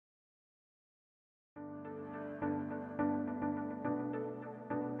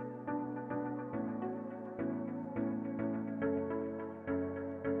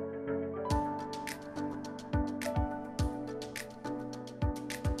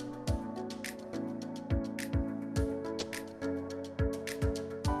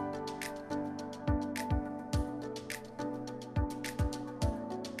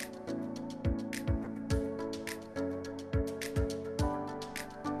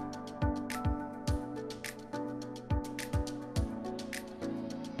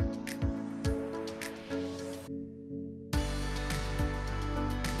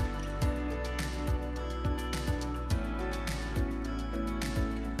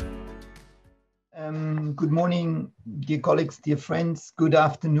Good morning, dear colleagues, dear friends. Good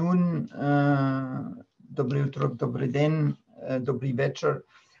afternoon. Dobry utro, dobry den, dobry večer.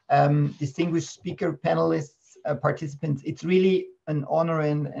 Distinguished speaker, panelists, participants, it's really an honor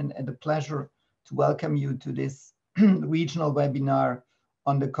and a pleasure to welcome you to this regional webinar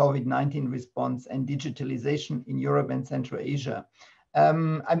on the COVID-19 response and digitalization in Europe and Central Asia.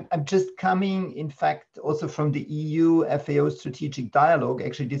 I'm just coming, in fact, also from the EU FAO strategic dialogue.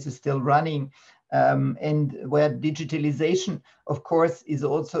 Actually, this is still running, and where digitalization, of course, is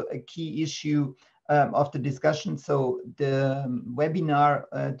also a key issue of the discussion. So the webinar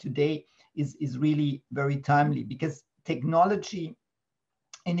today is really very timely because technology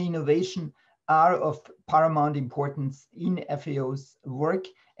and innovation are of paramount importance in FAO's work,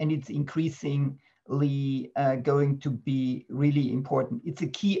 and it's increasingly going to be really important. It's a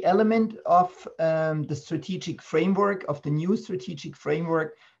key element of the strategic framework, of the new strategic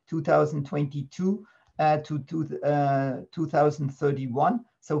framework 2022 to 2031.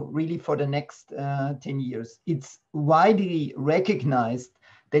 So really for the next 10 years. It's widely recognized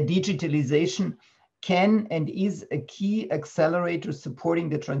that digitalization can and is a key accelerator supporting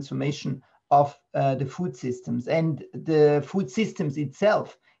the transformation of the food systems. And the food systems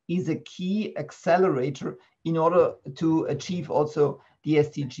itself is a key accelerator in order to achieve also the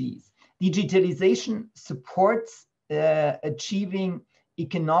SDGs. Digitalization supports achieving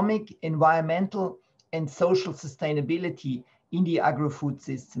economic, environmental, and social sustainability in the agro-food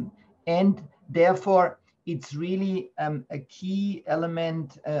system. And therefore, it's really a key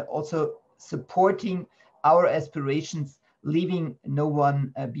element also supporting our aspirations, leaving no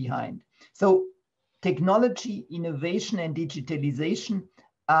one behind. So technology, innovation, and digitalization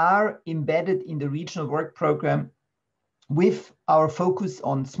are embedded in the regional work program with our focus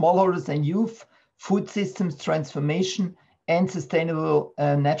on smallholders and youth, food systems transformation, and sustainable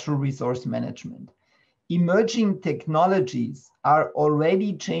natural resource management. Emerging technologies are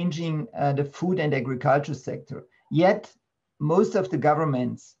already changing the food and agriculture sector, yet most of the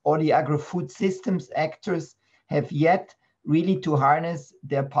governments or the agro-food systems actors have yet really to harness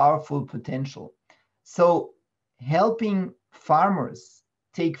their powerful potential. So helping farmers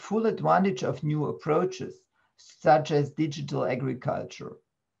take full advantage of new approaches, such as digital agriculture,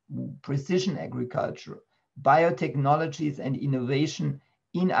 precision agriculture, biotechnologies, and innovation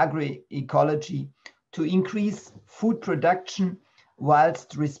in agroecology to increase food production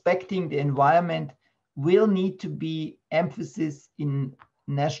whilst respecting the environment will need to be emphasis in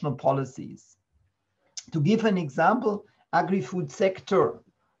national policies. To give an example, agri-food sector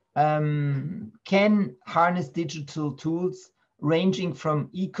can harness digital tools ranging from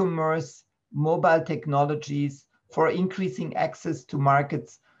e-commerce, mobile technologies for increasing access to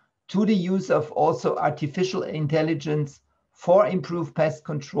markets, to the use of also artificial intelligence for improved pest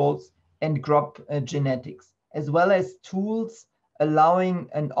controls and crop genetics, as well as tools allowing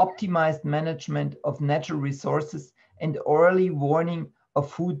an optimized management of natural resources and early warning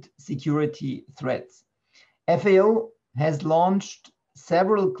of food security threats. FAO has launched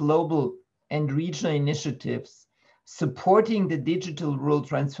several global and regional initiatives supporting the digital rural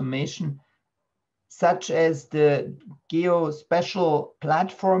transformation, such as the Geospatial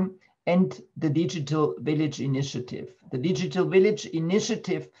Platform and the Digital Village Initiative. The Digital Village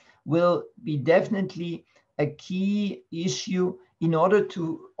Initiative will be definitely a key issue in order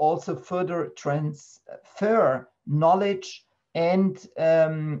to also further transfer knowledge and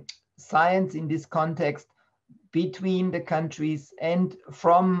science in this context between the countries and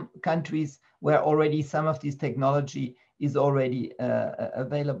from countries where already some of this technology is already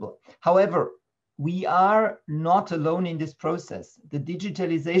available. However, we are not alone in this process. The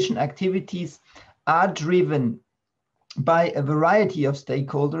digitalization activities are driven by a variety of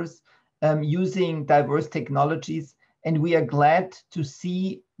stakeholders using diverse technologies, and we are glad to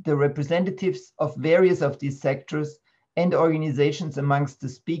see the representatives of various of these sectors and organizations amongst the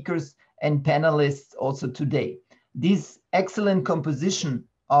speakers and panelists also today. This excellent composition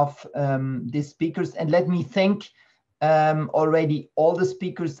of these speakers, and let me thank already all the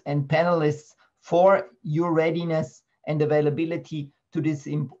speakers and panelists for your readiness and availability to this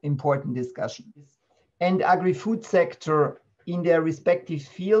important discussion. And agri-food sector in their respective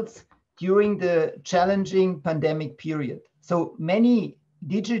fields during the challenging pandemic period. So many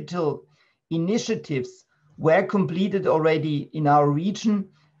digital initiatives were completed already in our region.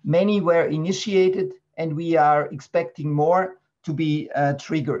 Many were initiated, and we are expecting more to be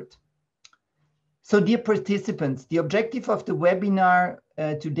triggered. So dear participants, the objective of the webinar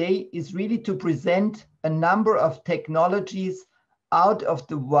today is really to present a number of technologies out of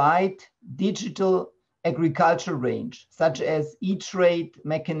the wide digital agriculture range, such as e-trade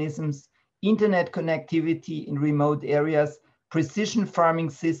mechanisms, internet connectivity in remote areas, precision farming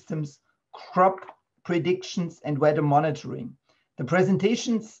systems, crop predictions, and weather monitoring. The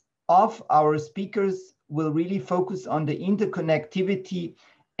presentations of our speakers will really focus on the interconnectivity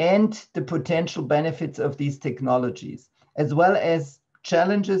and the potential benefits of these technologies, as well as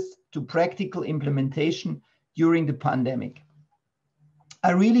challenges to practical implementation during the pandemic.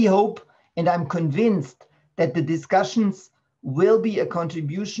 I really hope, and I'm convinced, that the discussions will be a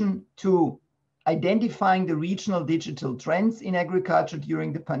contribution to identifying the regional digital trends in agriculture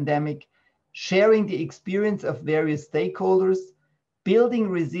during the pandemic, sharing the experience of various stakeholders, building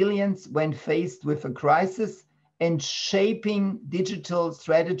resilience when faced with a crisis, and shaping digital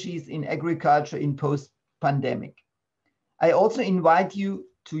strategies in agriculture in post-pandemic. I also invite you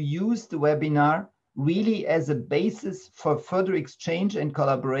to use the webinar really as a basis for further exchange and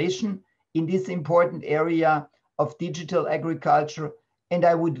collaboration in this important area of digital agriculture, and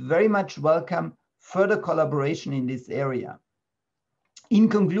I would very much welcome further collaboration in this area. In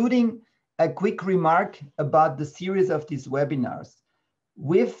concluding, a quick remark about the series of these webinars.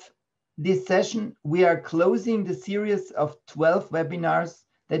 With this session, we are closing the series of 12 webinars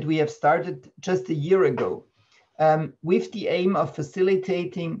that we have started just a year ago, with the aim of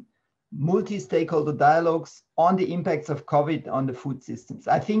facilitating multi-stakeholder dialogues on the impacts of COVID on the food systems.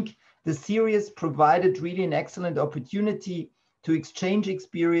 I think the series provided really an excellent opportunity to exchange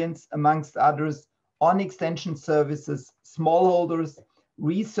experience, amongst others, on extension services, smallholders,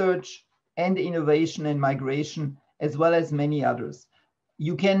 research and innovation and migration, as well as many others.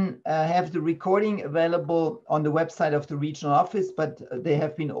 You can have the recording available on the website of the regional office, but they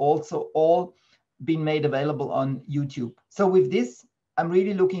have been also all been made available on YouTube. So with this, I'm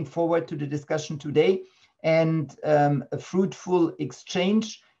really looking forward to the discussion today and a fruitful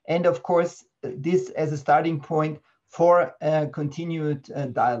exchange. And of course, this as a starting point for a continued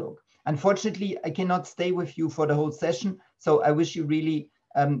dialogue. Unfortunately, I cannot stay with you for the whole session. So I wish you really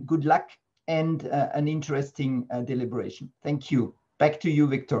good luck and an interesting deliberation. Thank you. Back to you,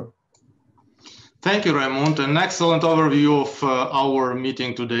 Victor. Thank you, Raimund. An excellent overview of our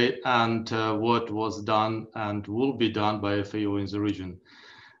meeting today and what was done and will be done by FAO in the region.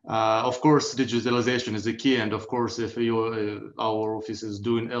 Of course, digitalization is the key, and of course, FAO, our office is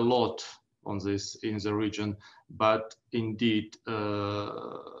doing a lot on this in the region, but indeed,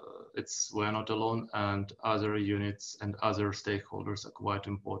 we're not alone, and other units and other stakeholders are quite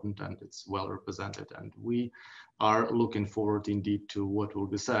important, and it's well represented, and we are looking forward indeed to what will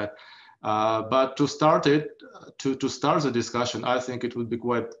be said. But to start the discussion, I think it would be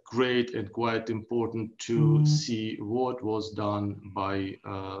quite great and quite important to see what was done by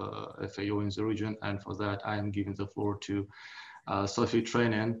FAO in the region. And for that, I am giving the floor to Sophie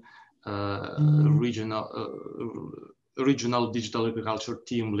Treinen, regional digital agriculture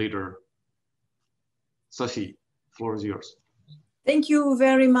team leader. Sophie, floor is yours. Thank you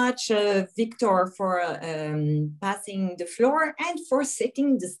very much, Victor, for passing the floor and for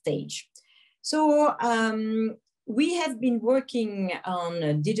setting the stage. So we have been working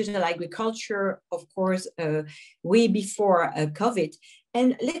on digital agriculture, of course, way before COVID.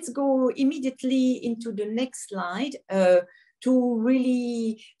 And let's go immediately into the next slide to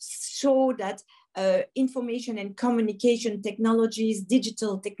really show that information and communication technologies,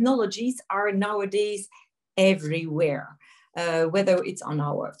 digital technologies are nowadays everywhere. Whether it's on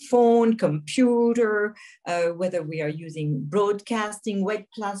our phone, computer, whether we are using broadcasting, web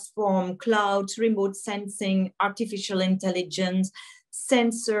platform, clouds, remote sensing, artificial intelligence,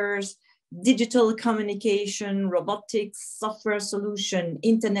 sensors, digital communication, robotics, software solution,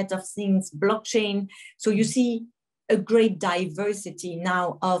 Internet of Things, blockchain. So you see a great diversity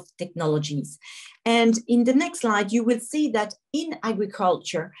now of technologies. And in the next slide, you will see that in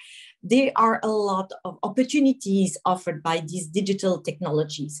agriculture, there are a lot of opportunities offered by these digital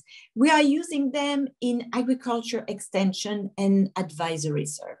technologies. We are using them in agriculture extension and advisory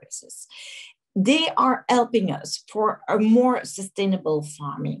services. They are helping us for a more sustainable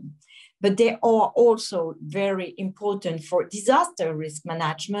farming, but they are also very important for disaster risk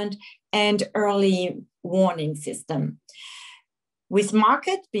management and early warning system. With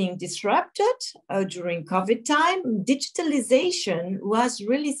market being disrupted during COVID time, digitalization was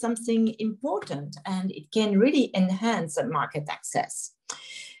really something important, and it can really enhance market access.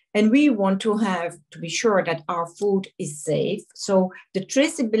 And we want to be sure that our food is safe. So the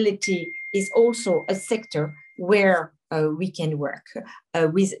traceability is also a sector where we can work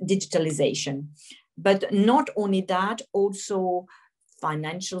with digitalization. But not only that, also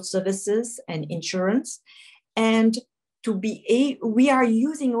financial services and insurance. And we are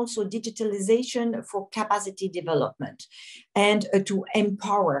using also digitalization for capacity development and to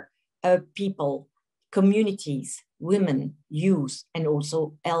empower people, communities, women, youth, and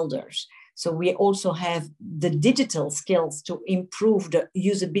also elders. So we also have the digital skills to improve the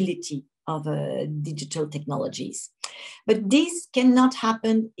usability of digital technologies. But this cannot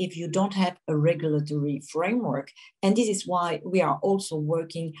happen if you don't have a regulatory framework. And this is why we are also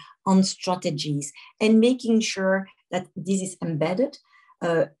working on strategies and making sure that this is embedded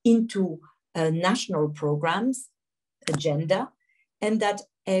into national programs, agenda, and that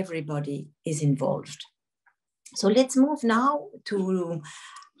everybody is involved. So let's move now to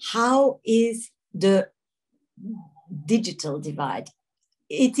how is the digital divide.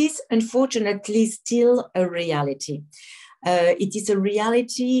 It is unfortunately still a reality. It is a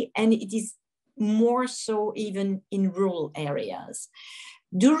reality, and it is more so even in rural areas.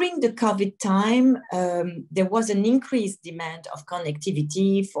 During the COVID time, there was an increased demand of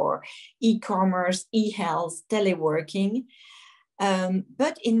connectivity for e-commerce, e-health, teleworking.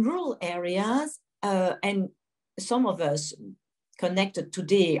 But in rural areas, and some of us connected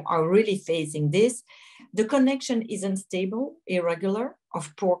today are really facing this, the connection is unstable, irregular,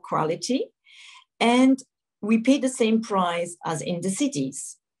 of poor quality, and we pay the same price as in the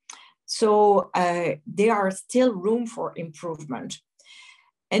cities. So there are still room for improvement.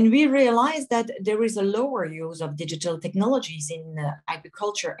 And we realize that there is a lower use of digital technologies in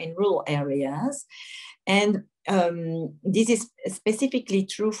agriculture in rural areas. And this is specifically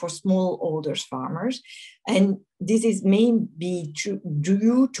true for smallholder farmers. And this is maybe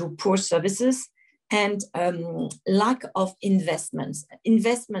due to poor services and lack of investments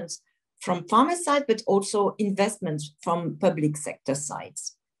from farmer side, but also investments from public sector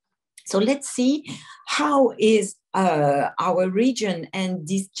sides. So let's see how is our region and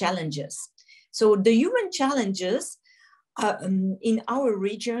these challenges. So the human challenges in our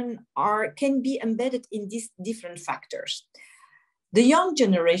region can be embedded in these different factors. The young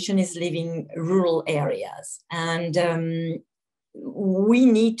generation is living rural areas, and we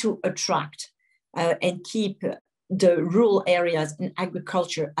need to attract and keep the rural areas and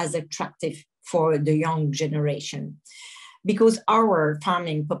agriculture as attractive for the young generation, because our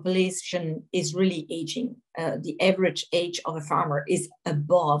farming population is really aging. The average age of a farmer is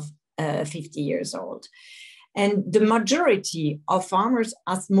above 50 years old. And the majority of farmers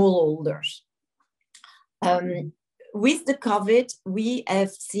are smallholders. With the COVID, we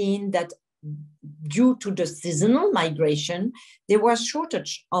have seen that due to the seasonal migration, there was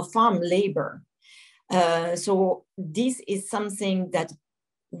shortage of farm labor. So this is something that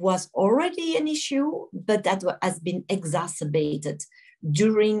was already an issue, but that has been exacerbated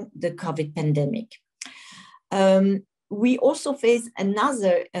during the COVID pandemic. We also face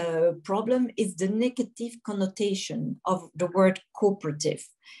another problem, is the negative connotation of the word cooperative.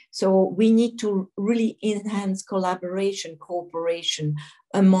 So we need to really enhance collaboration, cooperation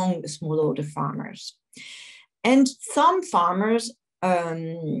among the smallholder farmers. And some farmers,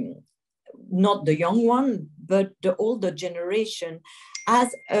 not the young one, but the older generation,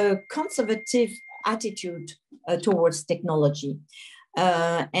 has a conservative attitude towards technology.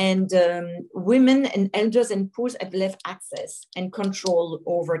 Women and elders and poor have less access and control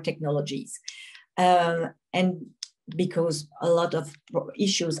over technologies. And because a lot of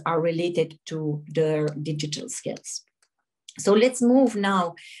issues are related to their digital skills. So let's move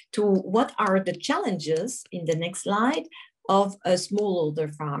now to what are the challenges in the next slide of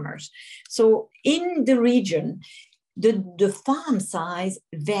smallholder farmers. So in the region, the farm size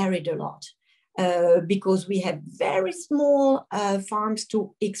varied a lot. Because we have very small farms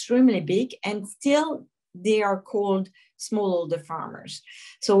to extremely big, and still they are called smallholder farmers.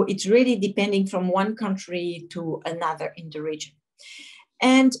 So it's really depending from one country to another in the region.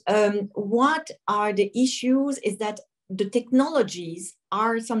 And what are the issues is that the technologies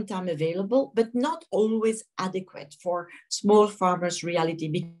are sometimes available, but not always adequate for small farmers' reality,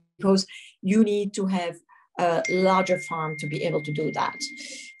 because you need to have a larger farm to be able to do that.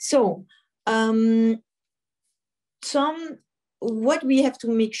 So what we have to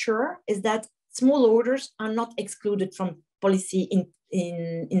make sure is that smallholders are not excluded from policy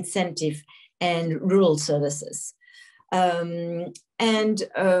incentive and rural services.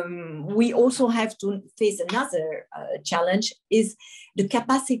 We also have to face another challenge, is the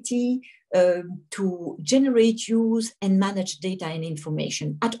capacity to generate, use, and manage data and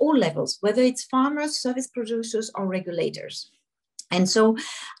information at all levels, whether it's farmers, service producers, or regulators. And so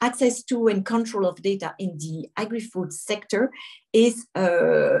access to and control of data in the agri-food sector is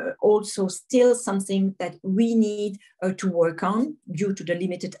also still something that we need to work on due to the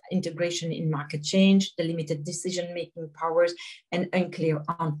limited integration in market change, the limited decision-making powers, and unclear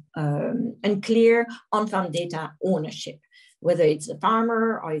on-farm data ownership. whether it's a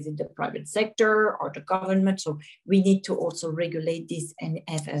farmer or is it the private sector or the government. So we need to also regulate this and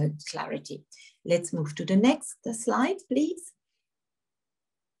have clarity. Let's move to the next slide, please.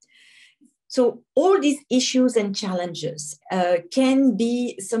 So all these issues and challenges can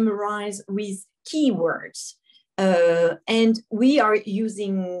be summarized with keywords, and we are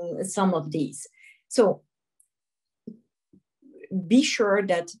using some of these. So be sure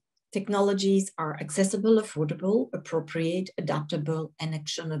that technologies are accessible, affordable, appropriate, adaptable, and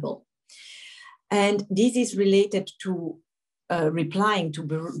actionable. And this is related to replying to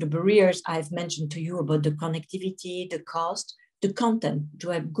the barriers I've mentioned to you about the connectivity, the cost, the content, to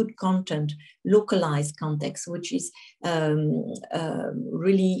have good content, localized context, which is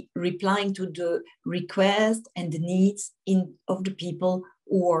really replying to the request and the needs of the people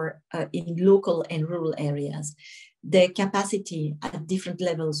who are in local and rural areas. Their capacity at different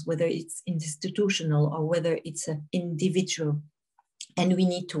levels, whether it's institutional or whether it's individual. And we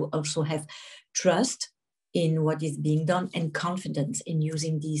need to also have trust in what is being done and confidence in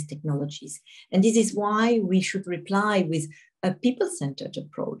using these technologies. And this is why we should reply with a people-centered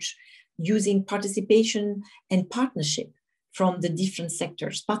approach, using participation and partnership from the different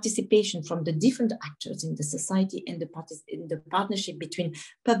sectors, participation from the different actors in the society, and the partnership between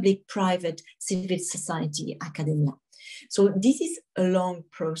public, private, civil society, academia. So this is a long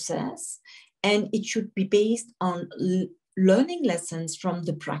process, and it should be based on learning lessons from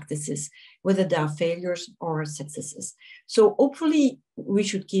the practices, whether they are failures or successes. So hopefully we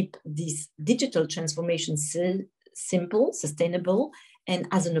should keep this digital transformation simple, sustainable, and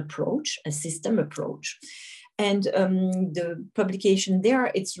as an approach, a system approach. And the publication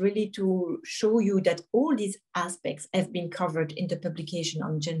there, it's really to show you that all these aspects have been covered in the publication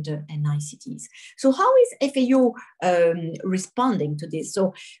on gender and ICTs. So how is FAO responding to this?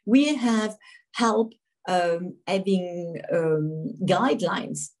 So we have helped having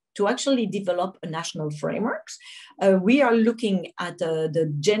guidelines to actually develop a national frameworks. We are looking at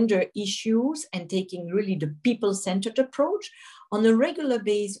the gender issues and taking really the people-centered approach. On a regular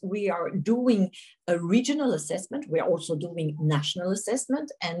basis, we are doing a regional assessment. We are also doing national assessment,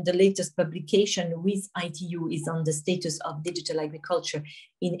 and the latest publication with ITU is on the status of digital agriculture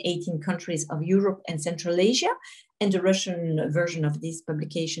in 18 countries of Europe and Central Asia. And the Russian version of this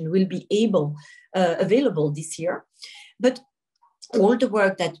publication will be available this year. But all the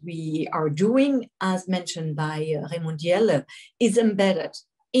work that we are doing, as mentioned by Raimund Jehle, is embedded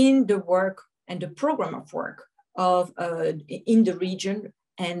in the work and the program of work of in the region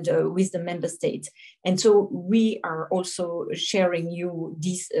and with the member states. And so we are also sharing you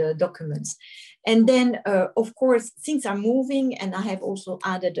these documents. And then, of course, things are moving, and I have also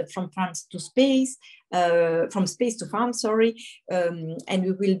added from farms to space, from space to farm, sorry, and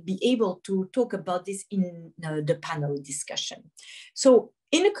we will be able to talk about this in the panel discussion. So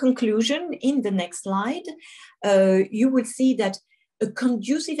in a conclusion, in the next slide, you will see that a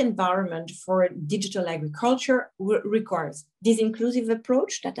conducive environment for digital agriculture requires this inclusive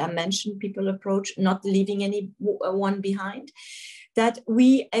approach that I mentioned, people approach, not leaving anyone behind, that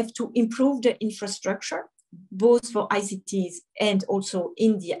we have to improve the infrastructure, both for ICTs and also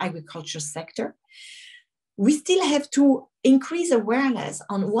in the agriculture sector. We still have to increase awareness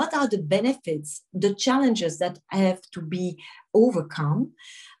on what are the benefits, the challenges that have to be overcome.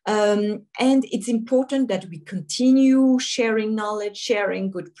 And it's important that we continue sharing knowledge,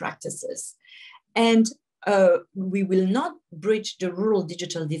 sharing good practices. And we will not bridge the rural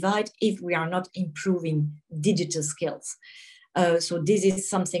digital divide if we are not improving digital skills. So this is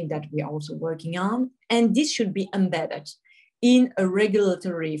something that we are also working on, and this should be embedded in a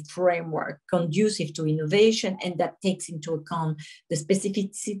regulatory framework conducive to innovation and that takes into account the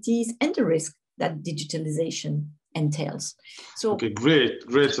specificities and the risk that digitalization entails. So, okay, great,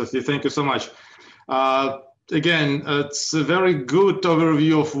 Sophie. Thank you so much. Again, it's a very good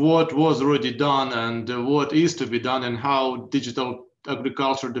overview of what was already done and what is to be done, and how digital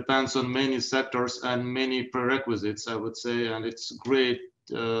agriculture depends on many sectors and many prerequisites, I would say. And it's great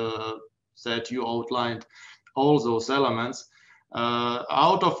that you outlined all those elements.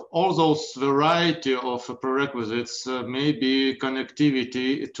 Out of all those variety of prerequisites, maybe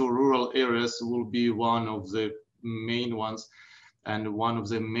connectivity to rural areas will be one of the main ones and one of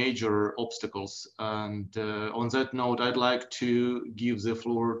the major obstacles. And on that note, I'd like to give the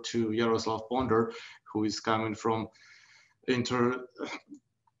floor to Jaroslaw Ponder, who is coming from International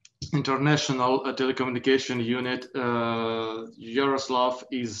Telecommunication Unit. Jaroslaw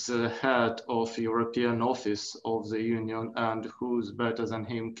is head of European Office of the Union, and who's better than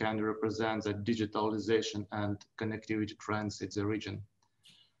him can represent the digitalization and connectivity trends in the region.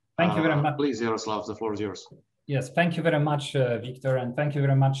 Thank you very much. Please, Jaroslaw, the floor is yours. Yes, thank you very much, Victor, and thank you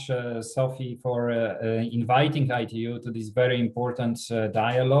very much, Sophie, for inviting ITU to this very important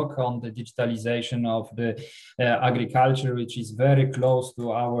dialogue on the digitalization of the agriculture, which is very close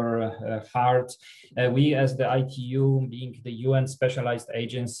to our heart. We, as the ITU, being the UN specialized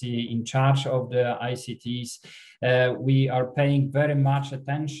agency in charge of the ICTs, we are paying very much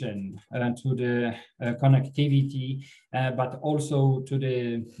attention to the connectivity, but also to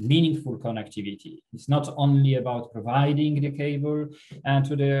the meaningful connectivity. It's not only about providing the cable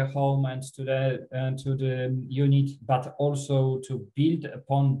to the home and to the unit, but also to build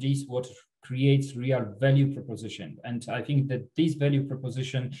upon this what creates real value proposition. And I think that this value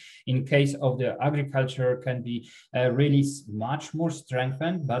proposition in case of the agriculture can be really much more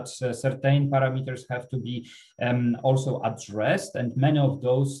strengthened, but certain parameters have to be also addressed, and many of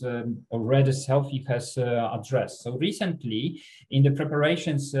those already Sophie has addressed. So recently, in the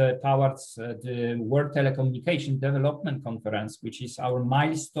preparations towards the World Telecommunication Development Conference, which is our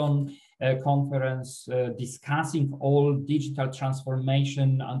milestone conference discussing all digital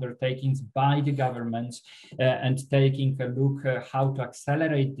transformation undertakings by the governments and taking a look how to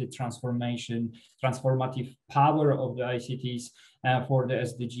accelerate the transformative power of the ICTs for the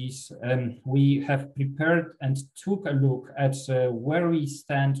SDGs. We have prepared and took a look at where we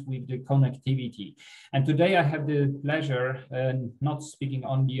stand with the connectivity. And today I have the pleasure, not speaking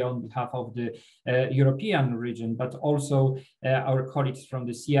only on behalf of the European region, but also our colleagues from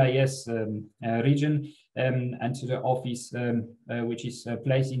the CIS region and to the office which is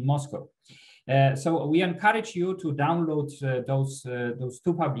placed in Moscow. So we encourage you to download those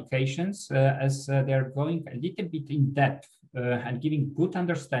two publications as they're going a little bit in depth and giving good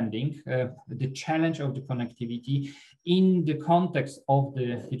understanding the challenge of the connectivity in the context of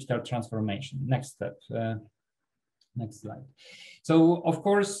the digital transformation. Next step. Next slide. So, of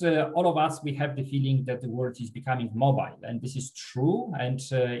course, all of us, we have the feeling that the world is becoming mobile, and this is true, and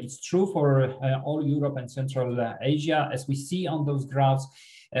it's true for all Europe and Central Asia, as we see on those graphs.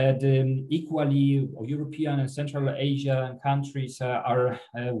 The equally European and Central Asian countries are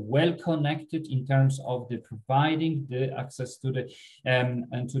well connected in terms of the providing the access to the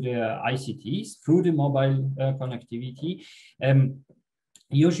and to the ICTs through the mobile connectivity.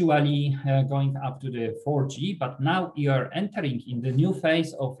 Usually going up to the 4G, but now we are entering in the new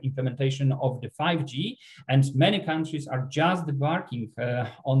phase of implementation of the 5G, and many countries are just embarking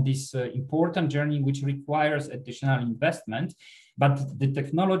on this important journey, which requires additional investment. But the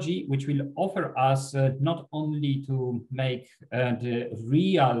technology which will offer us not only to make the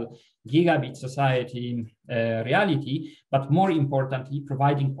real gigabit society reality, but more importantly,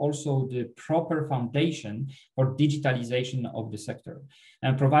 providing also the proper foundation for digitalization of the sector,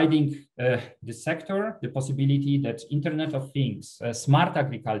 and providing the sector the possibility that Internet of Things, smart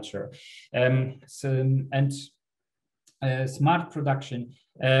agriculture, and smart production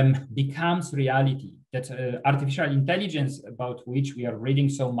becomes reality, that artificial intelligence, about which we are reading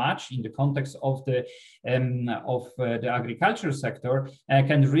so much in the context of the agriculture sector,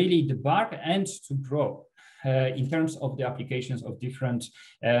 can really debark and to grow in terms of the applications of different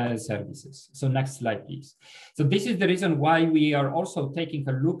services. So next slide, please. So this is the reason why we are also taking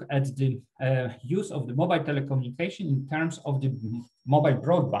a look at the use of the mobile telecommunication in terms of the mobile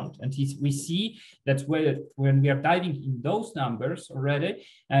broadband. And we see that when we are diving in those numbers already,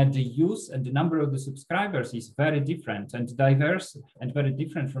 the use and the number of the subscribers is very different and diverse and very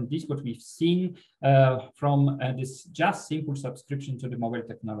different from this what we've seen from this just simple subscription to the mobile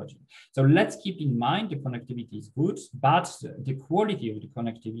technology. So let's keep in mind the connectivity is good, but the quality of the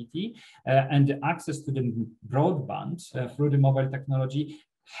connectivity and the access to the broadband through the mobile technology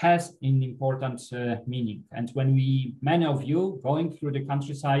has an important meaning. And when many of you going through the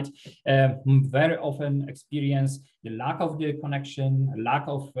countryside very often experience the lack of the connection, lack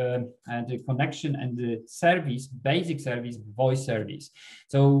of the connection and the service, basic service, voice service.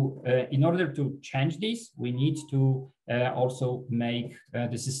 So in order to change this, we need to also make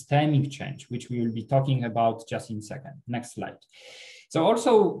the systemic change, which we will be talking about just in a second. Next slide. So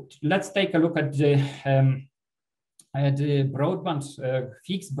also, let's take a look at the broadband,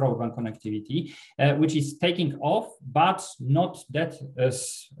 fixed broadband connectivity, which is taking off, but not that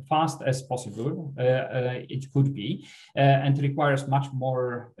as fast as possible. It could be, and requires much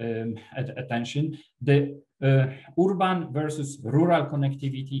more attention. The urban versus rural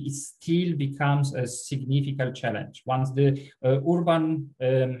connectivity, it still becomes a significant challenge. Once the urban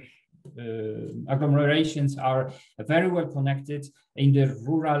agglomerations are very well connected. In the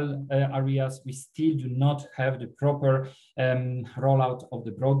rural areas, we still do not have the proper rollout of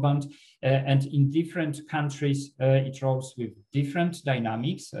the broadband. And in different countries, it rolls with different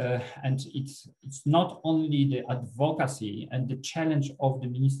dynamics. And it's not only the advocacy and the challenge of the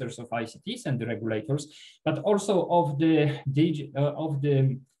ministers of ICTs and the regulators, but also of the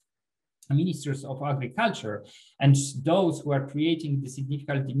ministers of agriculture and those who are creating the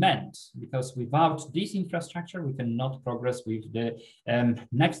significant demand, because without this infrastructure, we cannot progress with the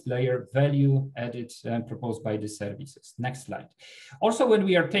next layer value added proposed by the services. Next slide. Also, when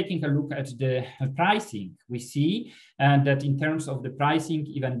we are taking a look at the pricing, we see that in terms of the pricing,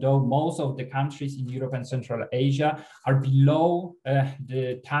 even though most of the countries in Europe and Central Asia are below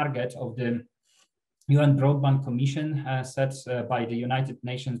the target of the UN Broadband Commission set by the United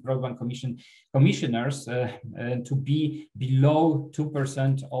Nations Broadband Commission commissioners to be below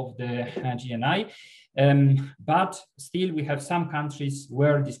 2% of the GNI. But still we have some countries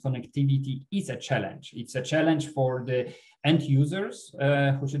where this connectivity is a challenge. It's a challenge for the end users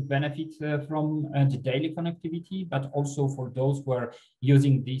who should benefit from the daily connectivity, but also for those who are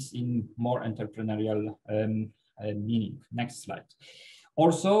using this in more entrepreneurial meaning. Next slide.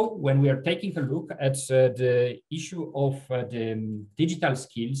 Also, when we are taking a look at the issue of the digital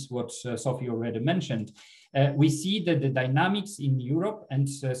skills, what Sophie already mentioned, we see that the dynamics in Europe and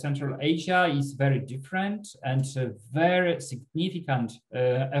Central Asia is very different, and very significant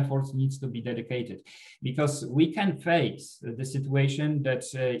efforts needs to be dedicated, because we can face the situation that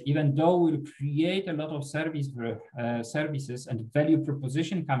even though we'll create a lot of services and value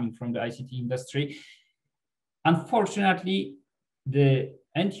proposition coming from the ICT industry, unfortunately, the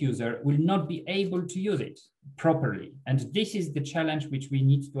end user will not be able to use it properly. And this is the challenge which we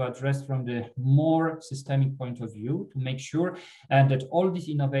need to address from the more systemic point of view, to make sure that all this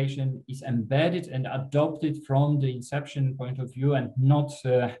innovation is embedded and adopted from the inception point of view, and not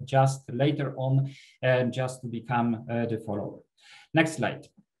just later on just to become the follower. Next slide.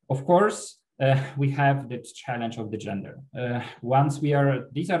 Of course, we have the challenge of the gender.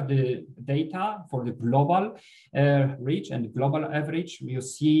 These are the data for the global reach and global average. We'll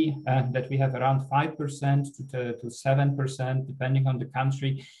see that we have around 5% to 7%, depending on the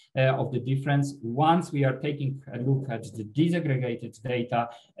country, of the difference. Once we are taking a look at the disaggregated data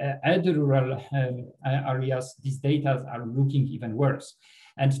at the rural areas, these data are looking even worse.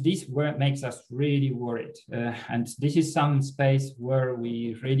 And this makes us really worried. And this is some space where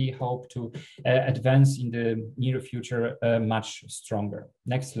we really hope to advance in the near future much stronger.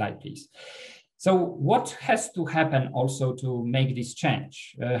 Next slide, please. So what has to happen also to make this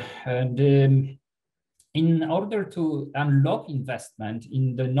change? In order to unlock investment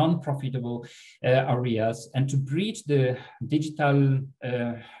in the non-profitable areas and to bridge the digital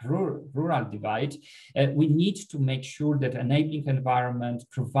rural divide, we need to make sure that enabling environment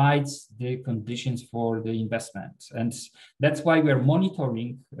provides the conditions for the investment. And that's why we're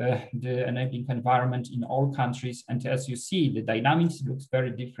monitoring the enabling environment in all countries. And as you see, the dynamics looks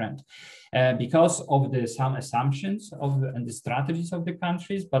very different because of some assumptions and the strategies of the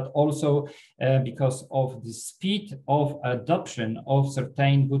countries, but also because of the speed of adoption of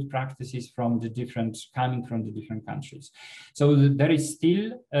certain good practices coming from the different countries. So there is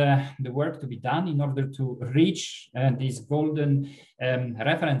still the work to be done in order to reach this golden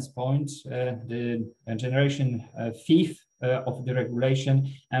reference point, the generation 5 of the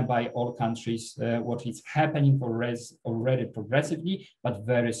regulation, and by all countries, what is happening already progressively, but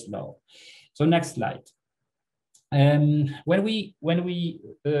very slow. So next slide. So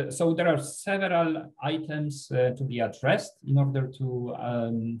there are several items to be addressed in order to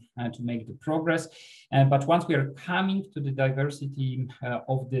make the progress. But once we are coming to the diversity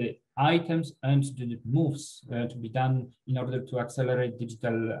of the items and the moves to be done in order to accelerate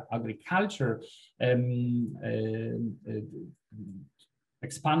digital agriculture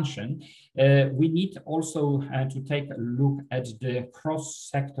expansion, we need also to take a look at the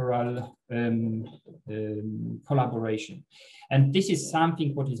cross-sectoral collaboration. And this is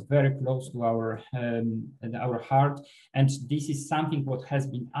something what is very close to our heart. And this is something what has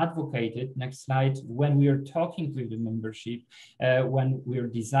been advocated, next slide, when we are talking with the membership, when we are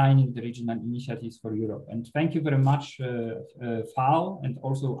designing the regional initiatives for Europe. And thank you very much, FAO, and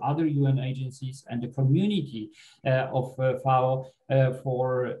also other UN agencies and the community of FAO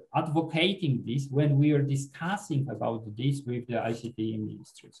for advocating this when we are discussing about this with the ICT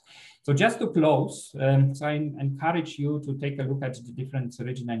ministries. So just to close, so I encourage you to take a look at the different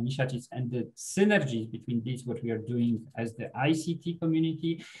regional initiatives and the synergies between these, what we are doing as the ICT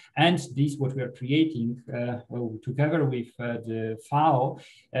community, and this, what we are creating together with the FAO,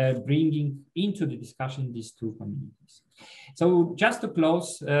 bringing into the discussion these two communities. So just to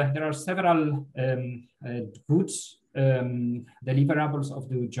close, there are several good deliverables of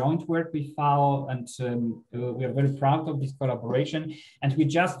the joint work with FAO, and we are very proud of this collaboration. And we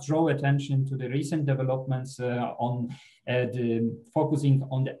just draw attention to the recent developments on the focusing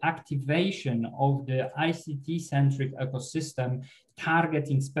on the activation of the ICT-centric ecosystem,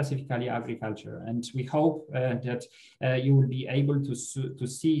 targeting specifically agriculture. And we hope that you will be able to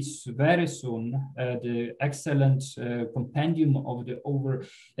see very soon the excellent compendium of the over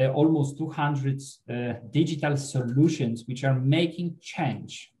almost 200 digital solutions which are making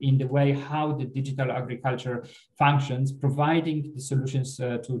change in the way how the digital agriculture functions, providing the solutions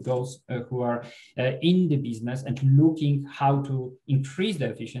to those who are in the business and looking how to increase the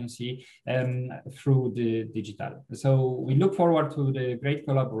efficiency through the digital. So we look forward to the great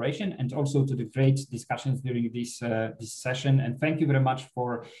collaboration and also to the great discussions during this session. And thank you very much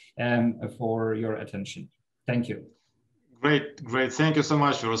for your attention. Thank you. Great. Thank you so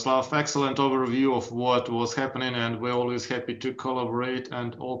much, Jaroslaw. Excellent overview of what was happening, and we're always happy to collaborate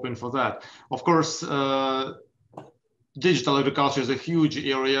and open for that. Of course, digital agriculture is a huge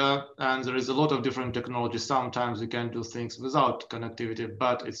area, and there is a lot of different technologies. Sometimes you can do things without connectivity,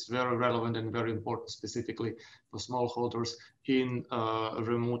 but it's very relevant and very important, specifically for smallholders in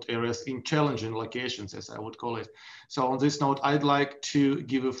remote areas, in challenging locations, as I would call it. So on this note, I'd like to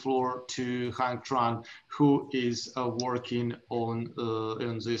give the floor to Tran, who is working on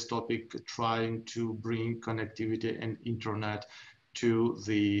this topic, trying to bring connectivity and internet to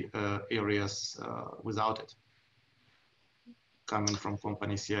the areas without it, coming from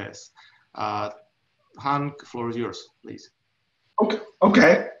company CIS. Hank, floor is yours, please.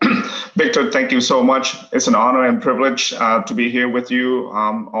 Okay. Victor, thank you so much. It's an honor and privilege to be here with you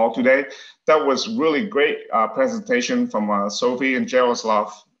all today. That was really great presentation from Sophie and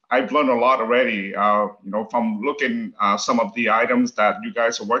Jaroslaw. I've learned a lot already, from looking some of the items that you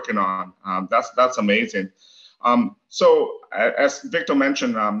guys are working on. That's amazing. So as Victor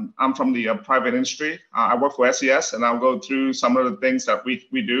mentioned, I'm from the private industry. I work for SES, and I'll go through some of the things that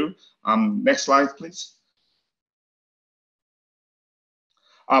we do. Next slide, please.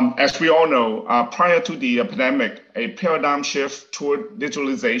 As we all know, prior to the pandemic, a paradigm shift toward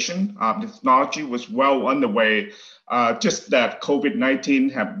digitalization, the technology was well underway. Just that COVID-19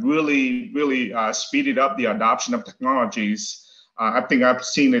 have really speeded up the adoption of technologies. I think I've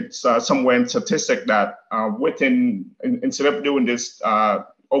seen it somewhere in statistic that instead of doing this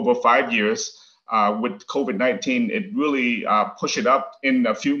over 5 years with COVID-19, it really pushed it up in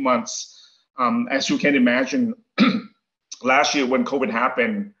a few months. As you can imagine, last year when COVID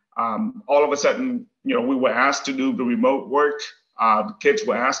happened, all of a sudden, we were asked to do the remote work. The kids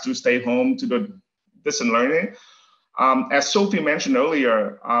were asked to stay home to do distance learning. As Sophie mentioned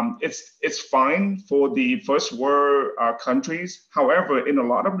earlier, it's fine for the first world countries. However, in a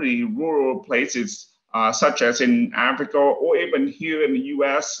lot of the rural places, such as in Africa or even here in the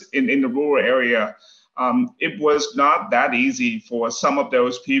US, in the rural area, it was not that easy for some of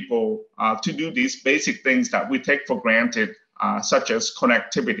those people to do these basic things that we take for granted, such as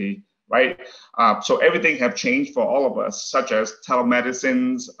connectivity, right? So everything have changed for all of us, such as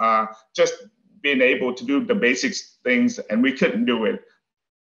telemedicines, just being able to do the basic things, and we couldn't do it.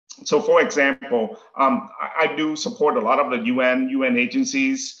 So for example, I do support a lot of the UN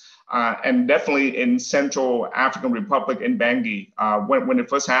agencies, and definitely in Central African Republic in Bangui, when it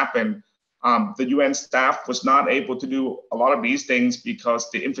first happened, the UN staff was not able to do a lot of these things because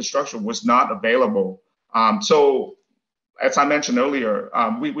the infrastructure was not available. So as I mentioned earlier,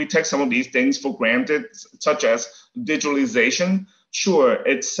 we take some of these things for granted, such as digitalization. Sure,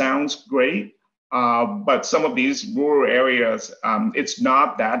 it sounds great, but some of these rural areas, it's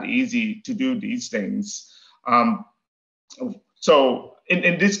not that easy to do these things. So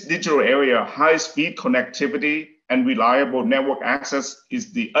in this digital area, high-speed connectivity and reliable network access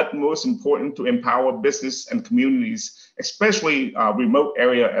is the utmost important to empower business and communities, especially remote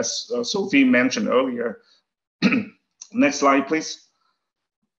area, as Sophie mentioned earlier. Next slide, please.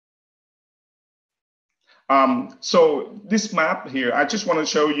 So this map here, I just want to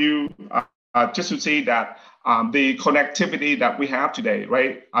show you just to see that the connectivity that we have today,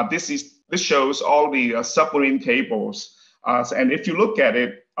 right? This shows all the submarine cables. And if you look at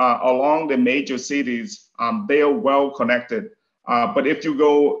it along the major cities, they are well connected. But if you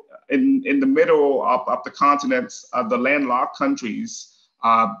go in the middle of the continents, the landlocked countries,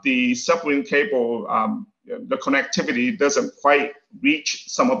 the submarine cable, the connectivity doesn't quite reach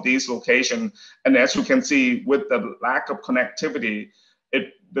some of these locations. And as you can see, with the lack of connectivity,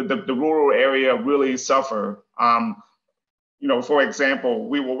 the rural area really suffer. For example,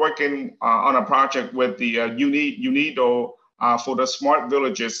 we were working on a project with the UNECE for the smart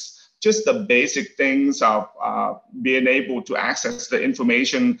villages. Just the basic things of being able to access the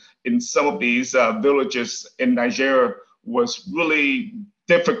information in some of these villages in Nigeria was really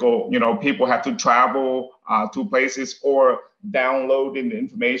difficult. People have to travel to places or downloading the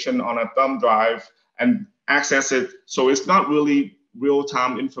information on a thumb drive and access it. So it's not really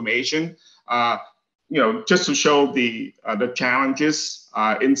real-time information. Just to show the challenges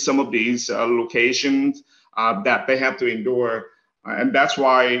in some of these locations that they have to endure. And that's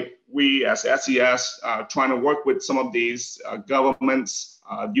why we as SES are trying to work with some of these governments,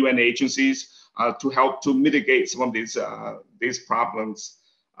 UN agencies, to help to mitigate some of these problems.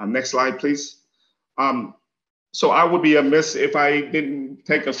 Next slide, please. So I would be amiss if I didn't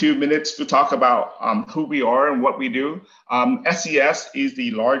take a few minutes to talk about who we are and what we do. SES is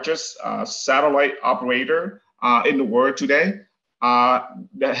the largest satellite operator in the world today.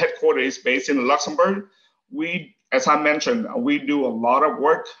 The headquarters is based in Luxembourg. As I mentioned, we do a lot of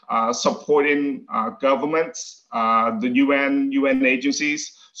work supporting governments, the UN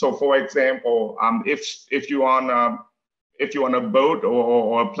agencies. So for example, if you're on a boat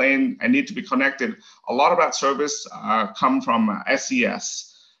or a plane and need to be connected, a lot of that service come from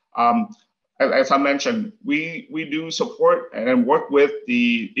SES. As I mentioned, we do support and work with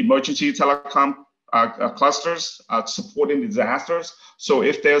the emergency telecom clusters supporting disasters. So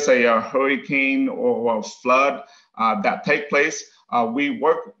if there's a hurricane or a flood that take place, we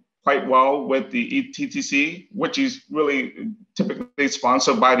work quite well with the ETTC, which is really typically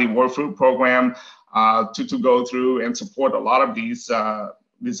sponsored by the World Food Program, to go through and support a lot of these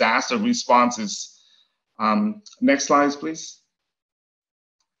disaster responses. Next slide, please.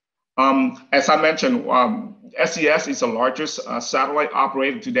 As I mentioned, SES is the largest satellite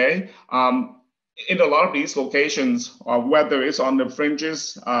operator today. In a lot of these locations, whether it's on the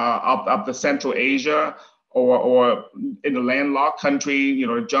fringes of the Central Asia or in the landlocked country,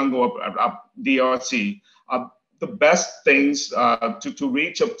 jungle of DRC, the best things to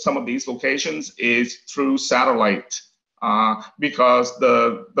reach some of these locations is through satellite, because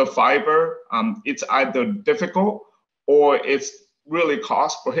the fiber, it's either difficult or it's really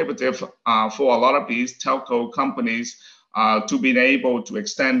cost prohibitive for a lot of these telco companies to be able to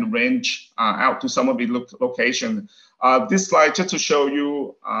extend the range out to some of the locations. This slide just to show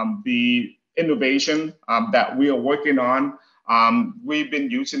you the innovation that we are working on. We've been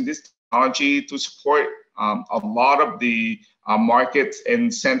using this technology to support a lot of the markets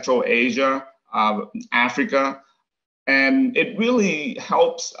in Central Asia, Africa, and it really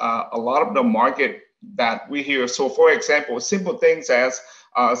helps a lot of the market that we hear. So for example, simple things as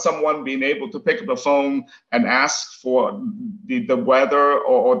someone being able to pick up the phone and ask for the weather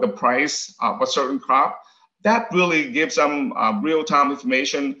or the price of a certain crop, that really gives them real-time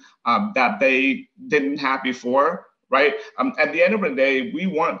information that they didn't have before, right? At the end of the day, we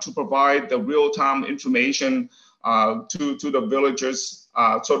want to provide the real-time information to the villagers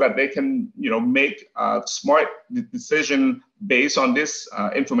so that they can, make a smart decision based on this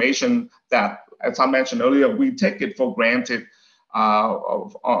information that, as I mentioned earlier, we take it for granted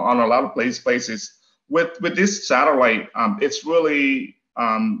on a lot of places. With this satellite, it's really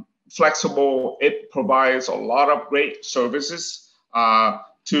flexible. It provides a lot of great services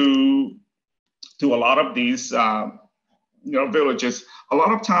to a lot of these villages. A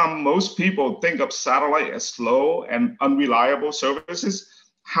lot of time, most people think of satellite as slow and unreliable services.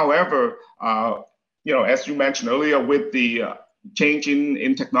 However, as you mentioned earlier, with the changing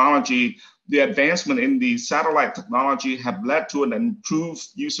in technology, the advancement in the satellite technology have led to an improved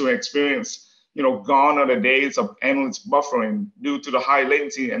user experience. Gone are the days of endless buffering due to the high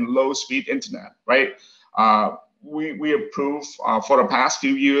latency and low speed internet, right? We have proved for the past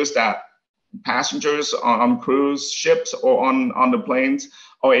few years that passengers on cruise ships or on the planes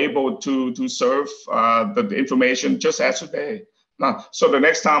are able to serve the information just as today. So the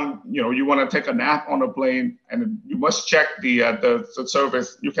next time you want to take a nap on a plane and you must check the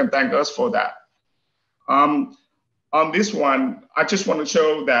service, you can thank us for that. On this one, I just want to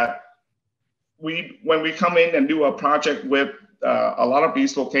show that when we come in and do a project with a lot of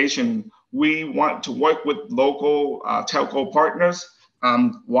these locations, we want to work with local telco partners.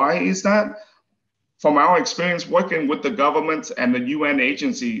 Why is that? From our experience working with the governments and the UN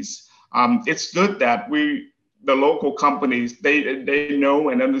agencies, it's good that the local companies, they know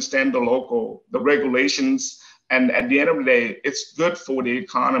and understand the regulations And at the end of the day, it's good for the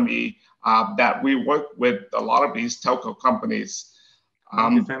economy that we work with a lot of these telco companies.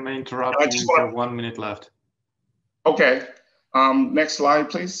 If I may interrupt you, you have 1 minute left. Okay, next slide,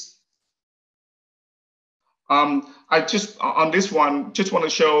 please. I just, on this one, just want to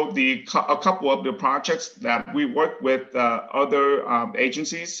show a couple of the projects that we work with other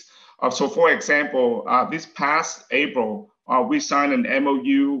agencies. So for example, this past April, we signed an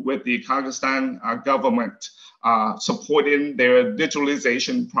MOU with the Kazakhstan government supporting their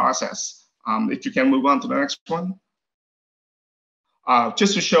digitalization process. If you can move on to the next one.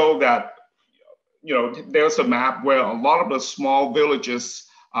 Just to show that, there's a map where a lot of the small villages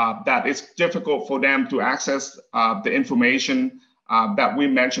that it's difficult for them to access the information that we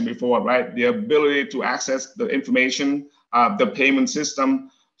mentioned before, right? The ability to access the information, the payment system.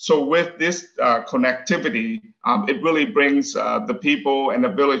 So with this connectivity, it really brings the people and the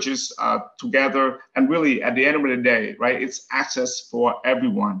villages together. And really, at the end of the day, right, it's access for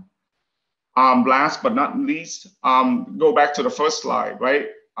everyone. Last but not least, go back to the first slide, right?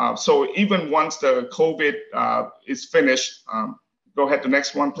 So even once the COVID is finished, go ahead to the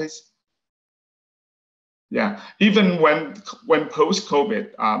next one, please. Yeah, even when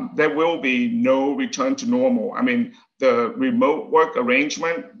post-COVID, there will be no return to normal. I mean, the remote work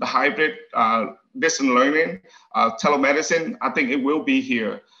arrangement, the hybrid distance learning, telemedicine, I think it will be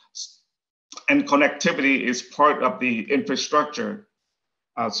here. And connectivity is part of the infrastructure.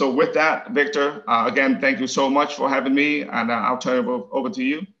 So with that, Victor, again, thank you so much for having me, and I'll turn it over to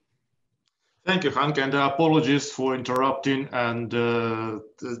you. Thank you, Hank, and apologies for interrupting and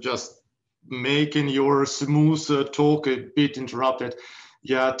just making your smooth talk a bit interrupted.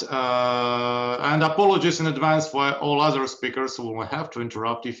 Yet, and apologies in advance for all other speakers who will have to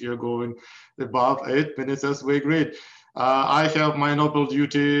interrupt if you're going above 8 minutes as we agreed. I have my noble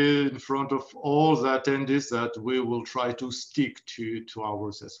duty in front of all the attendees that we will try to stick to 2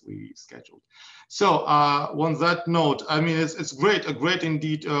 hours as we scheduled. So on that note, I mean, it's great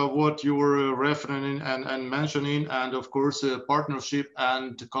indeed what you were referring and mentioning, and of course, partnership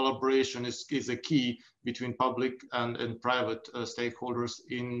and collaboration is a key between public and private stakeholders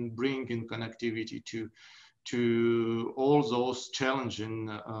in bringing connectivity to all those challenging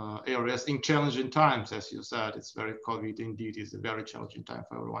areas in challenging times. As you said, it's very COVID indeed is a very challenging time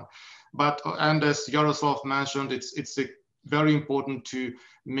for everyone. But and as Jaroslaw mentioned, it's very important to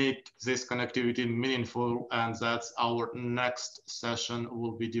make this connectivity meaningful, and that's our next session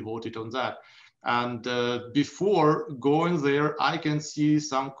will be devoted on that. And before going there, I can see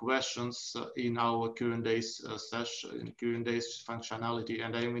some questions in our Q&A session, Q&A functionality,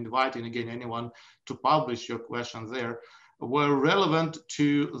 and I'm inviting again anyone to publish your questions there were relevant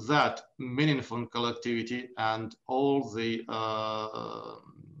to that meaningful connectivity and all the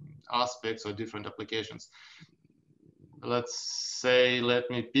aspects or different applications. Let's say,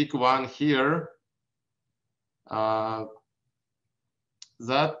 let me pick one here. That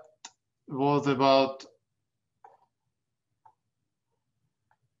was about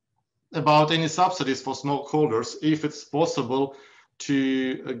any subsidies for smallholders, if it's possible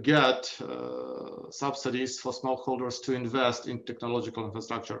to get subsidies for smallholders to invest in technological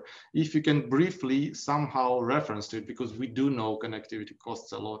infrastructure. If you can briefly somehow reference to it, because we do know connectivity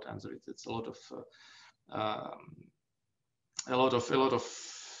costs a lot, and it's a lot of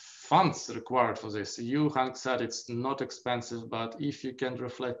funds required for this. You, Hank, said it's not expensive, but if you can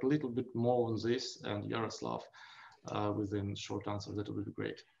reflect a little bit more on this, and Jaroslaw within short answer, that would be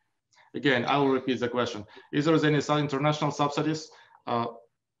great. Again, I will repeat the question. Is there any international subsidies?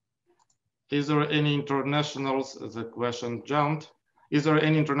 Is there any international, the question jumped. Is there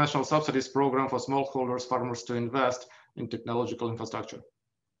any international subsidies program for smallholders, farmers to invest in technological infrastructure?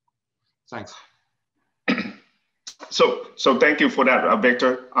 Thanks. So thank you for that,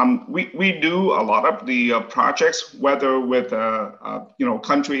 Victor. We do a lot of the projects, whether with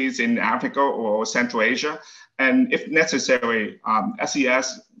countries in Africa or Central Asia, and if necessary,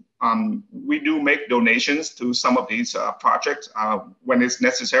 SES, we do make donations to some of these projects when it's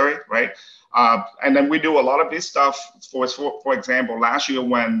necessary, right? And then we do a lot of this stuff. For example, last year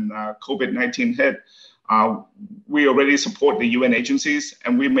when COVID-19 hit, we already support the UN agencies,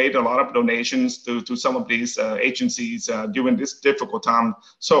 and we made a lot of donations to some of these agencies during this difficult time.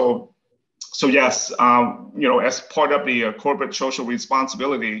 So yes, as part of the corporate social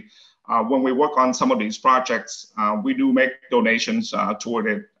responsibility, when we work on some of these projects, we do make donations toward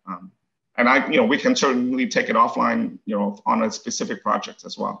it, and we can certainly take it offline, on a specific project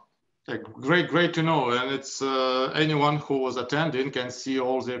as well. Great to know. And it's anyone who was attending can see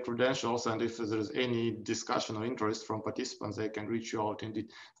all their credentials, and if there's any discussion or interest from participants, they can reach you out indeed.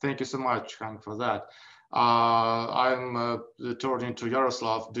 Thank you so much, Hank, for that. I'm turning to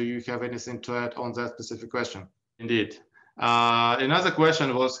Jaroslaw. Do you have anything to add on that specific question? Indeed. Another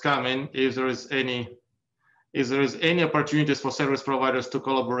question was coming, if there is any opportunities for service providers to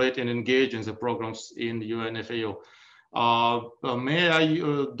collaborate and engage in the programs in UNFAO. May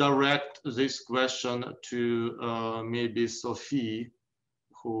I direct this question to maybe Sophie,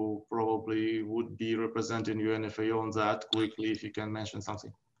 who probably would be representing UNFAO on that quickly, if you can mention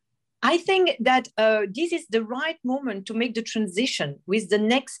something. I think that this is the right moment to make the transition with the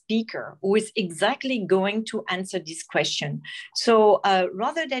next speaker, who is exactly going to answer this question. So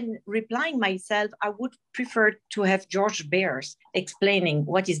rather than replying myself, I would prefer to have George Bears explaining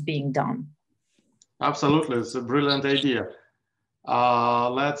what is being done. Absolutely, it's a brilliant idea.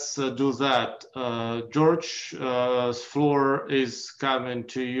 Let's do that. George, floor is coming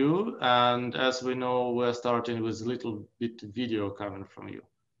to you. And as we know, we're starting with a little bit video coming from you.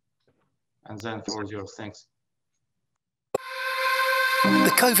 And then the floor is yours. Thanks.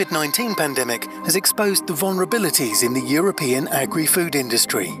 The COVID-19 pandemic has exposed the vulnerabilities in the European agri-food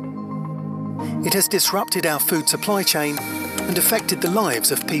industry. It has disrupted our food supply chain and affected the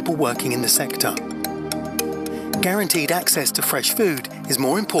lives of people working in the sector. Guaranteed access to fresh food is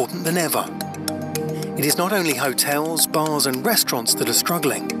more important than ever. It is not only hotels, bars and restaurants that are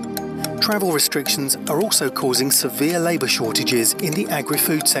struggling. Travel restrictions are also causing severe labour shortages in the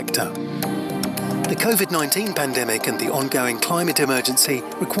agri-food sector. The COVID-19 pandemic and the ongoing climate emergency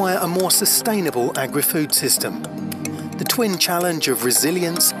require a more sustainable agri-food system. The twin challenge of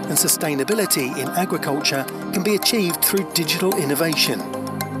resilience and sustainability in agriculture can be achieved through digital innovation.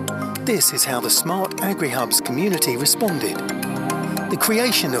 This is how the SmartAgriHubs community responded. The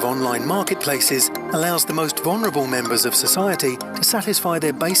creation of online marketplaces allows the most vulnerable members of society to satisfy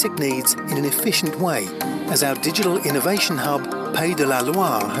their basic needs in an efficient way, as our digital innovation hub, Pays de la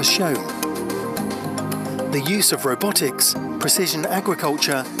Loire, has shown. The use of robotics, precision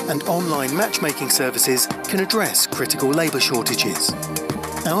agriculture and online matchmaking services can address critical labour shortages.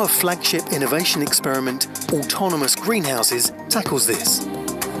 Our flagship innovation experiment, Autonomous Greenhouses, tackles this.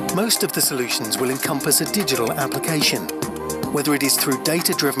 Most of the solutions will encompass a digital application. Whether it is through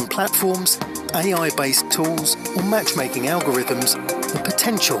data-driven platforms, AI-based tools or matchmaking algorithms, the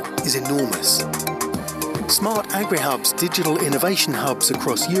potential is enormous. SmartAgriHubs digital innovation hubs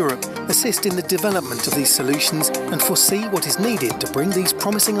across Europe assist in the development of these solutions and foresee what is needed to bring these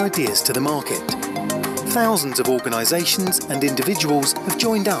promising ideas to the market. Thousands of organisations and individuals have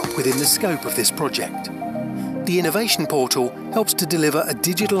joined up within the scope of this project. The Innovation Portal helps to deliver a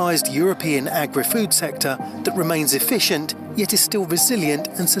digitalised European agri-food sector that remains efficient yet is still resilient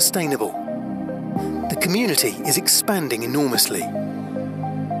and sustainable. The community is expanding enormously.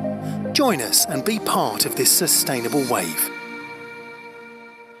 Join us and be part of this sustainable wave.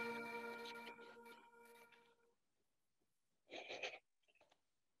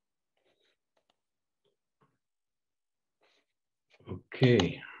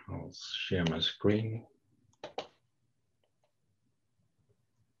 Okay, I'll share my screen.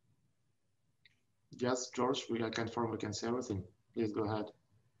 Yes, George, I confirm we can see everything. Please go ahead.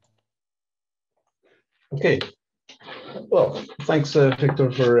 Okay. Well, thanks,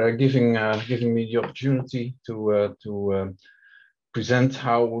 Victor, for giving me the opportunity to present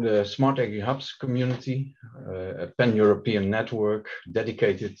how the SmartAgriHubs community, a pan-European network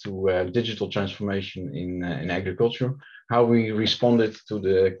dedicated to digital transformation in agriculture, how we responded to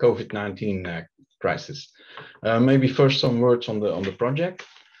the COVID-19 crisis. Maybe first some words on the project.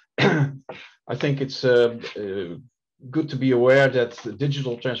 I think it's good to be aware that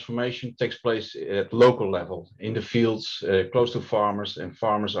digital transformation takes place at local level, in the fields, close to farmers, and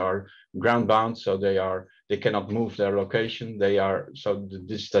farmers are ground bound, so they cannot move their location. So the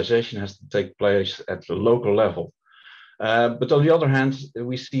digitization has to take place at the local level. But on the other hand,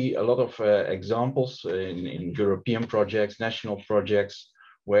 we see a lot of examples in European projects, national projects,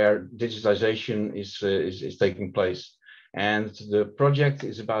 where digitization is taking place. And the project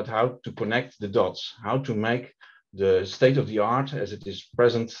is about how to connect the dots, how to make the state of the art as it is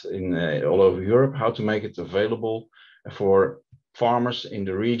present in all over Europe, how to make it available for farmers in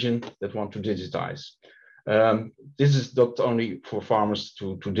the region that want to digitize. This is not only for farmers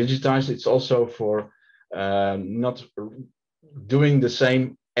to digitize, it's also for not doing the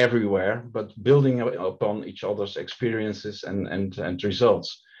same everywhere, but building upon each other's experiences and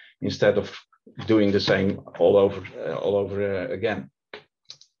results instead of doing the same all over again.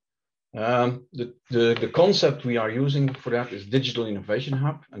 The concept we are using for that is Digital Innovation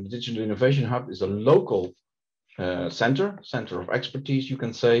Hub, and the Digital Innovation Hub is a local center of expertise, you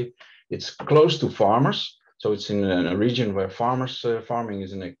can say. It's close to farmers, So it's in a region where farming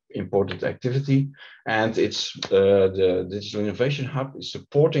is an important activity, and it's the Digital Innovation Hub is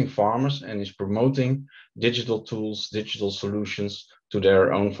supporting farmers and is promoting digital tools, digital solutions to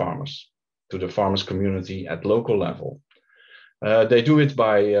their own farmers, to the farmers community at local level. They do it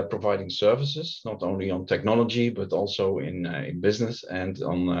by providing services, not only on technology, but also in business and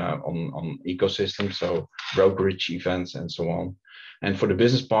on ecosystems, so brokerage events and so on. And for the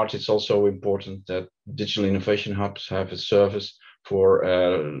business part, it's also important that Digital Innovation Hubs have a service for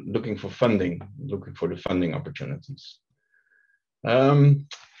looking for funding, looking for the funding opportunities.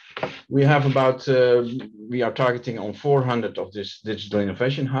 We have about, we are targeting on 400 of these Digital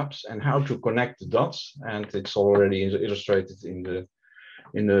Innovation Hubs, and how to connect the dots. And it's already illustrated in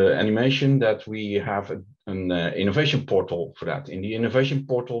the animation that we have an innovation portal for that. In the innovation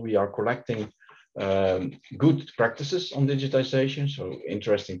portal, we are collecting good practices on digitization, so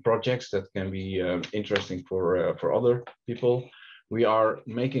interesting projects that can be interesting for other people. We are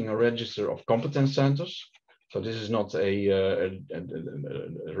making a register of competence centers. So this is not a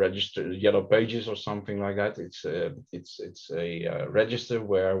register, yellow pages or something like that. It's a register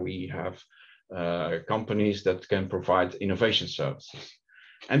where we have companies that can provide innovation services.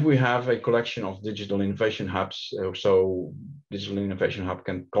 And we have a collection of Digital Innovation Hubs. So Digital Innovation Hub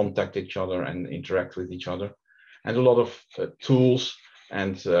can contact each other and interact with each other. And a lot of tools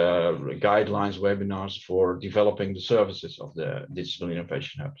and guidelines, webinars for developing the services of the Digital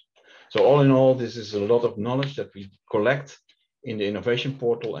Innovation Hubs. So all in all, this is a lot of knowledge that we collect in the innovation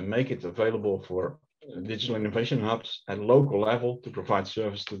portal and make it available for Digital Innovation Hubs at local level to provide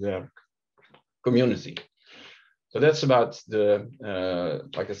service to their community. So that's about the,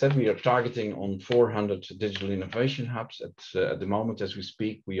 like I said, we are targeting on 400 Digital Innovation Hubs. At the moment as we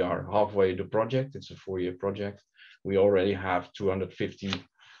speak, we are halfway the project. It's a 4-year project. We already have 250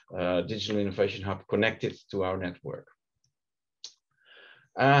 Digital Innovation Hub connected to our network.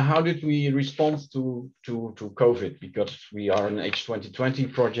 How did we respond to COVID? Because we are an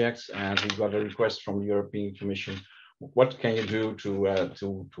H2020 project, and we got a request from the European Commission. What can you do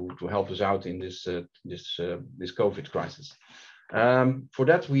to help us out in this COVID crisis? For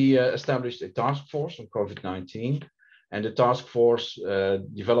that, we established a task force on COVID-19, and the task force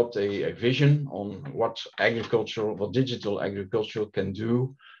developed a vision on what digital agriculture can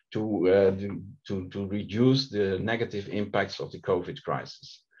do to reduce the negative impacts of the COVID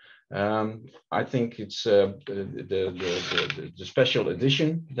crisis. I think it's the special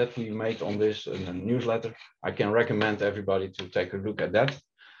edition that we made on this in a newsletter. I can recommend everybody to take a look at that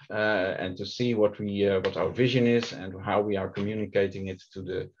and to see what our vision is and how we are communicating it to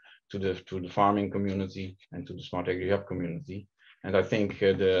the farming community and to the SmartAgriHub community. And I think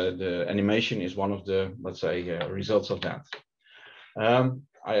the animation is one of the, let's say, results of that.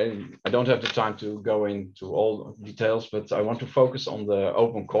 I don't have the time to go into all details, but I want to focus on the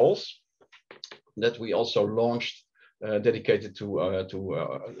open calls that we also launched dedicated to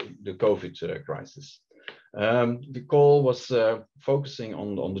the COVID crisis. The call was focusing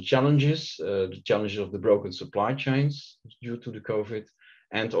on the challenges of the broken supply chains due to the COVID,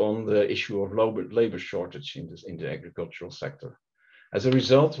 and on the issue of labor shortage in the agricultural sector. As a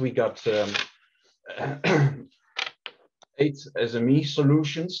result, we got 8 SME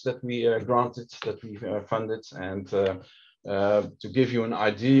solutions that we granted, that we funded, and to give you an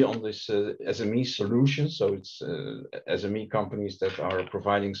idea on this SME solution, so it's SME companies that are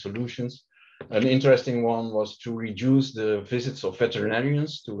providing solutions. An interesting one was to reduce the visits of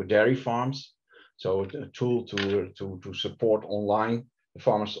veterinarians to dairy farms, so a tool to support online, the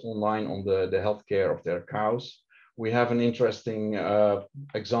farmers online on the healthcare of their cows. We have an interesting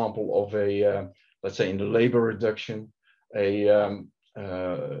example of a, let's say in the labor reduction, an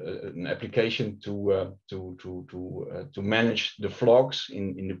application to manage the flocks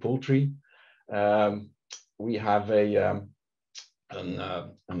in the poultry. We have an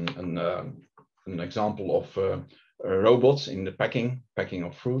example of robots in the packing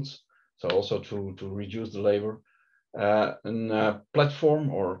of fruits, so also to reduce the labor. A platform,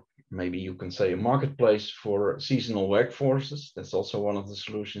 or maybe you can say a marketplace for seasonal workforces. That's also one of the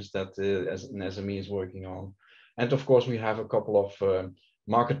solutions that as an SME is working on. And of course, we have a couple of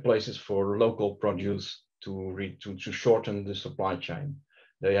marketplaces for local produce to shorten the supply chain.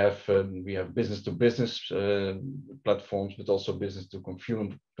 They have we have business-to-business platforms, but also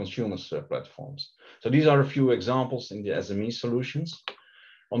business-to-consumers platforms. So these are a few examples in the SME solutions.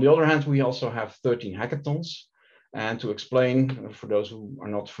 On the other hand, we also have 13 hackathons. And to explain, for those who are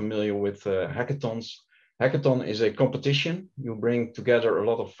not familiar with hackathons, hackathon is a competition. You bring together a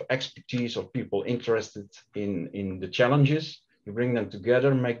lot of expertise of people interested in the challenges. You bring them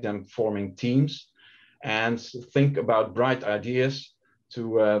together, make them forming teams, and think about bright ideas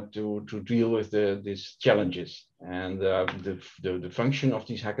to deal with these challenges. And the function of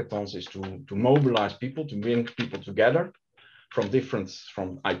these hackathons is to mobilize people, to bring people together from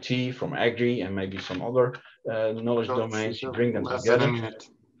IT, from agri, and maybe some other knowledge domains. You bring them together,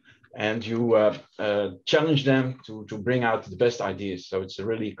 and you challenge them to bring out the best ideas. So it's a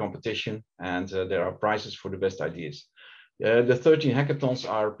really competition, and there are prizes for the best ideas. The 13 hackathons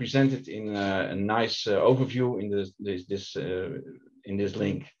are presented in a nice overview in this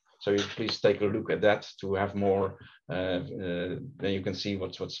link. So you please take a look at that to have more. Then you can see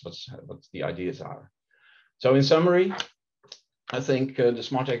what the ideas are. So in summary, I think the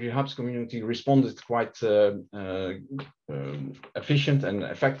SmartAgriHubs community responded quite efficient and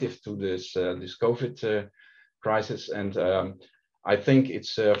effective to this COVID crisis, and I think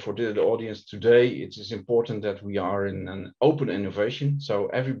it's for the audience today, it is important that we are in an open innovation. So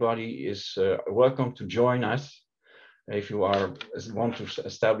everybody is welcome to join us. If you want to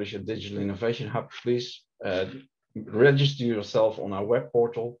establish a digital innovation hub, please register yourself on our web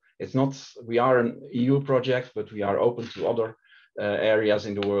portal. It's not, we are an EU project, but we are open to other areas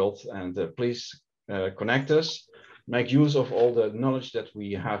in the world, and please connect us. Make use of all the knowledge that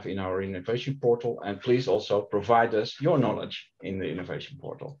we have in our innovation portal, and please also provide us your knowledge in the innovation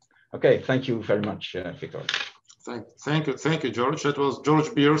portal. Okay, thank you very much, Vico. Thank you, George. That was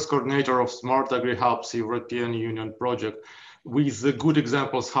George Beers, coordinator of SmartAgriHubs European Union project, with good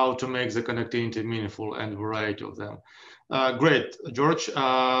examples how to make the connectivity meaningful and variety of them. Great, George.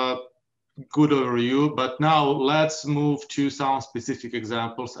 Good overview, but now let's move to some specific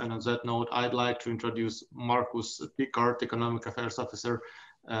examples. And on that note, I'd like to introduce Markus Pikart, Economic Affairs Officer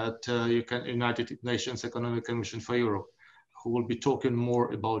at United Nations Economic Commission for Europe, who will be talking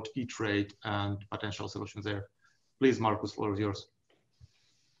more about e-trade and potential solutions there. Please, Markus, floor is yours.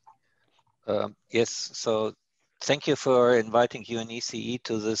 Yes, so thank you for inviting UNECE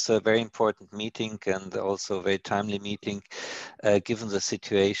to this very important meeting, and also a very timely meeting, given the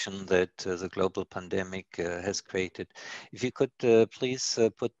situation that the global pandemic has created. If you could please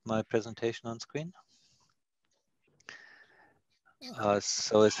put my presentation on screen.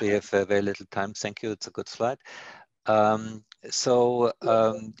 So as we have very little time, thank you, it's a good slide.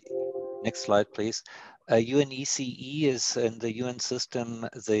 Next slide, please. UNECE is in the UN system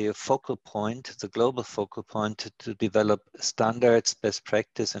the focal point, the global focal point to develop standards, best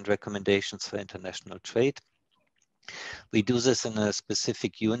practice, and recommendations for international trade. We do this in a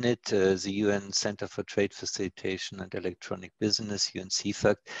specific unit, the UN Center for Trade Facilitation and Electronic Business,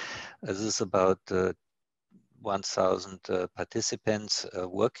 UNCFAC. This is about 1,000 participants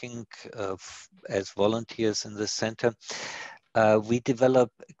working as volunteers in this center. We develop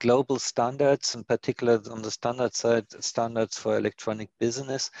global standards, in particular on the standard side, standards for electronic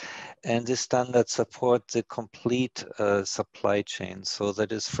business, and these standards support the complete supply chain. So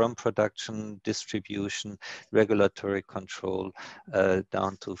that is from production, distribution, regulatory control,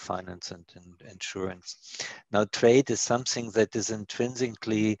 down to finance and insurance. Now, trade is something that is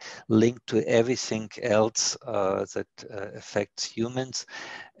intrinsically linked to everything else that affects humans.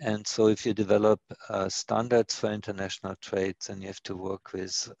 And so if you develop standards for international trade, then you have to work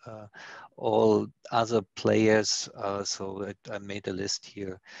with all other players. So I made a list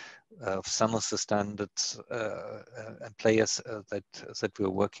here of some of the standards and players that we're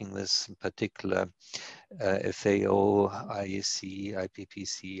working with, in particular FAO, IEC,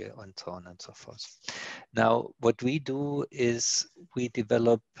 IPPC, and so on and so forth. Now, what we do is we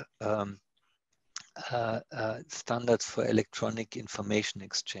develop standards for electronic information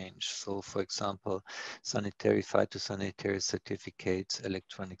exchange. So, for example, sanitary, phytosanitary certificates,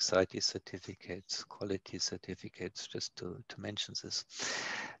 electronic CITES certificates, quality certificates, just to mention this.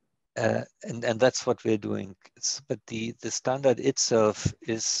 And that's what we're doing. But the standard itself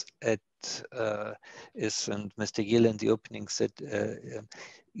is and Mr. Jehle in the opening said,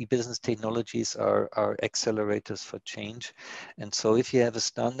 e-business technologies are accelerators for change. And so if you have a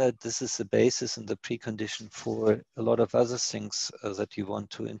standard, this is the basis and the precondition for a lot of other things that you want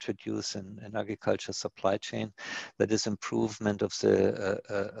to introduce in agriculture supply chain. That is improvement of the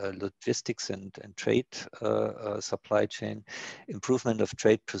logistics and trade supply chain, improvement of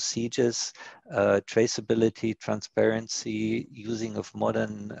trade procedures, traceability, transparency, using of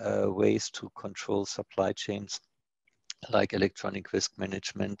modern ways to control supply chains, like electronic risk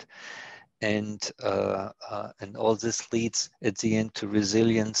management, and all this leads at the end to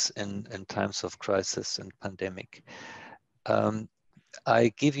resilience in times of crisis and pandemic.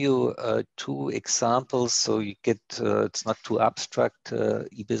 I give you 2 examples so you get it's not too abstract.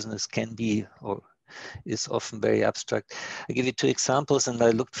 E-business can be or is often very abstract. I give you 2 examples, and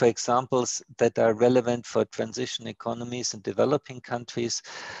I looked for examples that are relevant for transition economies in developing countries.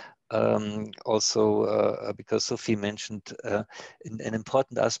 Also, because Sophie mentioned an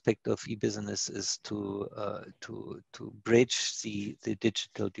important aspect of e-business is to bridge the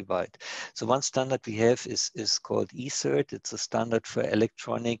digital divide. So one standard we have is called eCert. It's a standard for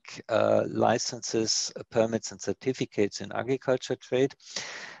electronic licenses, permits, and certificates in agriculture trade.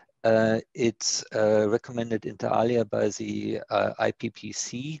 It's recommended inter alia by the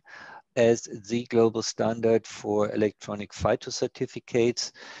IPPC as the global standard for electronic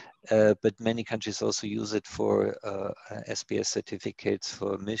phytocertificates. But many countries also use it for SBS certificates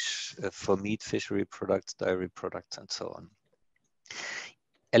for meat, fishery products, dairy products, and so on.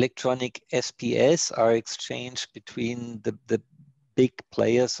 Electronic SPS are exchanged between the big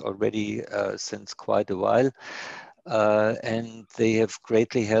players already since quite a while. And they have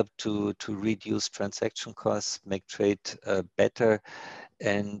greatly helped to reduce transaction costs, make trade better,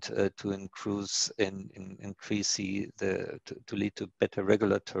 and to increase to lead to better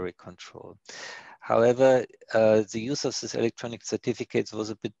regulatory control. However, the use of these electronic certificates was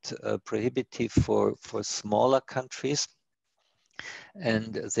a bit prohibitive for smaller countries,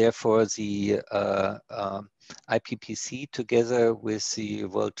 and therefore the IPPC, together with the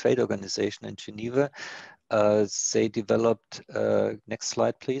World Trade Organization in Geneva, they developed, next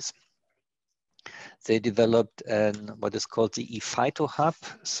slide please. They developed what is called the ePhyto-Hub.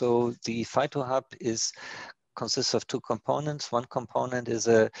 So the ePhyto-Hub consists of 2 components. One component is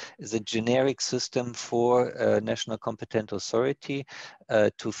a generic system for a national competent authority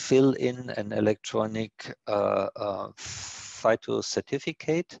to fill in an electronic phyto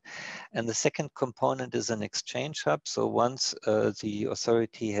certificate. And the second component is an exchange hub. So once the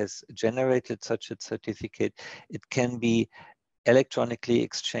authority has generated such a certificate, it can be electronically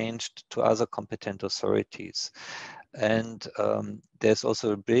exchanged to other competent authorities. And there's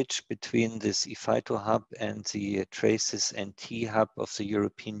also a bridge between this ePhyto-Hub and the Traces NT hub of the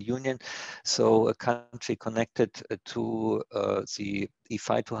European Union. So a country connected to the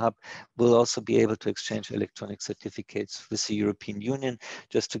ePhyto-Hub will also be able to exchange electronic certificates with the European Union.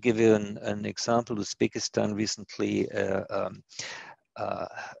 Just to give you an example, Uzbekistan recently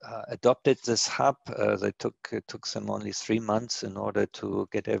adopted this hub. It took them only 3 months in order to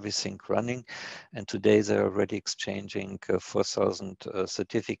get everything running, and today they're already exchanging 4,000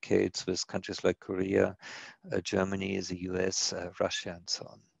 certificates with countries like Korea, Germany, the US, Russia, and so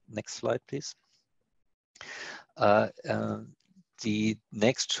on. Next slide, please. The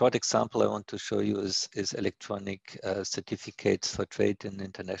next short example I want to show you is electronic certificates for trade in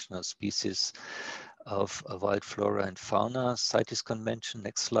international species of wild flora and fauna, CITES Convention.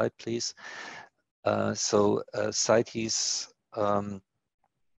 Next slide, please. So CITES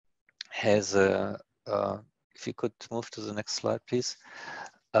has a, if you could move to the next slide, please.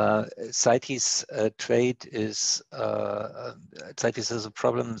 CITES trade is, CITES has a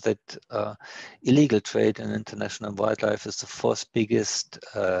problem that illegal trade in international wildlife is the 4th biggest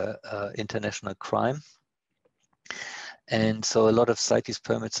international crime. And so a lot of CITES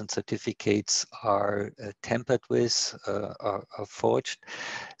permits and certificates are tampered with, are forged.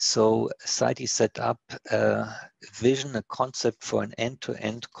 So CITES set up a vision, a concept for an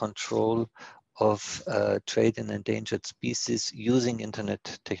end-to-end control of trade in endangered species using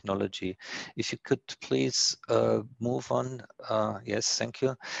internet technology. If you could please move on. Yes, thank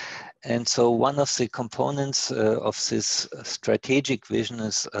you. And so one of the components of this strategic vision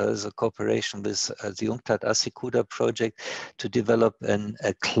is a cooperation with the UNCTAD ASICUDA project to develop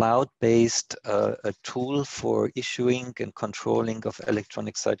a cloud-based tool for issuing and controlling of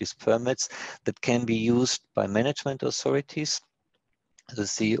electronic CITES permits that can be used by management authorities.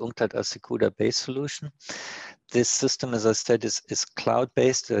 This is the UNCTAD ASICUDA base solution. This system, as I said, is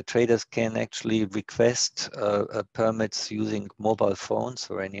cloud-based. Traders can actually request permits using mobile phones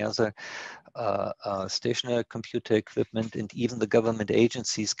or any other stationary computer equipment, and even the government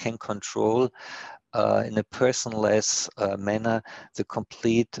agencies can control in a personless manner the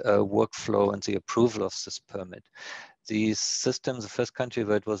complete workflow and the approval of this permit. The system, the first country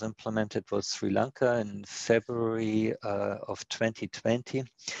where it was implemented was Sri Lanka in February of 2020.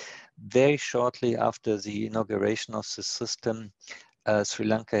 Very shortly after the inauguration of the system, Sri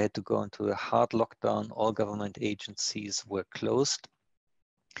Lanka had to go into a hard lockdown. All government agencies were closed.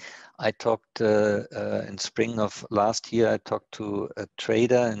 I talked in spring of last year, I talked to a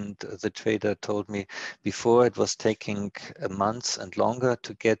trader, and the trader told me before it was taking months and longer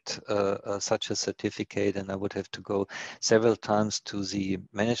to get such a certificate, and I would have to go several times to the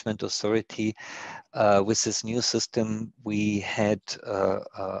management authority. With this new system, we had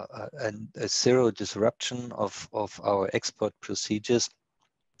a zero disruption of our export procedures.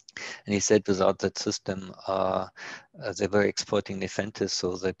 And he said without that system, they were exporting Nepenthes,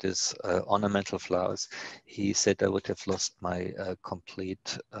 so that is ornamental flowers. He said I would have lost my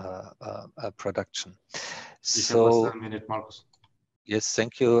complete production. So, a minute, Markus. Yes,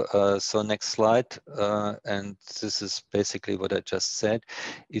 thank you. So next slide, and this is basically what I just said.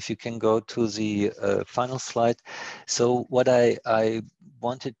 If you can go to the final slide. So what I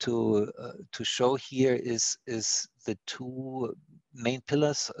wanted to show here is the two main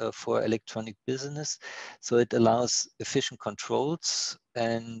pillars for electronic business. So it allows efficient controls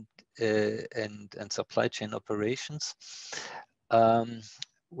and supply chain operations.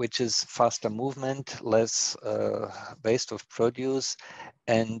 Which is faster movement, less waste of produce,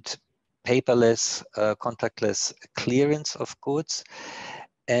 and paperless, contactless clearance of goods.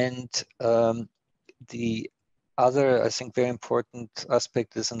 And the other, I think, very important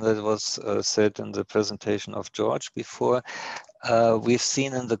aspect is, and that was said in the presentation of George before, we've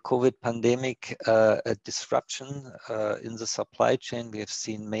seen in the COVID pandemic a disruption in the supply chain. We have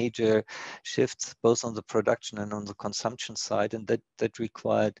seen major shifts both on the production and on the consumption side, and that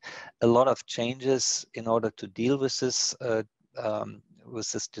required a lot of changes in order to deal with this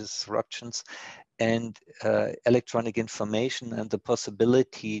disruptions. And electronic information and the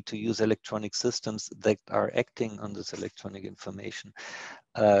possibility to use electronic systems that are acting on this electronic information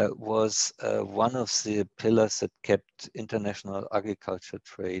was one of the pillars that kept international agriculture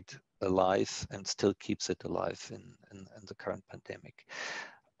trade alive and still keeps it alive in the current pandemic.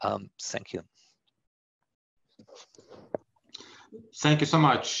 Thank you. Thank you so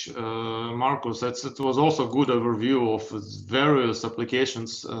much, Markus. It was also a good overview of various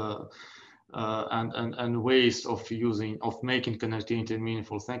applications and ways of making connectivity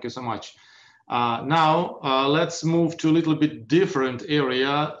meaningful. Thank you so much. Now let's move to a little bit different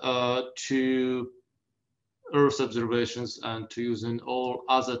area, to Earth observations and to using all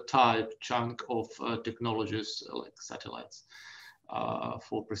other type chunk of technologies like satellites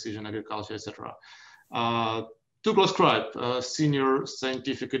for precision agriculture, etc. Douglas Cripe, senior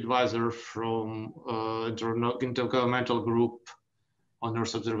scientific advisor from Intergovernmental Group on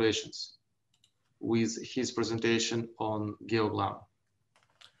Earth Observations, with his presentation on GeoGlam.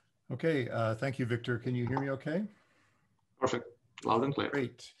 Okay, thank you, Victor. Can you hear me okay? Perfect, loud and clear.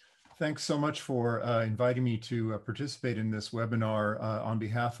 Great. Thanks so much for inviting me to participate in this webinar on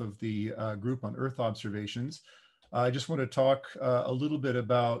behalf of the Group on Earth Observations. I just want to talk a little bit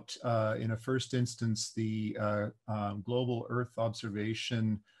about, in a first instance, the Global Earth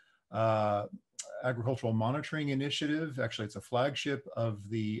Observation Agricultural Monitoring Initiative. Actually, it's a flagship of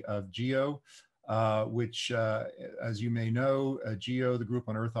GEO, which, as you may know, GEO, the Group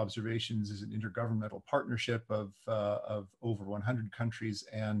on Earth Observations, is an intergovernmental partnership of over 100 countries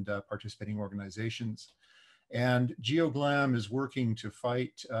and participating organizations. And GeoGlam is working to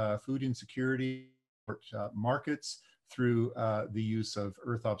fight food insecurity markets through the use of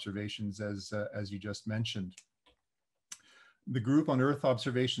Earth observations, as you just mentioned. The Group on Earth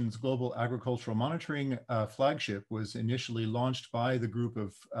Observations Global Agricultural Monitoring flagship was initially launched by the group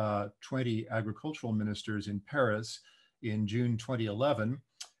of 20 agricultural ministers in Paris in June 2011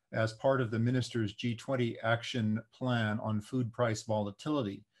 as part of the ministers' G20 action plan on food price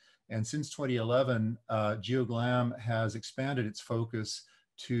volatility. And since 2011, GeoGlam has expanded its focus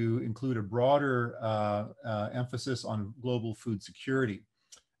to include a broader emphasis on global food security.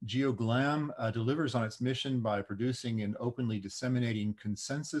 GeoGlam delivers on its mission by producing and openly disseminating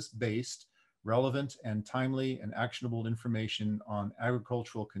consensus-based, relevant and timely and actionable information on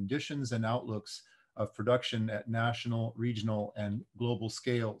agricultural conditions and outlooks of production at national, regional, and global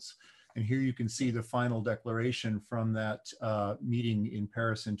scales. And here you can see the final declaration from that meeting in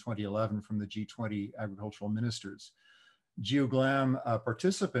Paris in 2011 from the G20 agricultural ministers. GeoGlam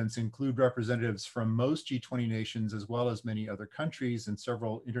participants include representatives from most G20 nations, as well as many other countries and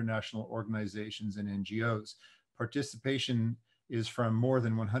several international organizations and NGOs. Participation is from more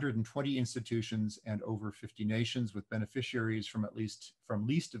than 120 institutions and over 50 nations, with beneficiaries from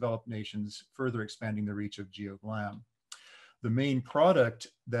least developed nations, further expanding the reach of GeoGlam. The main product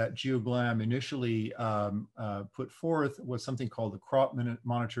that GeoGlam initially put forth was something called the Crop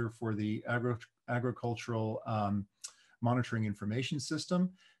Monitor for the agricultural monitoring information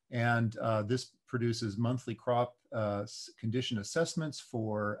system. And this produces monthly crop condition assessments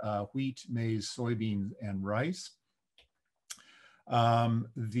for wheat, maize, soybean, and rice.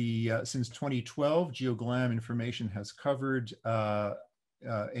 Since 2012, GeoGlam information has covered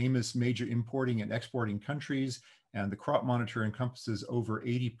AMIS major importing and exporting countries, and the crop monitor encompasses over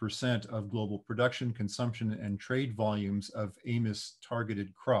 80% of global production, consumption, and trade volumes of AMIS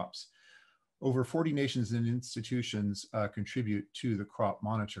targeted crops. Over 40 nations and institutions contribute to the crop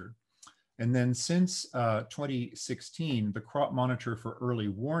monitor. And then since 2016, the crop monitor for early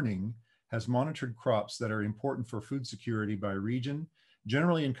warning has monitored crops that are important for food security by region,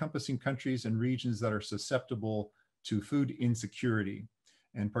 generally encompassing countries and regions that are susceptible to food insecurity.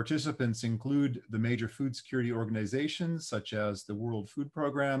 And participants include the major food security organizations such as the World Food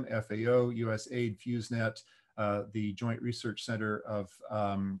Program, FAO, USAID, FuseNet, the Joint Research Center of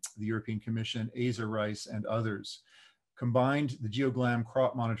the European Commission, Rice, and others. Combined, the GeoGlam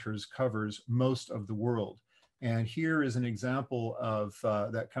crop monitors covers most of the world. And here is an example of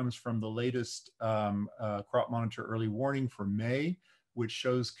that comes from the latest crop monitor early warning for May, which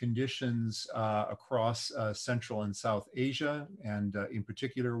shows conditions across Central and South Asia. And in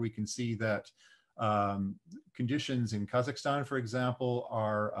particular, we can see that conditions in Kazakhstan, for example,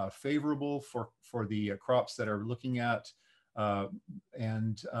 are favorable for the crops that are looking at.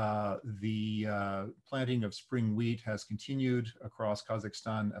 And the planting of spring wheat has continued across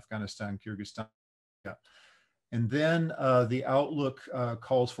Kazakhstan, Afghanistan, Kyrgyzstan. Yeah. And then the outlook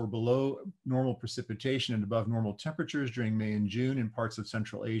calls for below normal precipitation and above normal temperatures during May and June in parts of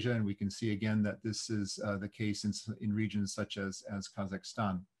Central Asia. And we can see again that this is the case in regions such as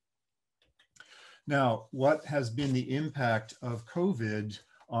Kazakhstan. Now, what has been the impact of COVID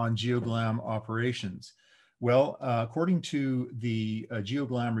on GeoGlam operations? Well, according to the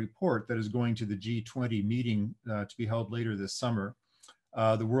GeoGlam report that is going to the G20 meeting to be held later this summer,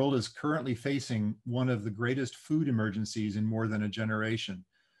 the world is currently facing one of the greatest food emergencies in more than a generation.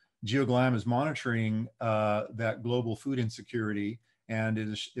 GeoGlam is monitoring that global food insecurity, and it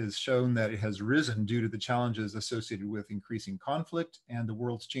is shown that it has risen due to the challenges associated with increasing conflict and the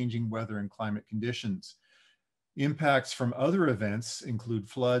world's changing weather and climate conditions. Impacts from other events include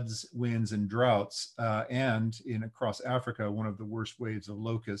floods, winds, and droughts, and across Africa, one of the worst waves of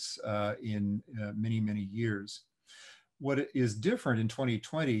locusts in many, many years. What is different in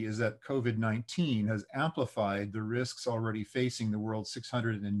 2020 is that COVID-19 has amplified the risks already facing the world's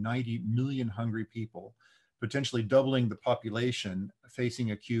 690 million hungry people, potentially doubling the population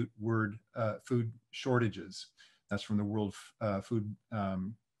facing acute food shortages. That's from the World Food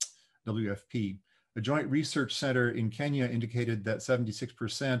WFP. A joint research center in Kenya indicated that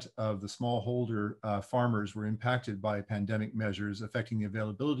 76% of the smallholder farmers were impacted by pandemic measures affecting the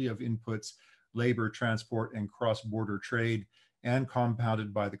availability of inputs, labor, transport, and cross-border trade, and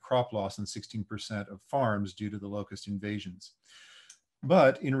compounded by the crop loss in 16% of farms due to the locust invasions.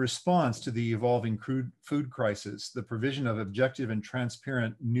 But in response to the evolving food crisis, the provision of objective and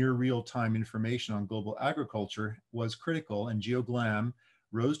transparent near real-time information on global agriculture was critical, and GeoGlam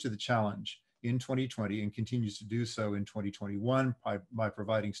rose to the challenge in 2020 and continues to do so in 2021 by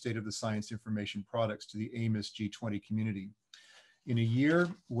providing state-of-the-science information products to the AMIS G20 community. In a year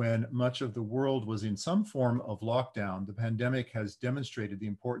when much of the world was in some form of lockdown, the pandemic has demonstrated the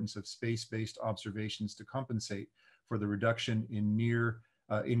importance of space-based observations to compensate for the reduction in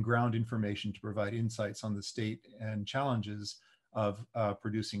in-ground information to provide insights on the state and challenges of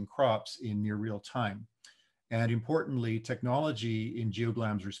producing crops in near real time. And importantly, technology in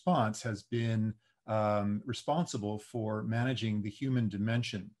GeoGlam's response has been responsible for managing the human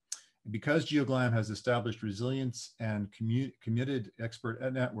dimension. Because GeoGlam has established resilience and committed expert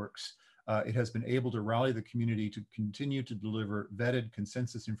networks, it has been able to rally the community to continue to deliver vetted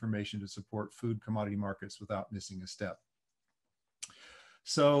consensus information to support food commodity markets without missing a step.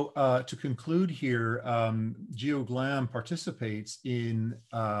 So to conclude here, GeoGlam participates in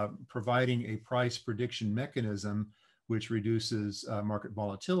providing a price prediction mechanism which reduces market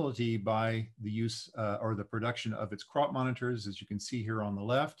volatility by the use or the production of its crop monitors, as you can see here on the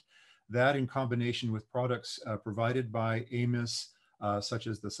left. That in combination with products provided by AMIS, such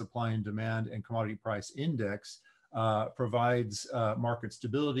as the supply and demand and commodity price index, provides market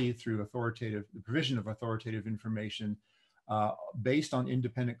stability through the provision of authoritative information based on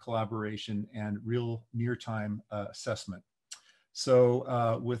independent collaboration and real near-time assessment.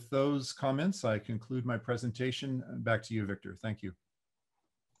 So with those comments, I conclude my presentation. Back to you, Victor. Thank you.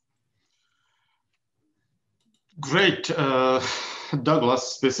 Great. Douglas,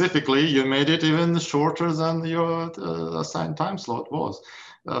 specifically, you made it even shorter than your assigned time slot was.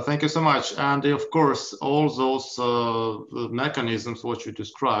 Thank you so much. And of course, all those mechanisms what you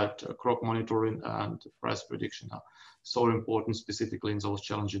described, crop monitoring and price prediction, are so important, specifically in those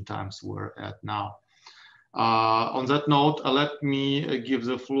challenging times we're at now. On that note, let me give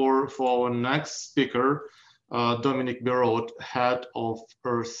the floor for our next speaker, Dominique Berod, Head of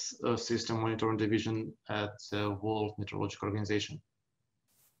Earth System Monitoring Division at the World Meteorological Organization.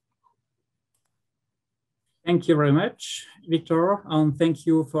 Thank you very much, Victor, and thank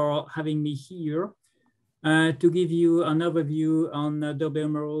you for having me here to give you an overview on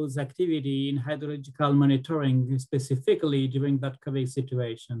WMO's activity in hydrological monitoring, specifically during that COVID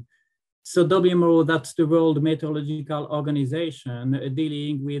situation. So WMO, that's the World Meteorological Organization,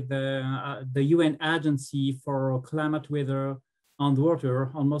 dealing with the UN Agency for Climate, Weather, and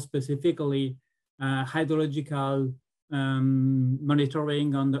Water, and more specifically, hydrological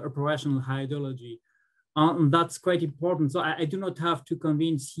monitoring on the operational hydrology. And that's quite important. So I do not have to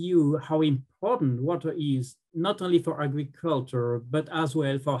convince you how important water is, not only for agriculture, but as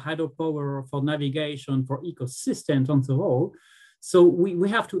well for hydropower, for navigation, for ecosystems and so on. So we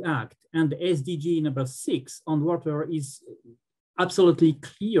have to act. And SDG number 6 on water is absolutely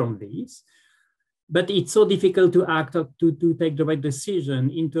clear on this. But it's so difficult to act, to take the right decision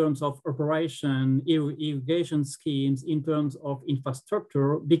in terms of operation, irrigation schemes, in terms of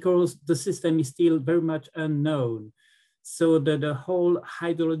infrastructure, because the system is still very much unknown. So the whole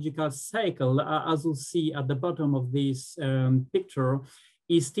hydrological cycle, as you see at the bottom of this picture,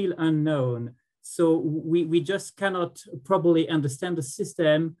 is still unknown. So we just cannot properly understand the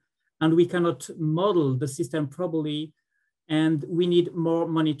system, and we cannot model the system properly. And we need more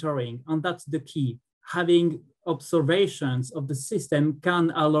monitoring, and that's the key. Having observations of the system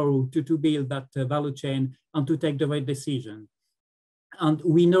can allow to build that value chain and to take the right decision. And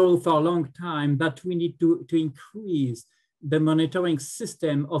we know for a long time that we need to increase the monitoring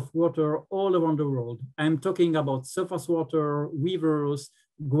system of water all around the world. I'm talking about surface water, rivers,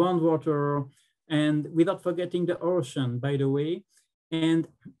 groundwater, and without forgetting the ocean, by the way. And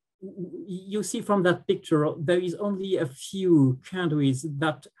you see from that picture, there is only a few countries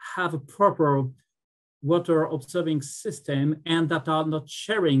that have a proper water observing system and that are not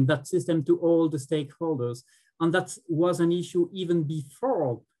sharing that system to all the stakeholders. And that was an issue even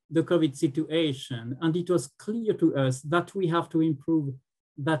before the COVID situation. And it was clear to us that we have to improve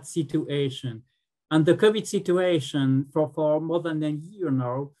that situation. And the COVID situation for more than a year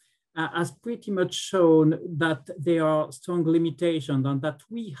now has pretty much shown that there are strong limitations and that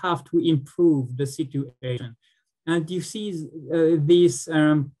we have to improve the situation. And you see this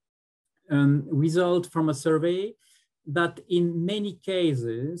result from a survey that in many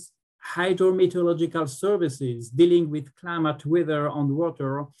cases, hydrometeorological services dealing with climate, weather, and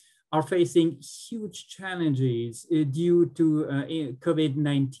water are facing huge challenges due to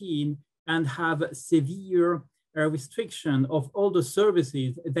COVID-19 and have severe restriction of all the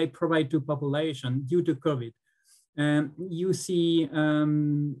services they provide to population due to COVID. You see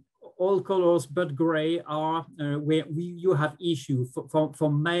all colors but gray are where you have issues for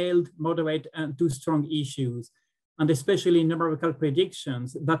mild, moderate, and too strong issues, and especially numerical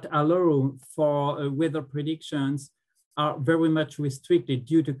predictions that allow for weather predictions are very much restricted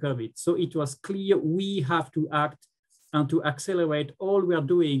due to COVID. So it was clear we have to act and to accelerate all we are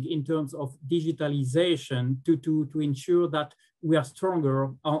doing in terms of digitalization to ensure that we are stronger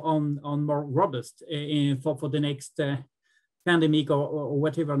on more robust for the next pandemic or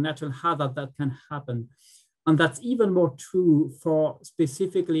whatever natural hazard that can happen. And that's even more true for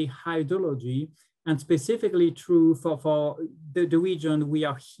specifically hydrology and specifically true for the region we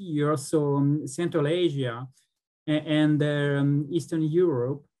are here, so Central Asia and Eastern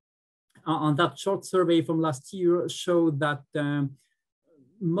Europe. On that short survey from last year showed that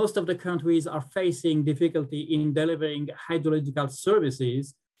most of the countries are facing difficulty in delivering hydrological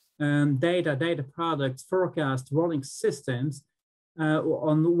services, data products, forecast, rolling systems.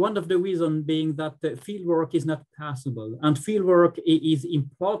 On one of the reasons being that the fieldwork is not possible, and fieldwork is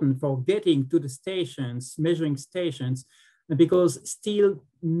important for getting to the stations, measuring stations, because still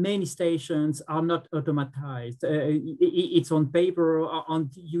many stations are not automatized. It's on paper, and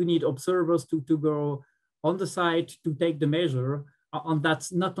you need observers to go on the site to take the measure, and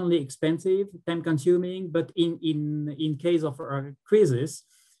that's not only expensive, time consuming, but in case of a crisis,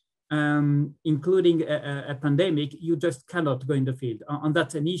 including a pandemic, you just cannot go in the field, and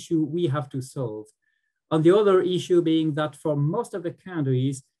that's an issue we have to solve. And the other issue being that for most of the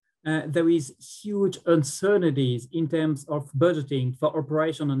countries, there is huge uncertainties in terms of budgeting for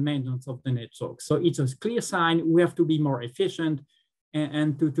operation and maintenance of the network. So it's a clear sign we have to be more efficient,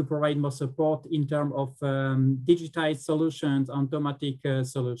 and to provide more support in terms of digitized solutions, automatic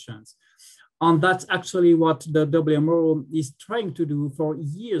solutions. And that's actually what the WMO is trying to do for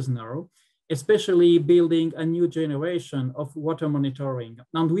years now, especially building a new generation of water monitoring.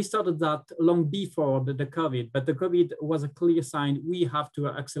 And we started that long before the COVID, but the COVID was a clear sign we have to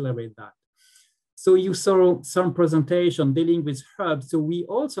accelerate that. So you saw some presentation dealing with hubs. So we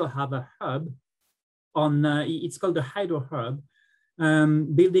also have a hub on, it's called the Hydro Hub,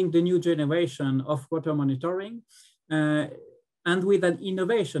 building the new generation of water monitoring. And with an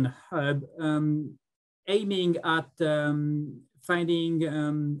innovation hub aiming at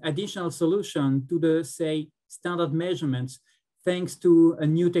finding additional solution to the, say, standard measurements, thanks to a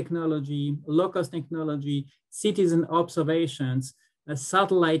new technology, low-cost technology, citizen observations,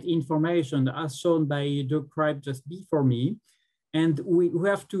 satellite information as shown by the Cripe just before me. And we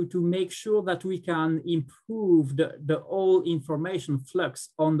have to make sure that we can improve the whole information flux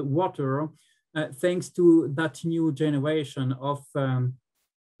on the water thanks to that new generation of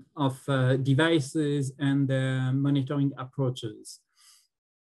devices and monitoring approaches.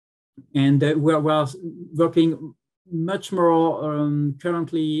 And we're working much more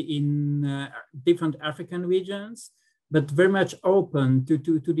currently in different African regions, but very much open to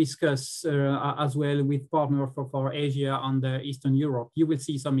discuss as well with partners for Asia and Eastern Europe. You will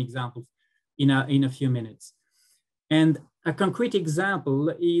see some examples in a few minutes. And a concrete example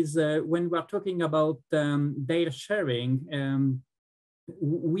is when we're talking about data sharing,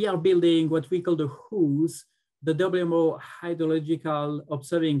 we are building what we call the WHOS, the WMO Hydrological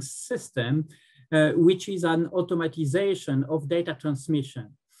Observing System, which is an automatization of data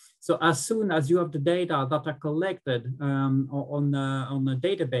transmission. So as soon as you have the data that are collected on a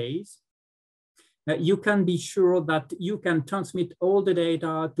database, you can be sure that you can transmit all the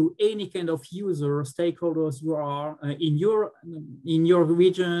data to any kind of user, stakeholders who are in your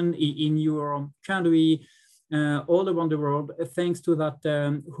region, in your country, all around the world, thanks to that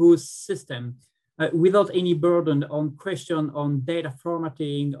WHOS system, without any burden on question on data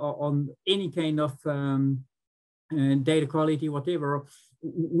formatting or on any kind of data quality, whatever.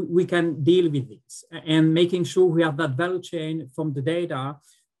 We can deal with this and making sure we have that value chain from the data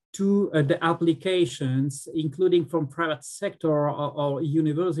to the applications, including from private sector or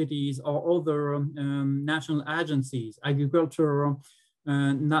universities or other national agencies, agriculture,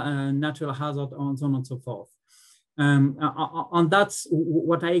 natural hazard, and so on and so forth. And that's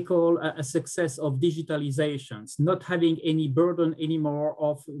what I call a success of digitalizations, not having any burden anymore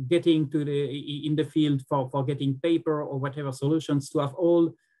of getting to in the field for getting paper or whatever solutions, to have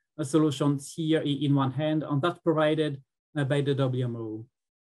all solutions here in one hand, and that's provided by the WMO.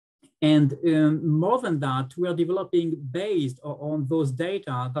 And more than that, we are developing, based on those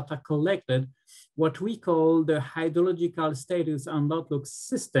data that are collected, what we call the Hydrological Status and Outlook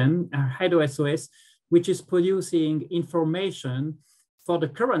System, HydroSOS, which is producing information for the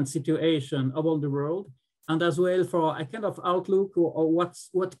current situation around the world, and as well for a kind of outlook or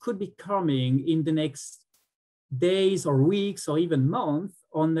what could be coming in the next days or weeks or even months.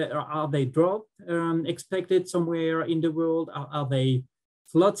 Are they drought expected somewhere in the world? Are they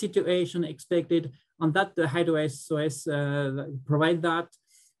flood situation expected? On that, the HydroSOS provide that.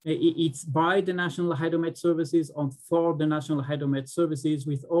 It's by the National Hydromet Services and for the National Hydromet Services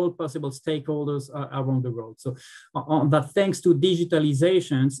with all possible stakeholders around the world. So on that, thanks to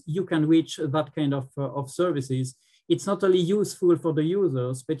digitalizations, you can reach that kind of services. It's not only useful for the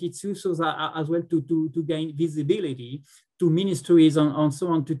users, but it's useful as well to gain visibility to ministries and so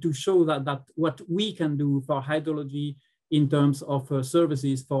on, to show that what we can do for hydrology in terms of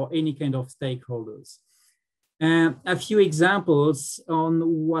services for any kind of stakeholders. A few examples on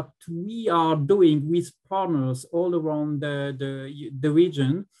what we are doing with partners all around the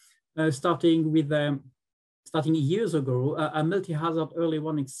region, starting years ago, a multi-hazard early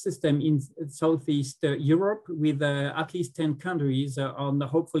warning system in Southeast Europe with at least 10 countries, and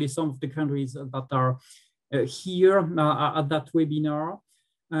hopefully some of the countries that are here at that webinar.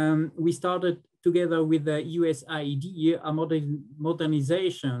 We started together with the USAID, a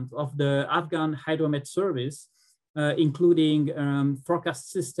modernization of the Afghan Hydromet Service, including forecast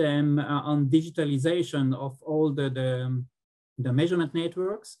system and digitalization of all the measurement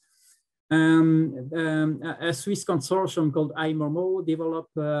networks. A Swiss consortium called IMOMO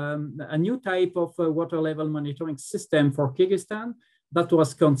developed a new type of water level monitoring system for Kyrgyzstan that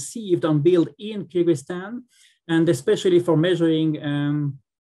was conceived and built in Kyrgyzstan, and especially for measuring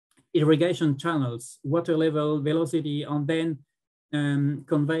irrigation channels, water level, velocity, and then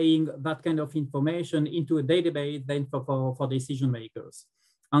conveying that kind of information into a database then for decision makers.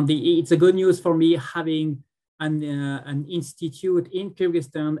 And it's a good news for me having an institute in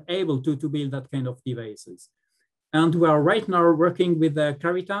Kyrgyzstan able to build that kind of devices. And we are right now working with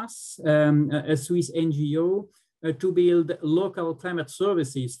Caritas, a Swiss NGO, to build local climate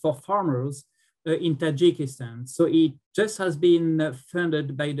services for farmers in Tajikistan. So it just has been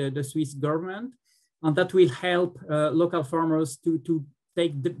funded by the Swiss government, and that will help local farmers to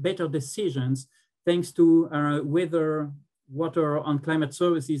take better decisions thanks to weather, water, and climate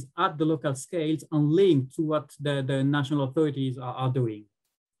services at the local scales and linked to what the national authorities are doing.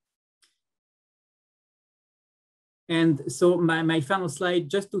 And so my final slide,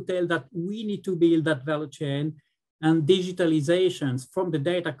 just to tell that we need to build that value chain and digitalizations from the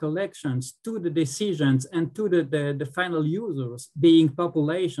data collections to the decisions and to the final users, being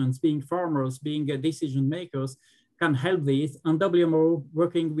populations, being farmers, being decision makers, can help this. And WMO,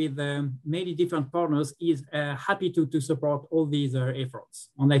 working with many different partners, is happy to support all these efforts.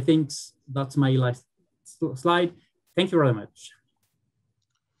 And I think that's my last slide. Thank you very much.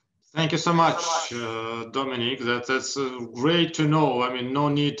 Thank you so much, Dominique. That's great to know. I mean, no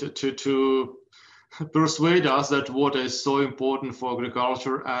need to persuade us that water is so important for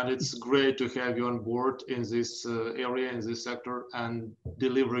agriculture, and it's great to have you on board in this area, in this sector, and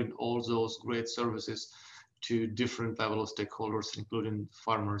delivering all those great services to different level of stakeholders, including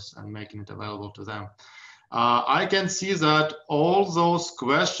farmers, and making it available to them. I can see that all those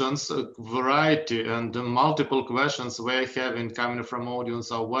questions, variety and multiple questions we're having coming from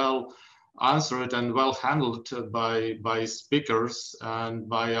audience are well answered and well handled by speakers and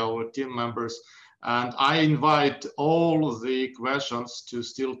by our team members. And I invite all the questions to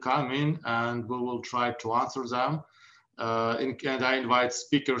still come in, and we will try to answer them. And I invite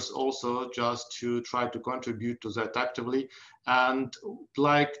speakers also just to try to contribute to that actively, and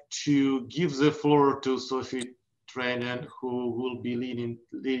like to give the floor to Sophie Treinen, who will be leading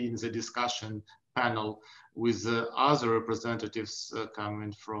the discussion panel with other representatives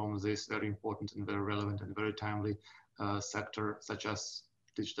coming from this very important and very relevant and very timely sector, such as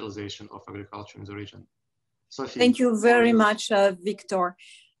digitalization of agriculture in the region. Sophie. Thank you very much, Victor.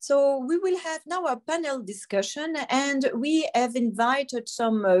 So we will have now a panel discussion, and we have invited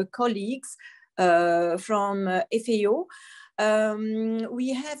some colleagues from FAO.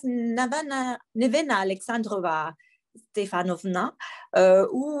 We have Nevena Alexandrova Stefanovna,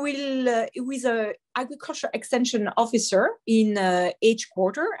 who is an agriculture extension officer in H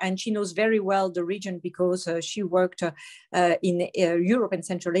quarter, and she knows very well the region because she worked in Europe and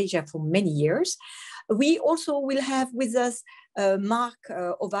Central Asia for many years. We also will have with us Mark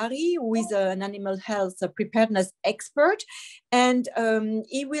Hovari, who is an animal health preparedness expert, and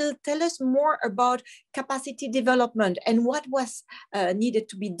he will tell us more about capacity development and what was needed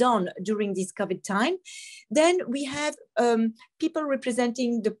to be done during this COVID time. Then we have people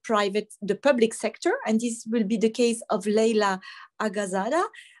representing the public sector, and this will be the case of Leyla Aghazada.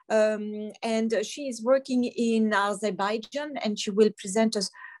 And she is working in Azerbaijan, and she will present us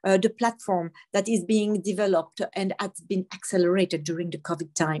the platform that is being developed and has been accelerated during the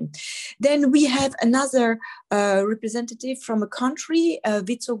COVID time. Then we have another representative from a country,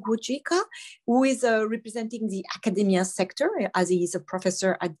 Vico Grujica, who is representing the academia sector, as he is a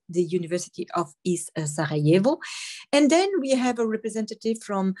professor at the University of East Sarajevo. And then we have a representative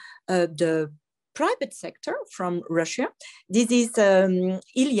from the private sector from Russia. This is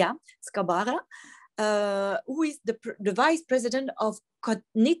Ilya Shkabara, who is the vice president of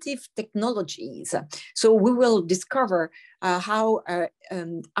cognitive technologies. So we will discover how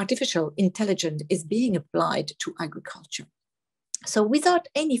artificial intelligence is being applied to agriculture. So without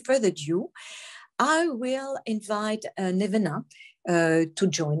any further ado, I will invite Nevena to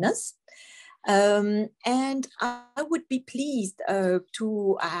join us. And I would be pleased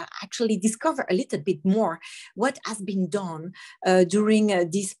to actually discover a little bit more what has been done during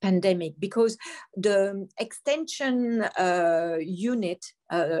this pandemic, because the extension unit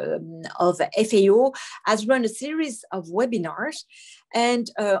of FAO has run a series of webinars,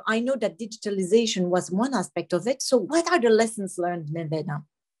 and I know that digitalization was one aspect of it. So what are the lessons learned, Nevena?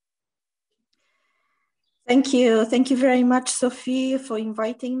 Thank you. Thank you very much, Sophie, for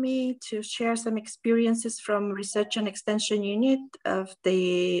inviting me to share some experiences from Research and Extension Unit of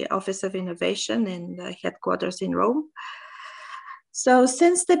the Office of Innovation in the headquarters in Rome. So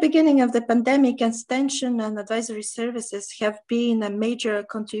since the beginning of the pandemic, extension and advisory services have been a major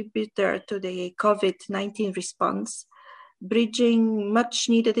contributor to the COVID-19 response, bridging much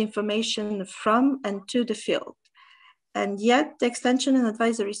needed information from and to the field. And yet, the extension and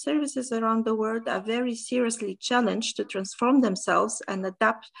advisory services around the world are very seriously challenged to transform themselves and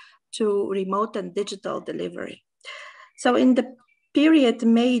adapt to remote and digital delivery. So in the period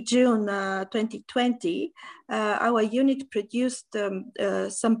May-June 2020, our unit produced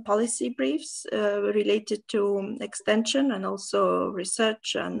some policy briefs related to extension and also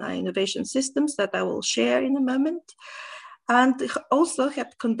research and innovation systems that I will share in a moment. And also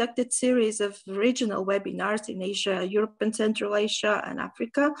have conducted series of regional webinars in Asia, Europe and Central Asia and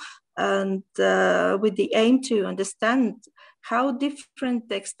Africa, and with the aim to understand how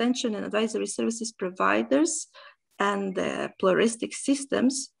different extension and advisory services providers and pluralistic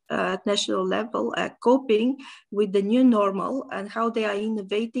systems at national level are coping with the new normal and how they are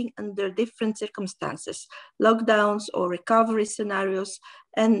innovating under different circumstances, lockdowns or recovery scenarios,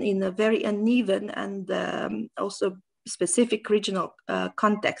 and in a very uneven and also specific regional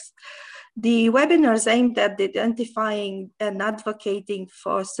context. The webinars aimed at identifying and advocating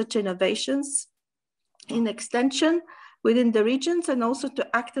for such innovations in extension within the regions, and also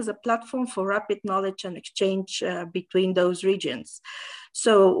to act as a platform for rapid knowledge and exchange between those regions.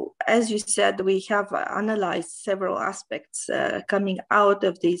 So, as you said, we have analyzed several aspects coming out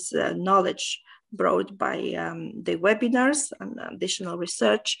of this knowledge brought by the webinars and additional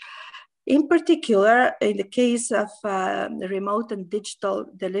research. In particular, in the case of remote and digital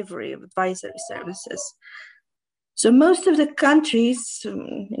delivery of advisory services. So most of the countries,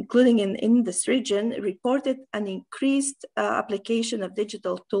 including in this region, reported an increased application of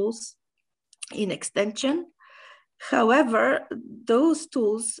digital tools in extension. However, those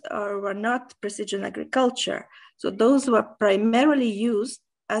tools were not precision agriculture. So those were primarily used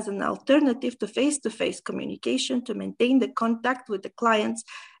as an alternative to face-to-face communication to maintain the contact with the clients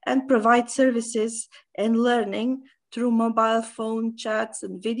and provide services and learning through mobile phone chats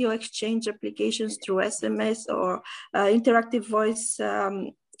and video exchange applications through SMS or interactive voice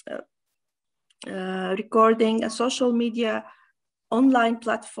recording, social media, online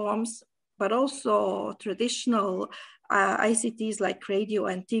platforms, but also traditional ICTs like radio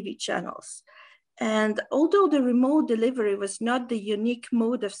and TV channels. And although the remote delivery was not the unique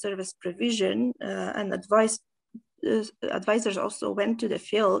mode of service provision, and advisors also went to the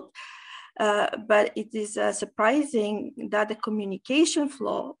field, but it is surprising that the communication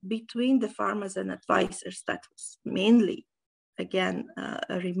flow between the farmers and advisors, that was mainly, again,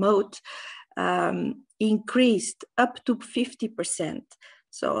 remote, increased up to 50%.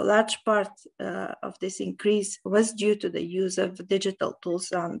 So a large part of this increase was due to the use of digital tools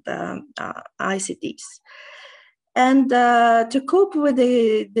and ICTs. And to cope with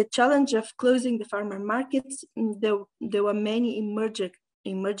the challenge of closing the farmer markets, there were many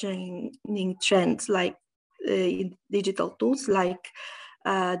emerging trends like digital tools, like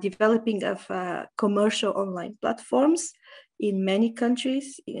developing of commercial online platforms in many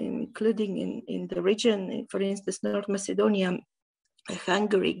countries, including in the region, for instance, North Macedonia,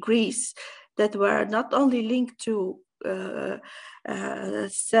 Hungary, Greece, that were not only linked to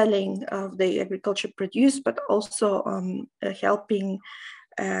selling of the agriculture produce, but also helping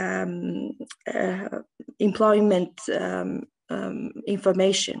employment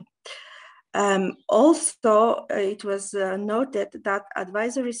information. Also, it was noted that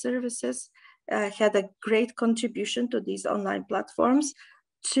advisory services had a great contribution to these online platforms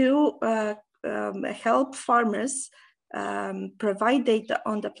to help farmers provide data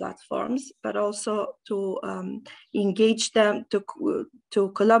on the platforms, but also to engage them to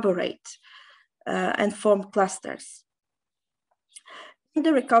collaborate and form clusters. In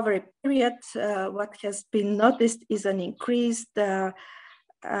the recovery period, what has been noticed is an increased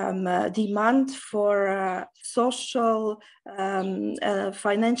demand for social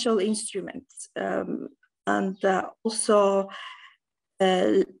financial instruments and also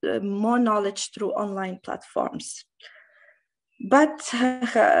more knowledge through online platforms. But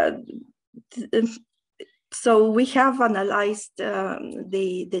so we have analyzed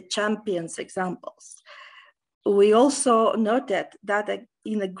the champions examples. We also noted that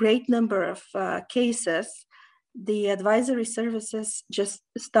in a great number of cases, the advisory services just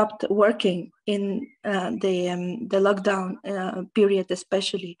stopped working in the lockdown period,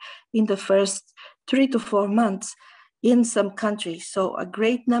 especially in the first 3 to 4 months in some countries. So a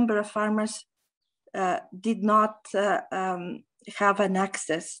great number of farmers did not have an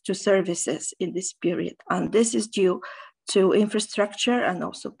access to services in this period. And this is due to infrastructure and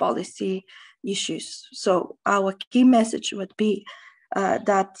also policy issues. So our key message would be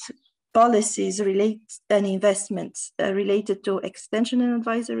that policies and investments related to extension and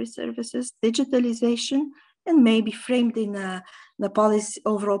advisory services, digitalization, and maybe framed in the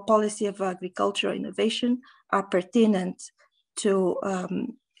overall policy of agricultural innovation are pertinent to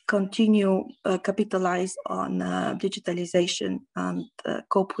continue capitalize on digitalization and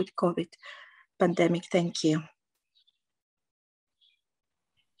cope with COVID pandemic. Thank you.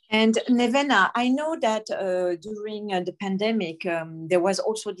 And Nevena, I know that during the pandemic, there was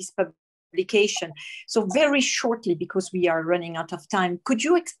also this publication. So very shortly, because we are running out of time, could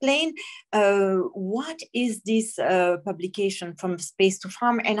you explain what is this publication from Space to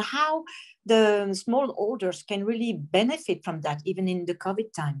Farm and how the smallholders can really benefit from that, even in the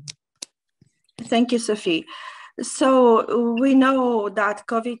COVID time? Thank you, Sophie. So we know that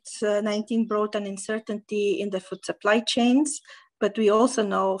COVID-19 brought an uncertainty in the food supply chains, but we also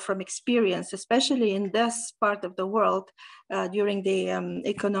know from experience, especially in this part of the world, during the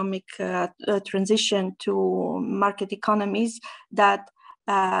economic transition to market economies, that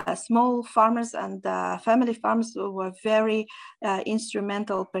small farmers and family farms were very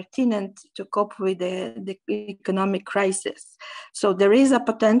instrumental, pertinent to cope with the economic crisis. So there is a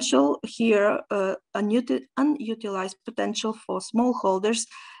potential here, unutilized potential for smallholders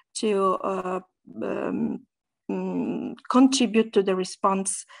to contribute to the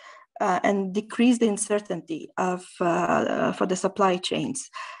response and decrease the uncertainty of for the supply chains.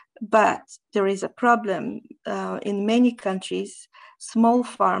 But there is a problem in many countries. Small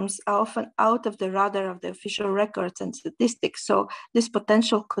farms are often out of the radar of the official records and statistics, so this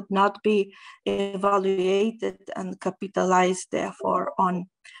potential could not be evaluated and capitalized therefore on.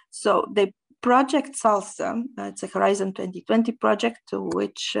 So the project SALSA, it's a Horizon 2020 project to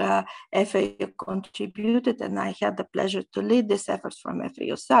which FAO contributed, and I had the pleasure to lead this effort from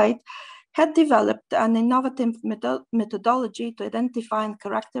FAO side, had developed an innovative methodology to identify and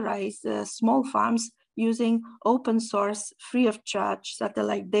characterize small farms using open source, free of charge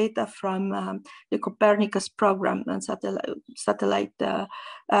satellite data from the Copernicus program and satellite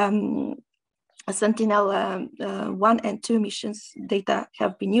Sentinel-1 and 2 missions data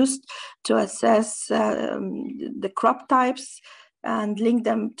have been used to assess the crop types and link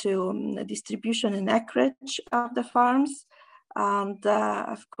them to distribution and acreage of the farms. And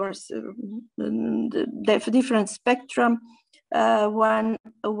of course, the different spectrum when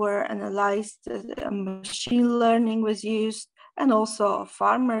were analyzed, machine learning was used, and also a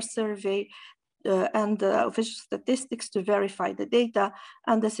farmer survey and official statistics to verify the data.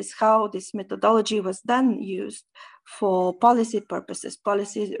 And this is how this methodology was then used for policy purposes.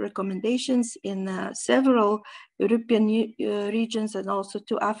 Policy recommendations in several European regions and also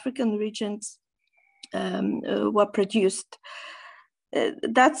 2 African regions were produced.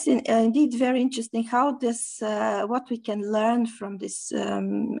 That's indeed very interesting how this, what we can learn from this,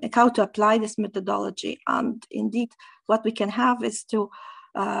 how to apply this methodology. And indeed, what we can have is to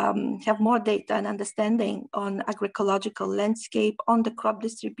have more data and understanding on agroecological landscape, on the crop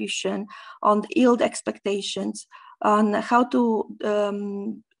distribution, on the yield expectations, on how to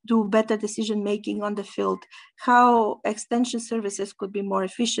do better decision-making on the field, how extension services could be more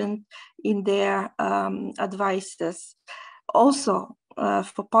efficient in their advices. Also,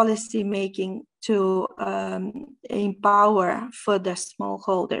 for policy making to empower further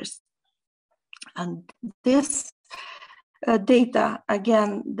smallholders. And this data,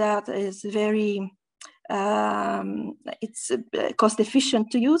 again, that is very, it's cost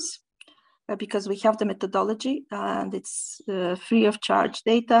efficient to use because we have the methodology and it's free of charge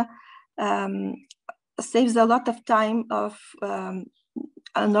data, saves a lot of time of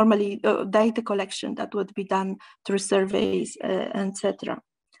normally data collection that would be done through surveys, etc.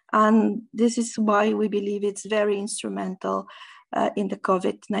 And this is why we believe it's very instrumental in the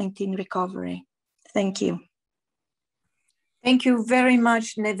COVID-19 recovery. Thank you. Thank you very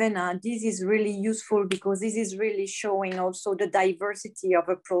much, Nevena. This is really useful because this is really showing also the diversity of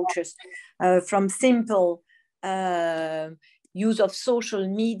approaches from simple use of social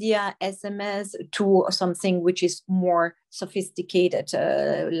media, SMS, to something which is more sophisticated,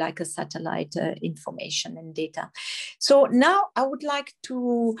 like a satellite information and data. So now I would like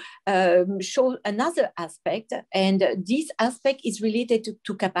to show another aspect, and this aspect is related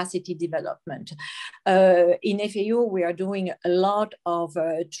to capacity development. In FAO, we are doing a lot of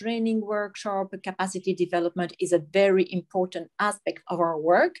training workshop. Capacity development is a very important aspect of our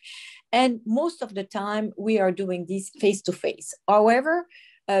work. And most of the time we are doing this face-to-face. However,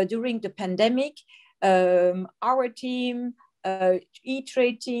 during the pandemic, our team,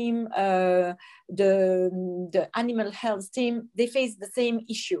 E-Trade team, the animal health team, they face the same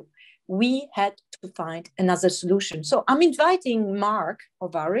issue. We had to find another solution. So I'm inviting Mark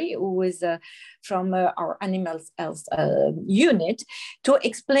Hovari, who is from our animal health unit, to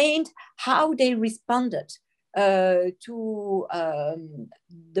explain how they responded to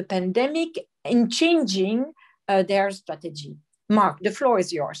the pandemic in changing their strategy. Mark, the floor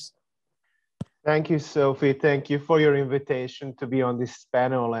is yours. Thank you, Sophie. Thank you for your invitation to be on this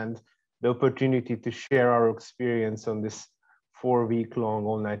panel and the opportunity to share our experience on this 4-week-long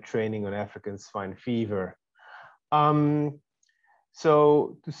all-night training on African swine fever.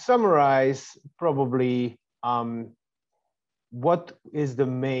 So to summarize, probably what is the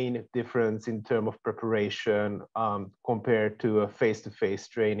main difference in terms of preparation compared to a face-to-face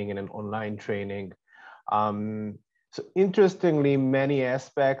training and an online training? So interestingly, many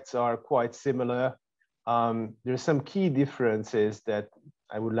aspects are quite similar. There's some key differences that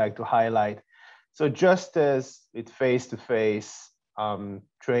I would like to highlight. So just as with face-to-face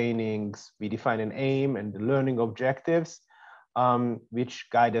trainings, we define an aim and the learning objectives, which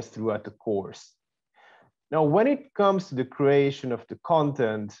guide us throughout the course. Now, when it comes to the creation of the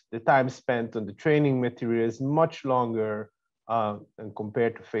content, the time spent on the training material is much longer than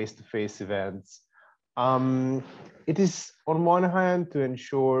compared to face-to-face events. It is on one hand to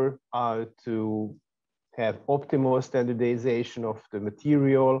ensure to have optimal standardization of the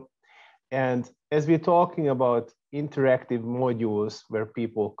material. And as we're talking about interactive modules where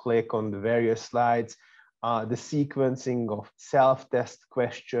people click on the various slides, the sequencing of self-test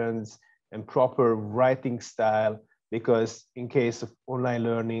questions and proper writing style, because in case of online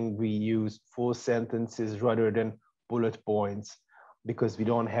learning, we use full sentences rather than bullet points, because we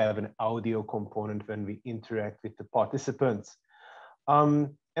don't have an audio component when we interact with the participants.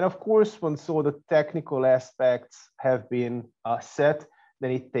 And of course, once all the technical aspects have been set,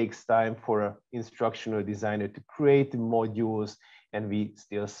 then it takes time for an instructional designer to create the modules, and we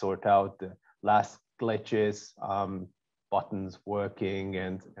still sort out the last glitches, buttons working,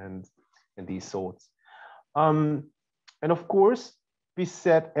 and these sorts. And of course, we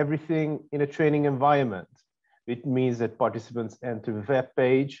set everything in a training environment. It means that participants enter the web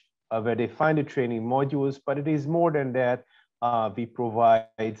page where they find the training modules, but it is more than that. We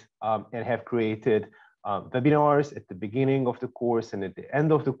provide and have created webinars at the beginning of the course and at the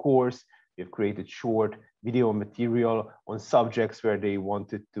end of the course. We've created short video material on subjects where they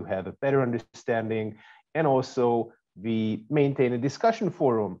wanted to have a better understanding. And also we maintain a discussion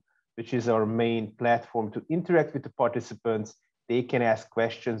forum, which is our main platform to interact with the participants. They can ask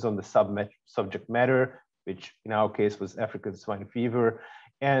questions on the subject matter, which in our case was African swine fever.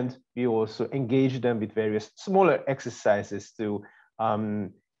 And we also engage them with various smaller exercises to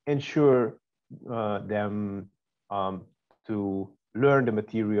ensure them to learn the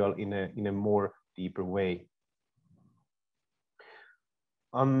material in a more deeper way.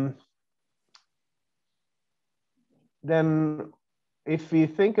 Then if we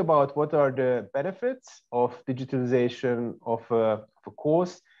think about what are the benefits of digitalization of a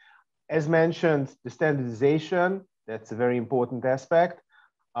course, as mentioned, the standardization, that's a very important aspect,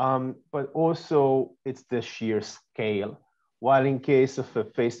 but also it's the sheer scale. While in case of a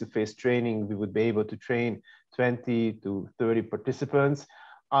face-to-face training, we would be able to train 20 to 30 participants.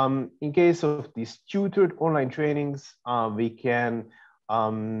 In case of these tutored online trainings, we can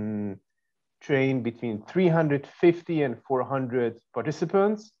train between 350 and 400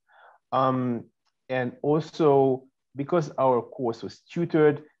 participants. And also, because our course was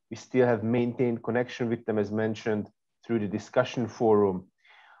tutored, we still have maintained connection with them, as mentioned, through the discussion forum.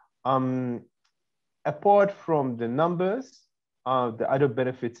 Apart from the numbers, the other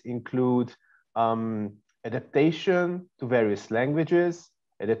benefits include adaptation to various languages,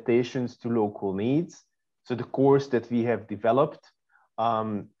 adaptations to local needs. So the course that we have developed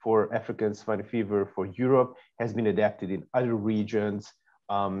for African swine fever for Europe has been adapted in other regions,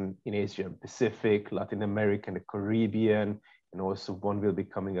 in Asia Pacific, Latin America, and the Caribbean, and also one will be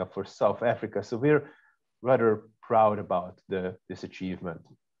coming up for South Africa. So we're rather proud about this achievement.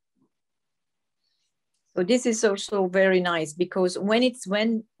 So this is also very nice, because when it's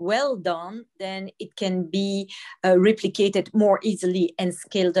well done, then it can be replicated more easily and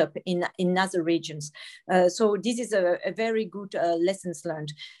scaled up in other regions. So this is a very good lessons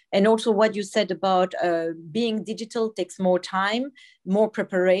learned. And also what you said about being digital takes more time, more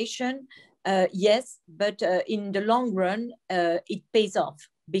preparation. Yes, but in the long run, it pays off,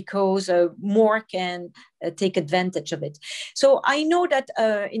 because more can take advantage of it. So I know that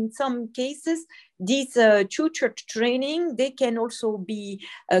in some cases, these tutored training, they can also be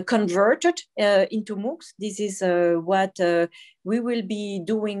converted into MOOCs. This is what we will be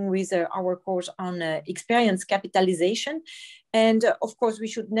doing with our course on experience capitalization. And of course, we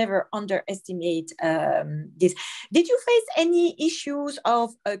should never underestimate this. Did you face any issues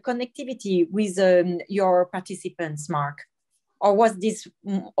of connectivity with your participants, Mark? Or was this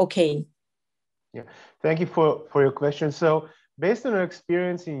okay? Yeah, thank you for your question. So based on our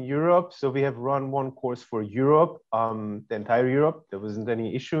experience in Europe, so we have run one course for Europe, the entire Europe, there wasn't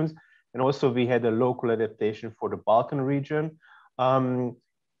any issues. And also we had a local adaptation for the Balkan region.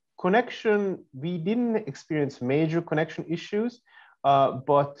 connection, we didn't experience major connection issues,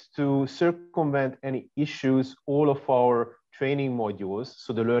 but to circumvent any issues, all of our training modules,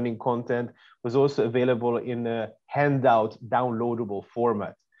 so the learning content, was also available in a handout downloadable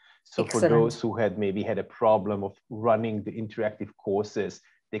format. So for those who had maybe had a problem of running the interactive courses,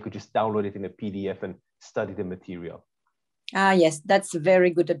 they could just download it in a PDF and study the material. Ah, yes, that's very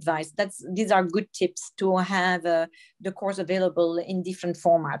good advice. These are good tips to have the course available in different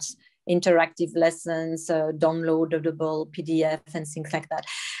formats, interactive lessons, downloadable PDF and things like that.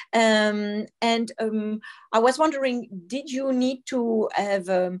 I was wondering, did you need to have,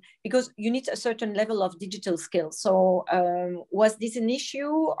 because you need a certain level of digital skills. So was this an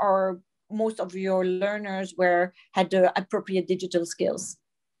issue, or most of your learners had the appropriate digital skills?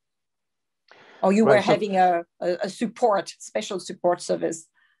 Or you were having a special support service?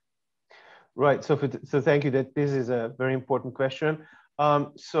 Right, so thank you. This is a very important question.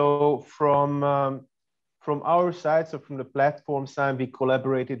 So from our side, so from the platform side, we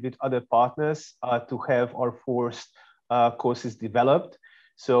collaborated with other partners to have our forced courses developed.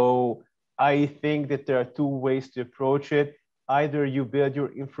 So I think that there are two ways to approach it. Either you build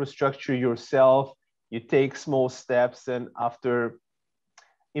your infrastructure yourself, you take small steps, and after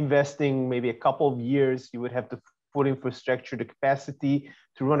investing maybe a couple of years, you would have the full infrastructure, the capacity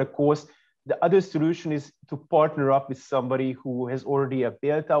to run a course. The other solution is to partner up with somebody who has already a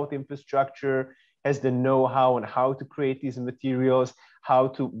built out infrastructure, has the know-how on how to create these materials, how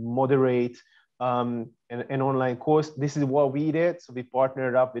to moderate an online course. This is what we did. So we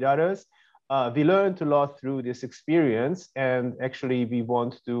partnered up with others. We learned a lot through this experience, and actually we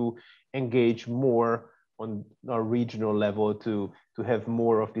want to engage more on our regional level to have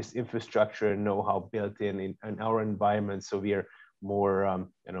more of this infrastructure and know-how built in our environment, so we are more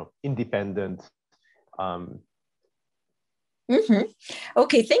independent.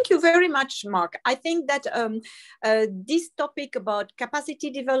 Okay, thank you very much, Mark. I think that this topic about capacity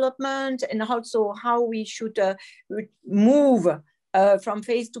development and also how we should move from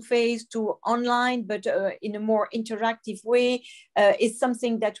face-to-face to online, but in a more interactive way, is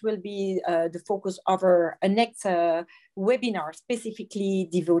something that will be the focus of our next webinar, specifically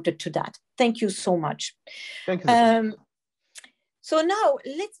devoted to that. Thank you so much. Thank you. So now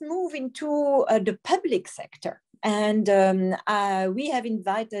let's move into the public sector. And we have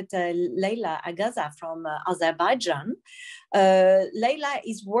invited Leyla Aghazada from Azerbaijan. Leyla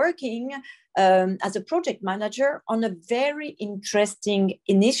is working as a project manager on a very interesting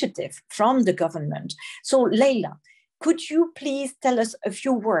initiative from the government. So Leyla, could you please tell us a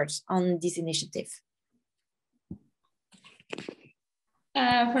few words on this initiative?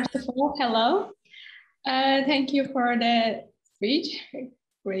 First of all, hello. Thank you for the speech,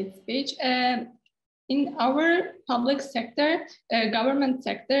 great speech. In our public sector, government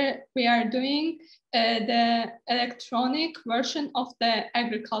sector, we are doing the electronic version of the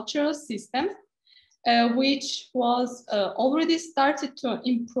agricultural system, which was already started to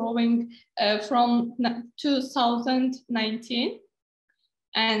improving from 2019.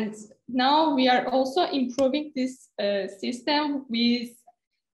 And now we are also improving this system with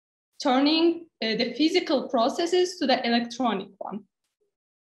turning the physical processes to the electronic one.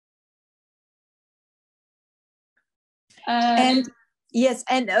 And yes,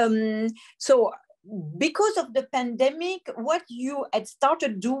 and so because of the pandemic, what you had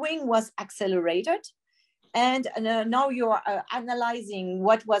started doing was accelerated, and now you're analyzing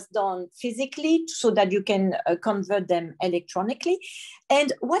what was done physically so that you can convert them electronically.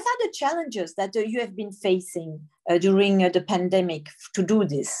 And what are the challenges that you have been facing during the pandemic to do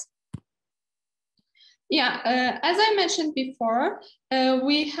this? Yeah, as I mentioned before,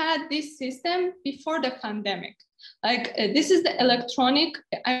 we had this system before the pandemic. Like this is the electronic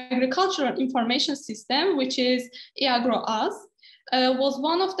agricultural information system, which is eAgro-Us, was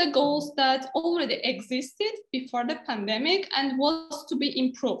one of the goals that already existed before the pandemic and was to be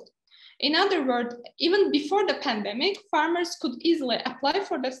improved. In other words, even before the pandemic, farmers could easily apply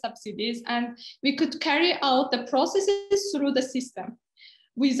for the subsidies, and we could carry out the processes through the system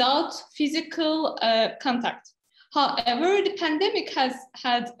without physical contact. However, the pandemic has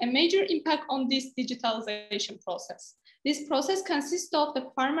had a major impact on this digitalization process. This process consists of the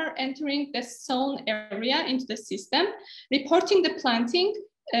farmer entering the sown area into the system, reporting the planting,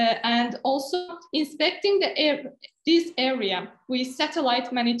 and also inspecting this area with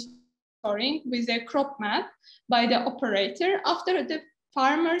satellite monitoring with a crop map by the operator after the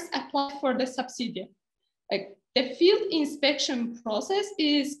farmers apply for the subsidy. The field inspection process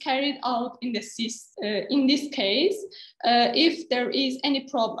is carried out in this case if there is any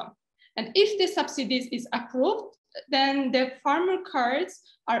problem. And if the subsidies is approved, then the farmer cards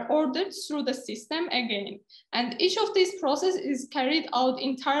are ordered through the system again. And each of these processes is carried out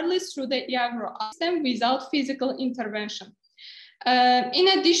entirely through the e-agro system without physical intervention.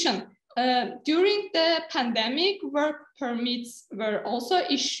 In addition, during the pandemic, work permits were also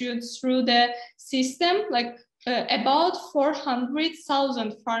issued through the system, like about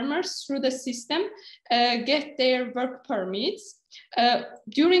 400,000 farmers through the system get their work permits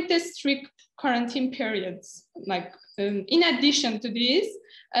during the strict quarantine periods. Like in addition to this,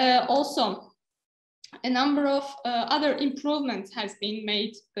 also a number of other improvements has been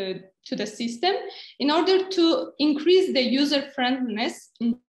made to the system in order to increase the user friendliness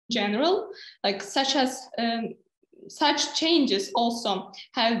in general, like such changes also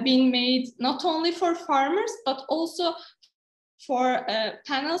have been made not only for farmers, but also for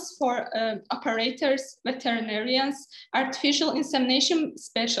panels for operators, veterinarians, artificial insemination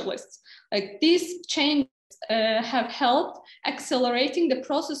specialists. Like these changes have helped accelerating the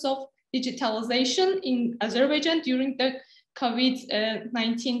process of digitalization in Azerbaijan during the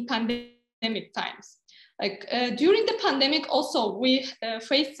COVID-19 pandemic times. Like during the pandemic also, we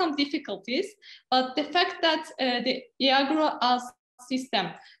faced some difficulties, but the fact that the e-agro system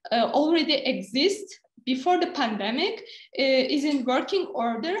already exists before the pandemic is in working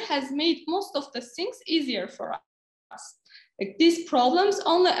order has made most of the things easier for us. Like these problems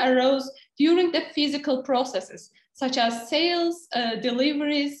only arose during the physical processes, such as sales,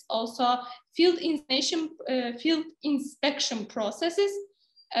 deliveries, also field inspection processes.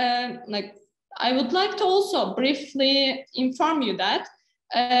 Like I would like to also briefly inform you that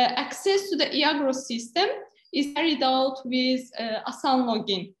access to the e-agro system is carried out with Asan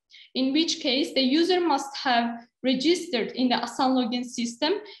login, in which case the user must have registered in the Asan login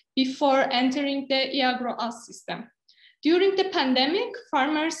system before entering the e-agro system. During the pandemic,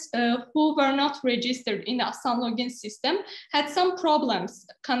 farmers who were not registered in the Asan login system had some problems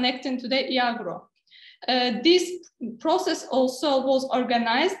connecting to the e-agro. This process also was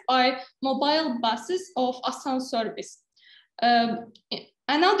organized by mobile buses of Asan service.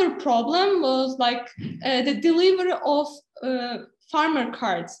 Another problem was like the delivery of farmer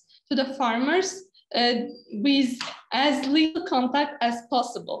cards to the farmers with as little contact as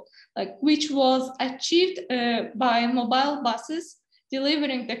possible, like which was achieved by mobile buses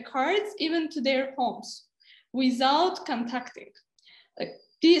delivering the cards even to their homes without contacting.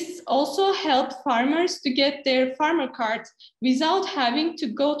 This also helped farmers to get their farmer cards without having to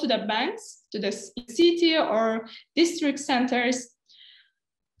go to the banks, to the city or district centers.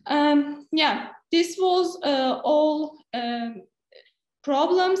 Yeah, this was all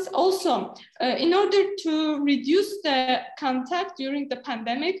problems. Also, in order to reduce the contact during the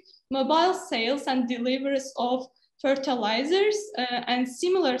pandemic, mobile sales and deliveries of fertilizers and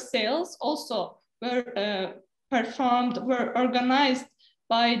similar sales also were organized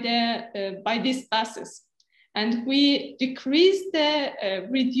by these buses, and we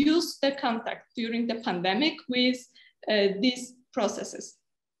reduced the contact during the pandemic with these processes.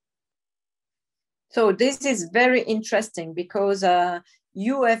 So this is very interesting because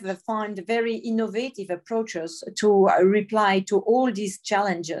you have found very innovative approaches to reply to all these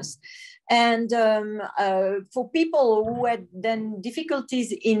challenges. And for people who had then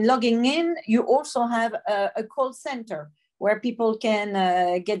difficulties in logging in, you also have a call center where people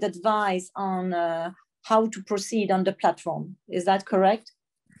can get advice on how to proceed on the platform. Is that correct?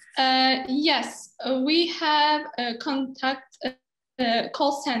 Yes, we have contact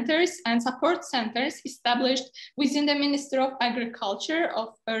call centers and support centers established within the Ministry of Agriculture of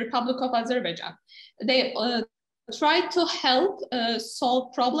the Republic of Azerbaijan. They try to help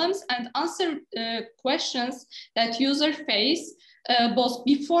solve problems and answer questions that users face both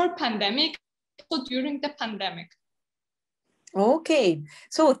before pandemic and during the pandemic. Okay,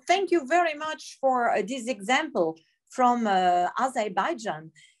 so thank you very much for this example from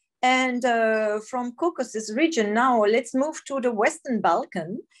Azerbaijan. And from Caucasus region, now let's move to the Western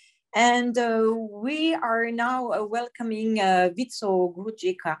Balkan. And we are now welcoming Vico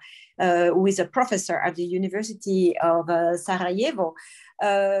Grujica, who is a professor at the University of Sarajevo.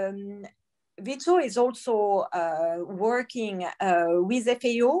 Vico is also working with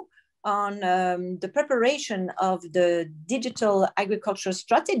FAO on the preparation of the digital agriculture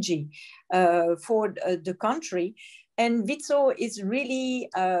strategy for the country. And Vico is really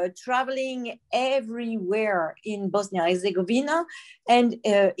traveling everywhere in Bosnia-Herzegovina, and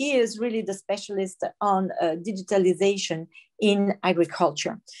he is really the specialist on digitalization in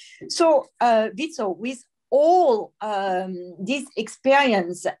agriculture. So Vico, with all this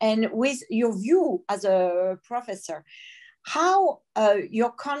experience and with your view as a professor, how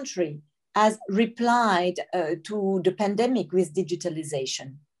your country has replied to the pandemic with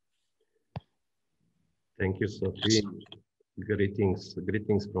digitalization? Thank you, Sophie. Greetings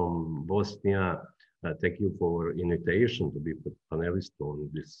from Bosnia. Thank you for invitation to be a panelist on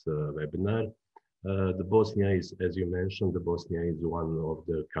this webinar. The Bosnia is, as you mentioned, the Bosnia is one of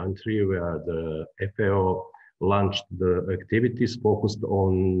the country where the FAO launched the activities focused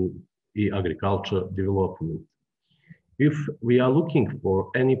on agriculture development. If we are looking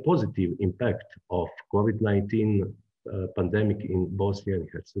for any positive impact of COVID-19 pandemic in Bosnia and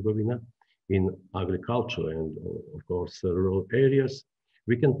Herzegovina, in agriculture and of course rural areas,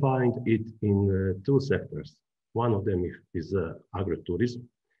 we can find it in two sectors. One of them is agritourism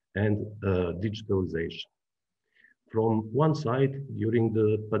and digitalization. From one side, during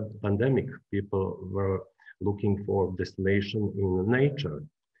the pandemic, people were looking for destination in nature.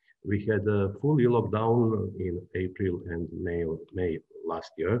 We had a fully lockdown in April and May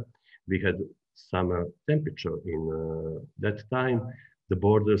last year. We had summer temperature in that time. The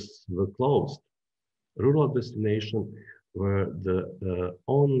borders were closed. Rural destinations were the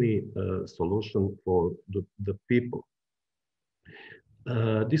only solution for the people.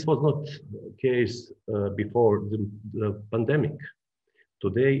 This was not the case before the pandemic.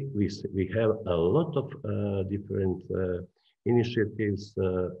 Today, we have a lot of different initiatives,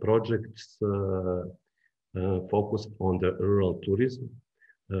 projects focused on the rural tourism,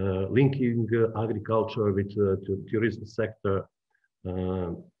 linking agriculture with the tourism sector.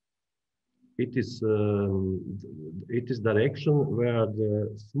 It is direction where the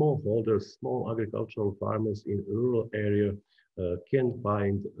smallholders, small agricultural farmers in rural area can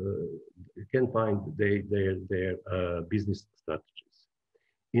find their business strategies.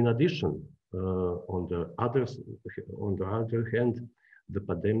 In addition, on the other hand, the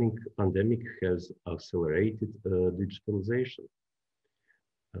pandemic has accelerated digitalization.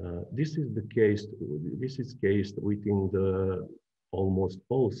 This is the case. This is case within the almost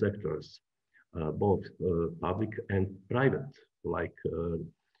all sectors, both public and private, like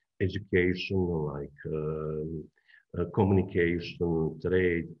education, like communication,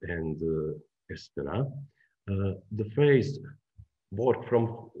 trade, and etc. The phrase "work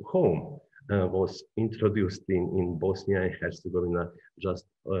from home" was introduced in Bosnia and Herzegovina just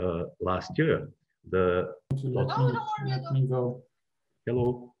last year. Let me go.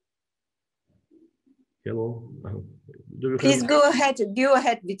 Hello. Hello. Please go ahead. Go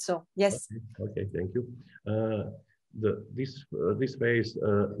ahead, Vico. Yes. Okay. Thank you. This phase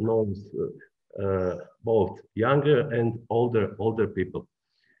knows both younger and older people.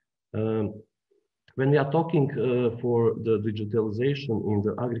 When we are talking for the digitalization in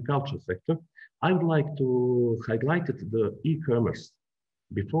the agriculture sector, I would like to highlight the e-commerce.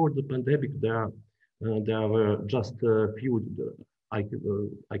 Before the pandemic, there were just a few, I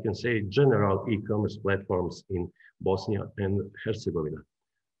can say, general e-commerce platforms in Bosnia and Herzegovina.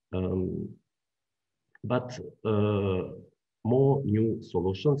 But more new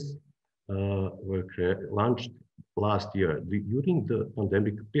solutions were launched last year during the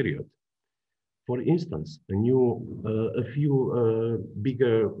pandemic period. For instance, a few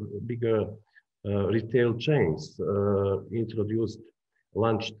bigger retail chains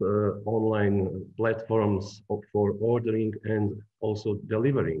launched online platforms for ordering and also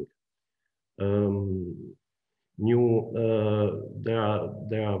delivering. There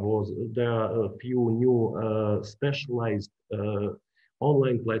are a few new specialized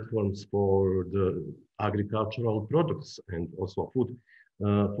online platforms for the agricultural products and also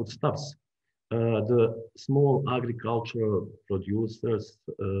foodstuffs. The small agricultural producers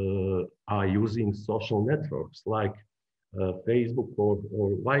are using social networks like Facebook or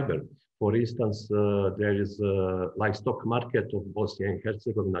Viber. For instance, there is a livestock market of Bosnia and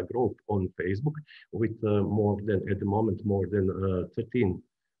Herzegovina group on Facebook with at the moment more than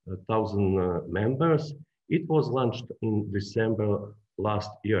 13,000 members. It was launched in December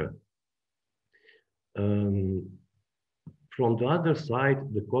last year. From the other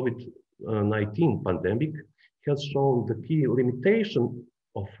side, the COVID-19 pandemic has shown the key limitations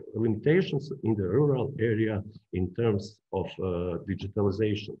in the rural area in terms of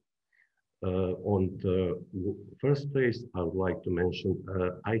digitalization. On the first place, I would like to mention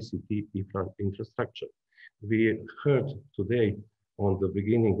ICT infrastructure. We heard today on the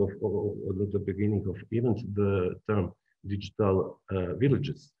beginning of even the term digital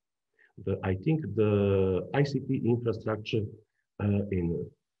villages. I think the ICT infrastructure in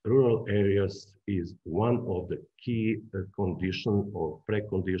rural areas is one of the key condition or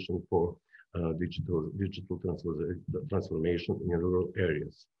precondition for digital transformation in rural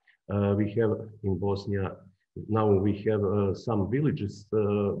areas. We have in Bosnia now we have some villages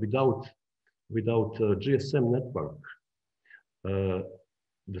without without a GSM network.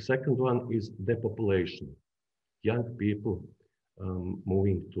 The second one is depopulation. Young people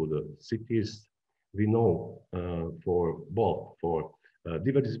moving to the cities. We know for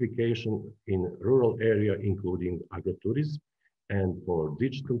diversification in rural area, including agritourism, and for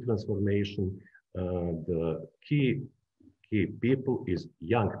digital transformation, the key people is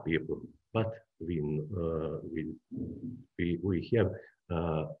young people. But we have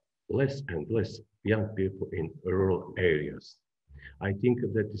less and less young people in rural areas. I think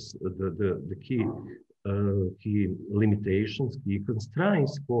that is the key limitations, key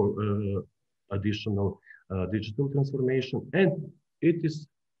constraints for additional digital transformation, and it is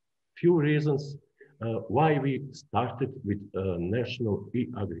few reasons why we started with a national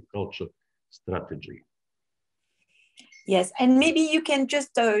e-agriculture strategy. Yes, and maybe you can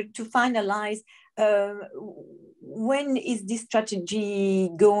just to finalize, when is this strategy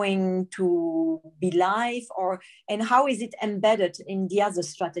going to be live, and how is it embedded in the other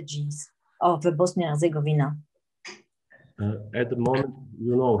strategies of Bosnia and Herzegovina? At the moment,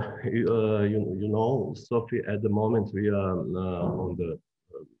 you know, Sophie. At the moment, we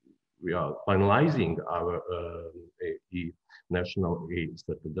are finalizing our national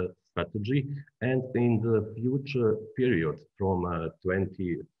strategy, and in the future period from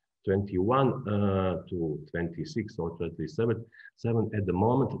 2021 to 26 or 27, at the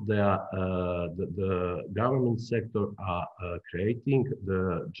moment, the government sector are creating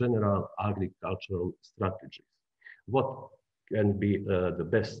the general agricultural strategies. What can be the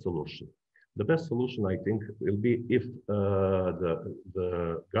best solution? The best solution, I think, will be if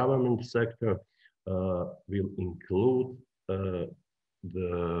the government sector will include the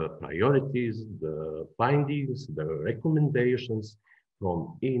priorities, the findings, the recommendations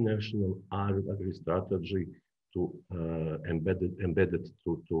from national agri strategy to embedded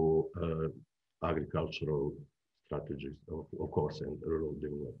to agricultural strategies, of course, and rural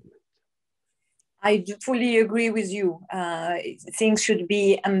development. I fully agree with you. Things should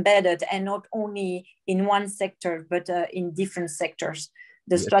be embedded, and not only in one sector, but in different sectors.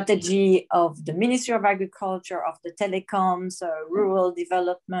 The strategy of the Ministry of Agriculture, of the telecoms, rural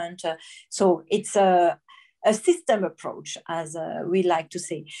development. So it's a system approach, as we like to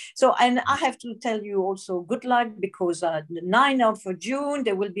say. So, and I have to tell you also good luck, because the 9th of June,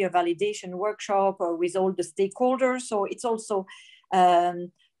 there will be a validation workshop with all the stakeholders. So it's also a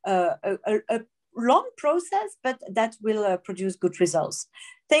long process, but that will produce good results.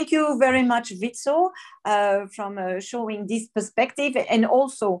 Thank you very much, Vico, from showing this perspective, and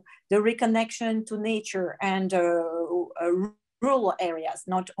also the reconnection to nature and rural areas,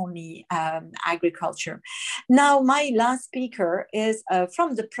 not only agriculture. Now, my last speaker is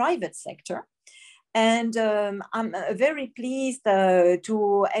from the private sector. And I'm very pleased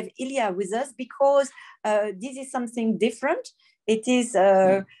to have Ilya with us, because this is something different. It is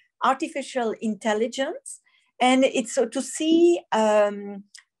artificial intelligence, and it's to see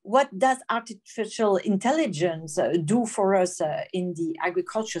what does artificial intelligence do for us in the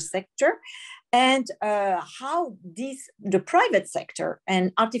agriculture sector, and how the private sector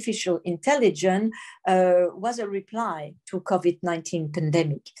and artificial intelligence was a reply to COVID-19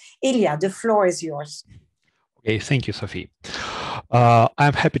 pandemic. Ilya, the floor is yours. Okay, thank you, Sophie.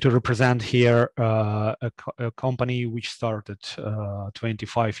 I'm happy to represent here a company which started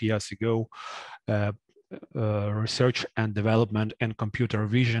 25 years ago, research and development in computer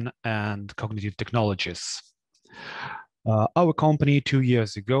vision and cognitive technologies. Our company 2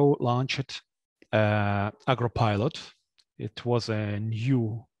 years ago launched AgroPilot. It was a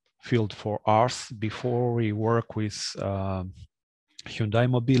new field for us. Before, we work with Hyundai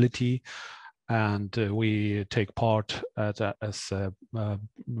Mobility, and we take part as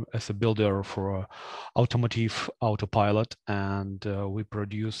a builder for automotive autopilot, and we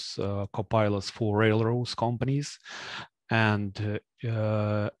produce copilots for railroads companies, and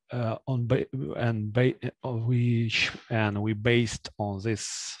we based on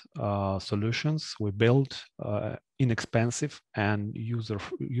these solutions, we built inexpensive and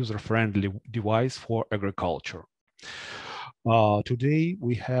user-friendly device for agriculture. Today,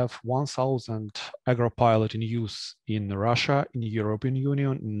 we have 1,000 AgroPilot in use in Russia, in the European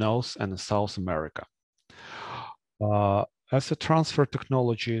Union, North and South America. As a transfer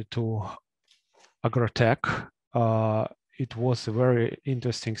technology to agrotech, it was a very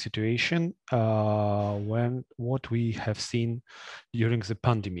interesting situation when what we have seen during the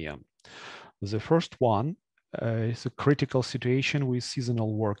pandemic. The first one is a critical situation with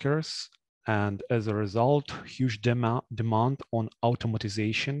seasonal workers, and as a result, huge demand on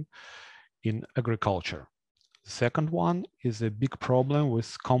automatization in agriculture. The second one is a big problem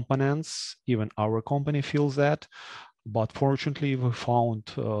with components. Even our company feels that, but fortunately we found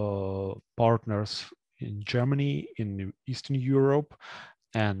partners in Germany, in Eastern Europe,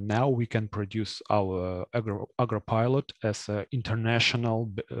 and now we can produce our AgriPilot as an international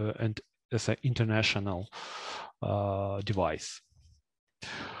device.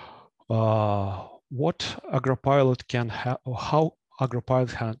 What AgriPilot can how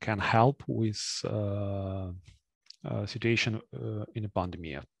AgriPilot can help with situation in a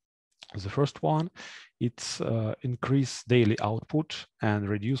pandemic. The first one, it's increase daily output and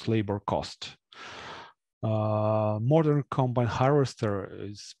reduce labor cost. Modern combine harvester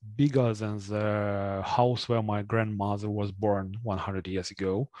is bigger than the house where my grandmother was born 100 years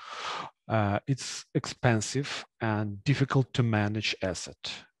ago. It's expensive and difficult to manage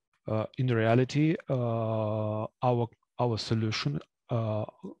asset. In reality, our solution,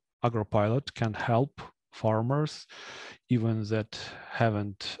 AgriPilot, can help farmers, even that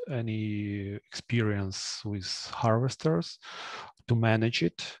haven't any experience with harvesters, to manage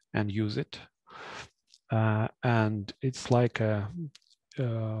it and use it. And it's like a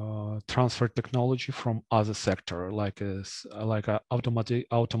transfer technology from other sector, like a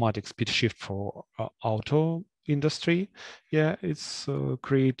automatic speed shift for auto industry. Yeah, it's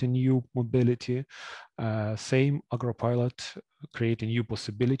create a new mobility. Same AgriPilot create a new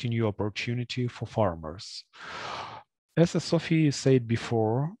possibility, new opportunity for farmers. As Sophie said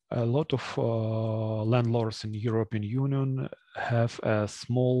before, a lot of landlords in the European Union have a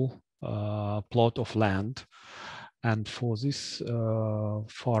small plot of land, and for this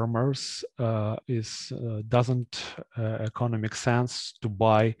farmers doesn't economic sense to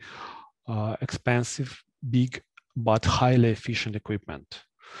buy expensive, big but highly efficient equipment.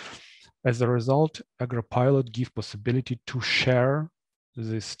 As a result, AgriPilot gives possibility to share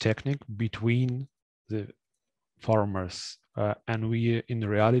this technique between the farmers, and we in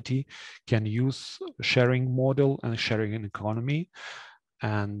reality can use sharing model and sharing economy,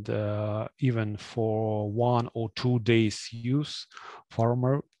 and even for 1 or 2 days use,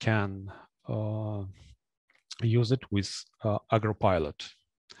 farmer can use it with AgriPilot.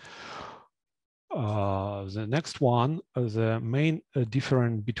 The next one, the main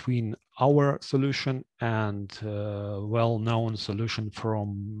difference between our solution and well-known solution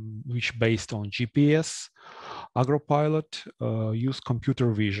from which based on GPS, AgriPilot use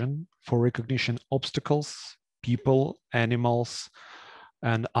computer vision for recognition obstacles, people, animals,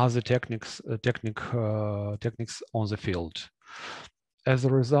 and other techniques on the field. As a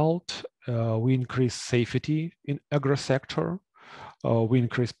result, we increase safety in agri sector, we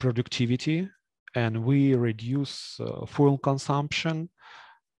increase productivity, and we reduce fuel consumption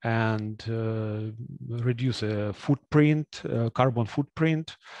and reduce a footprint, carbon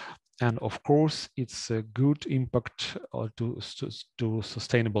footprint. And of course, it's a good impact to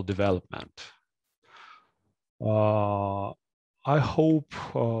sustainable development. I hope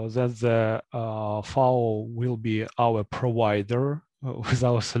that the FAO will be our provider with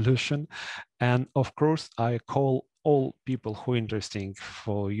our solution. And of course, I call all people who are interested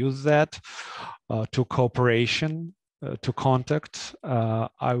for use that to cooperation, to contact.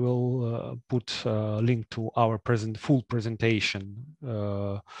 I will put a link to our full presentation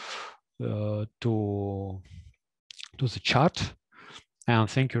to the chat. And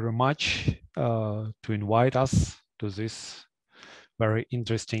thank you very much to invite us to this very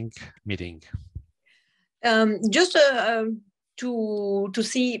interesting meeting. Just to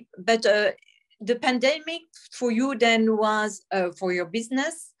see, but the pandemic for you then was, for your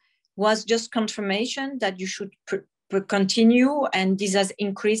business, was just confirmation that you should continue, and this has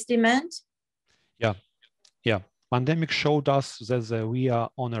increased demand? Yeah. Pandemic showed us that we are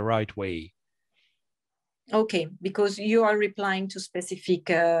on the right way. Okay, because you are replying to specific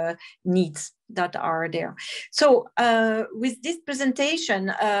needs that are there. So with this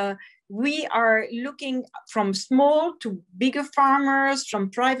presentation, we are looking from small to bigger farmers, from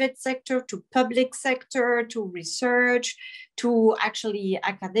private sector to public sector, to research, to actually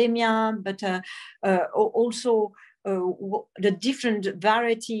academia, but also the different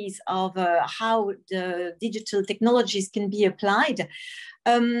varieties of how the digital technologies can be applied.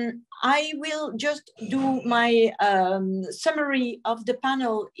 I will just do my summary of the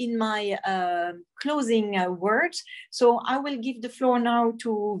panel in my closing words. So I will give the floor now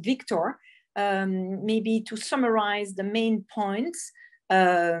to Victor, maybe to summarize the main points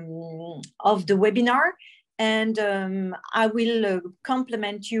of the webinar. And I will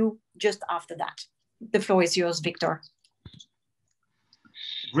complement you just after that. The floor is yours, Victor.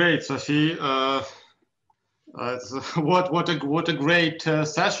 Great, Sophie. What a great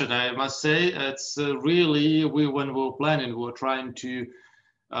session, I must say. It's really, when we were planning, we were trying to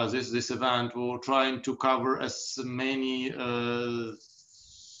this event, we were trying to cover as many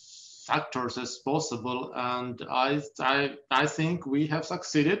factors as possible, and I think we have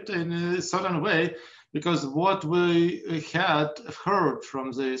succeeded in a certain way, because what we had heard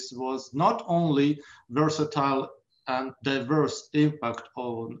from this was not only versatile and diverse impact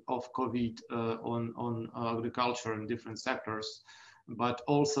of COVID on agriculture in different sectors, but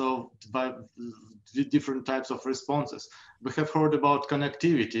also by different types of responses. We have heard about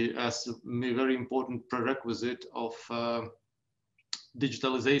connectivity as a very important prerequisite of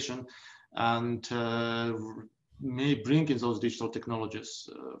digitalization, and may bring in those digital technologies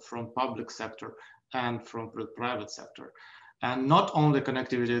from public sector and from the private sector. And not only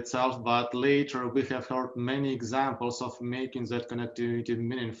connectivity itself, but later we have heard many examples of making that connectivity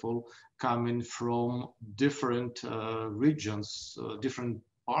meaningful, coming from different regions, different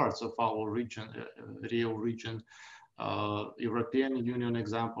parts of our region, Rio region, European Union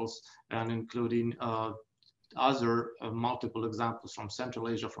examples, and including other multiple examples from Central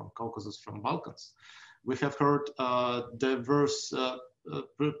Asia, from Caucasus, from Balkans. We have heard diverse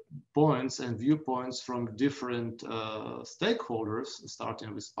points and viewpoints from different stakeholders,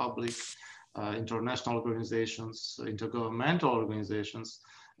 starting with public, international organizations, intergovernmental organizations,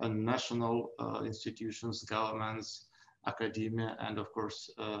 and national institutions, governments, academia, and of course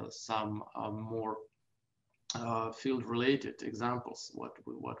some more field-related examples, what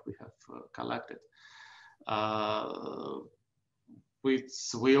we have collected.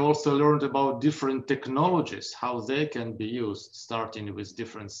 We also learned about different technologies, how they can be used, starting with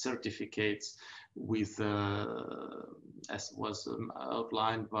different certificates, with, as was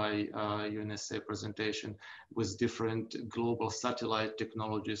outlined by UNECE presentation, with different global satellite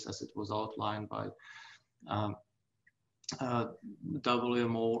technologies, as it was outlined by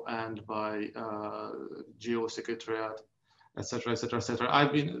WMO and by Geo Secretariat, etc., etc.,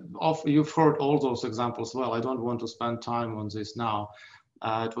 etc. You've heard all those examples well. I don't want to spend time on this now.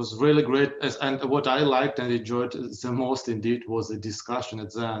 It was really great, and what I liked and enjoyed the most indeed was the discussion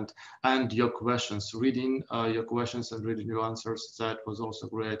at the end, and your questions, reading your questions and reading your answers. That was also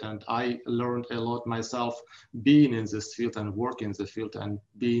great, and I learned a lot myself, being in this field and working in the field and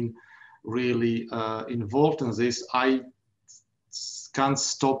being really involved in this. I can't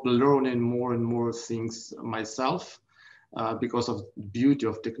stop learning more and more things myself. Because of the beauty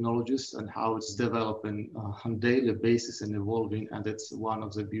of technologies and how it's developing on a daily basis and evolving, and it's one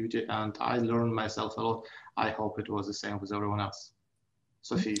of the beauty, and I learned myself a lot. I hope it was the same with everyone else.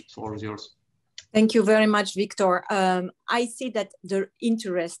 Sophie, the floor is yours. Thank you very much, Victor. I see that the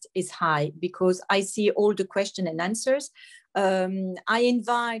interest is high because I see all the questions and answers. I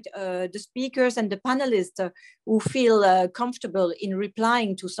invite the speakers and the panelists who feel comfortable in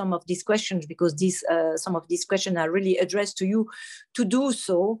replying to some of these questions, because some of these questions are really addressed to you, to do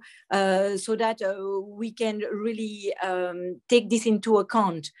so, so that we can really take this into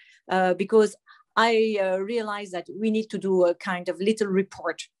account, because I realize that we need to do a kind of little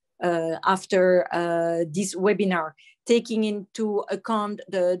report after this webinar, taking into account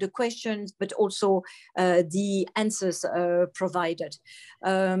the questions, but also the answers provided.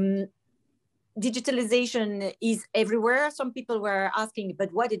 Digitalization is everywhere. Some people were asking,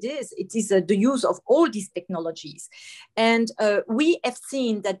 but what it is the use of all these technologies. And we have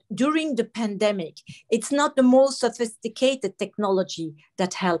seen that during the pandemic, it's not the most sophisticated technology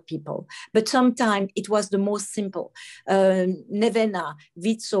that help people, but sometimes it was the most simple. Nevena,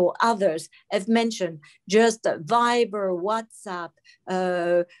 Vico, others have mentioned just Viber, WhatsApp,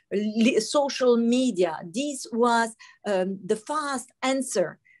 social media. This was the fast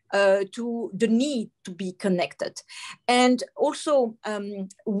answer to the need to be connected. And also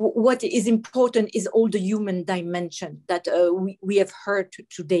what is important is all the human dimension that we have heard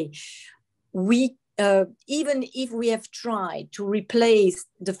today. We, even if we have tried to replace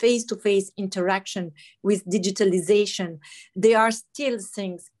the face-to-face interaction with digitalization, there are still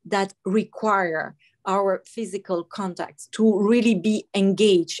things that require our physical contacts to really be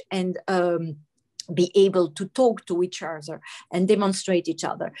engaged and be able to talk to each other and demonstrate each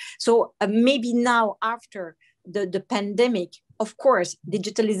other. So maybe now after the pandemic, of course,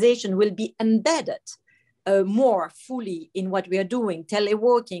 digitalization will be embedded more fully in what we are doing.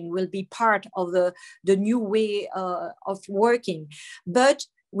 Teleworking will be part of the new way of working, but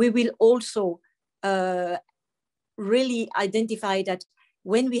we will also really identify that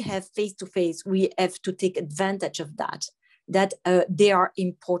when we have face-to-face, we have to take advantage of that. that they are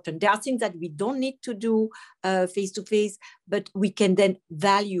important. There are things that we don't need to do face-to-face, but we can then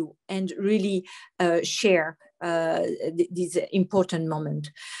value and really share this important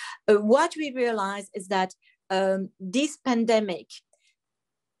moment. What we realize is that this pandemic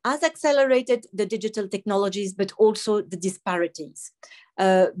has accelerated the digital technologies, but also the disparities,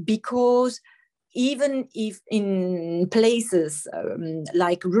 because even if in places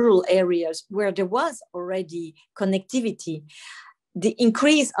like rural areas where there was already connectivity, the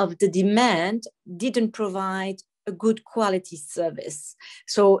increase of the demand didn't provide a good quality service.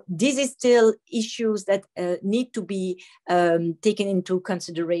 So this is still issues that need to be taken into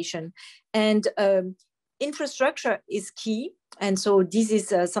consideration. And infrastructure is key. And so this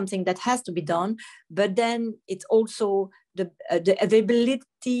is something that has to be done, but then it's also the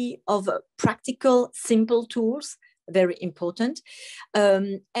availability of practical, simple tools, very important.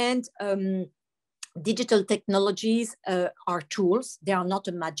 Digital technologies are tools. They are not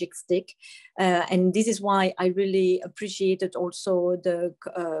a magic stick. And this is why I really appreciated also the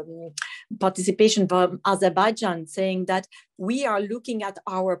participation from Azerbaijan, saying that we are looking at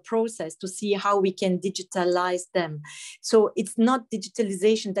our process to see how we can digitalize them. So it's not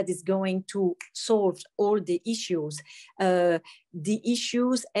digitalization that is going to solve all the issues. The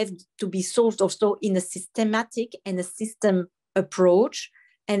issues have to be solved also in a systematic and a system approach,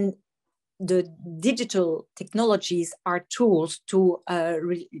 and the digital technologies are tools to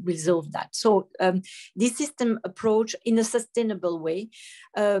resolve that. So this system approach in a sustainable way.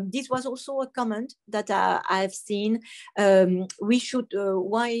 This was also a comment that I've seen. We should,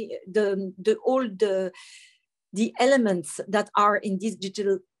 why all the elements that are in these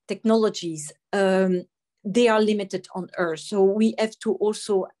digital technologies, they are limited on Earth. So we have to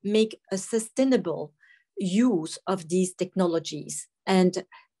also make a sustainable use of these technologies. And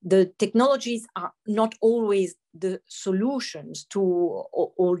the technologies are not always the solutions to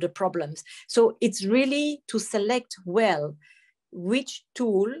all the problems. So it's really to select well which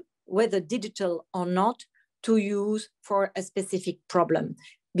tool, whether digital or not, to use for a specific problem,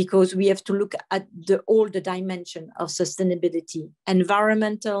 because we have to look at all the dimension of sustainability: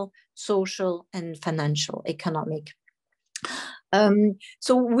 environmental, social, and financial, economic.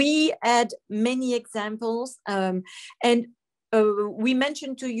 So we had many examples, and we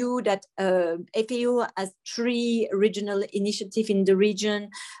mentioned to you that FAO has 3 regional initiatives in the region,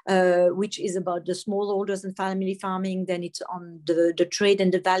 which is about the smallholders and family farming. Then it's on the trade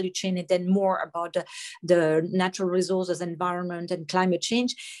and the value chain, and then more about the natural resources, environment, and climate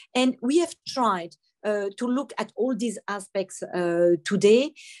change. And we have tried to look at all these aspects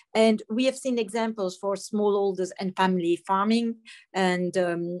today. And we have seen examples for smallholders and family farming. And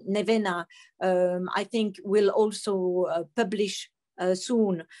Nevena, I think, will also publish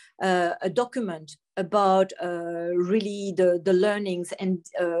soon a document about really the learnings and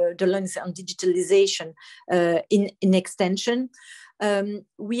the learnings on digitalization in extension.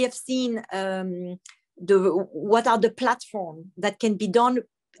 We have seen what are the platforms that can be done.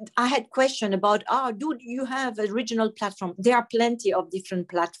 I had question about, do you have a regional platform? There are plenty of different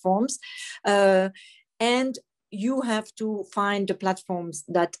platforms, and you have to find the platforms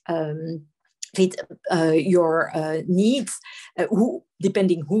that fit your needs,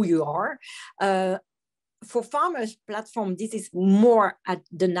 depending who you are. For farmers platform, this is more at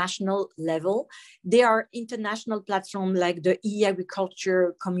the national level. There are international platforms like the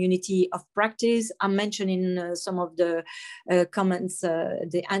e-agriculture community of practice. I mentioned in some of the comments,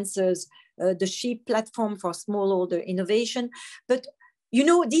 the answers, the sheep platform for smallholder innovation. But you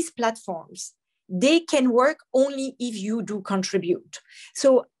know, these platforms, they can work only if you do contribute.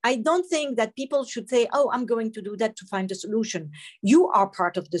 So I don't think that people should say, oh, I'm going to do that to find a solution. You are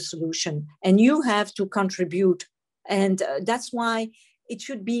part of the solution and you have to contribute. And that's why it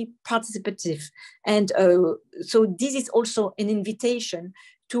should be participative. And so this is also an invitation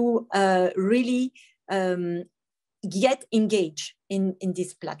to really get engaged in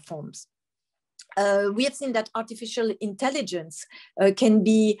these platforms. We have seen that artificial intelligence can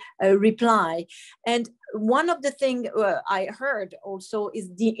be a reply. And one of the things I heard also is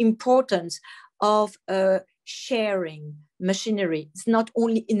the importance of sharing machinery. It's not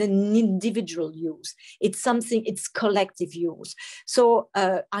only in an individual use, it's collective use. So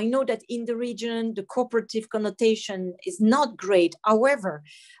I know that in the region, the cooperative connotation is not great. However,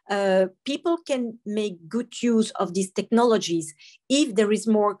 people can make good use of these technologies if there is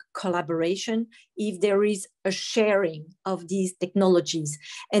more collaboration, if there is a sharing of these technologies.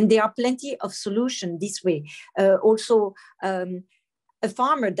 And there are plenty of solutions this way. Also, a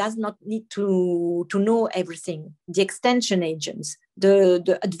farmer does not need to know everything. The extension agents,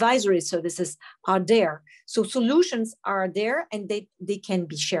 the advisory services are there. So solutions are there and they can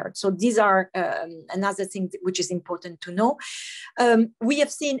be shared. So these are another thing which is important to know. We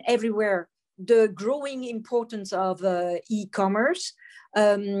have seen everywhere the growing importance of e-commerce.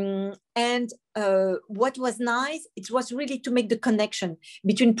 And what was nice, it was really to make the connection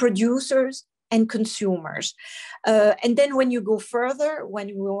between producers and consumers. And then when you go further, when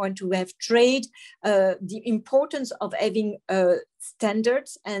we want to have trade, the importance of having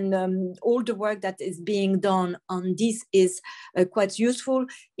standards and all the work that is being done on this is quite useful.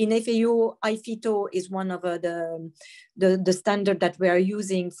 In FAO, IFITO is one of the standard that we are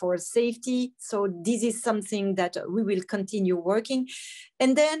using for safety. So this is something that we will continue working.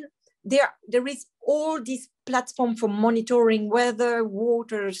 And then there is all this platform for monitoring weather,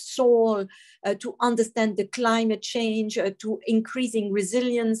 water, soil, to understand the climate change, to increasing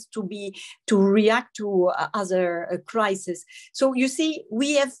resilience, to react to other crises. So you see,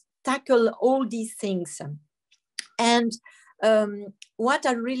 we have tackled all these things. And what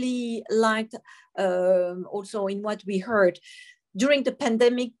I really liked also in what we heard, during the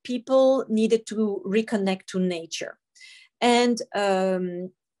pandemic, people needed to reconnect to nature. And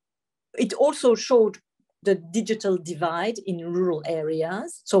it also showed the digital divide in rural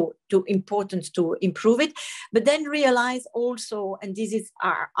areas, so to importance to improve it, but then realize also, and this is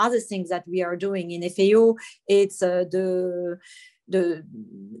our other things that we are doing in FAO, it's the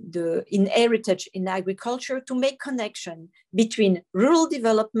in heritage in agriculture to make connection between rural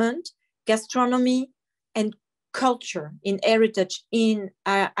development, gastronomy, and culture in heritage in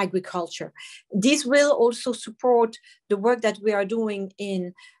agriculture. This will also support the work that we are doing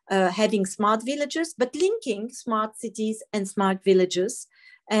in having smart villages, but linking smart cities and smart villages,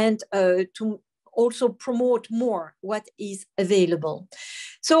 and to also promote more what is available.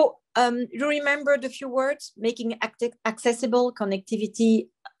 So you remember the few words: making accessible, connectivity,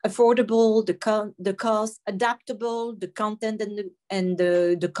 affordable, the cost, adaptable, the content and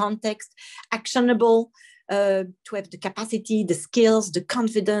the context, actionable, to have the capacity, the skills, the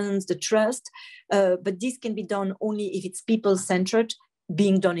confidence, the trust. But this can be done only if it's people-centered,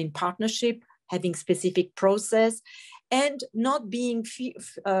 being done in partnership, having specific process, and not being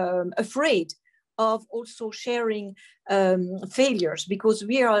afraid of also sharing failures, because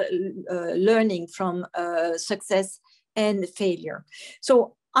we are learning from success and failure.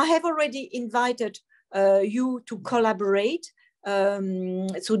 So I have already invited you to collaborate.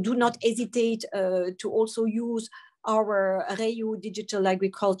 So do not hesitate to also use our REU Digital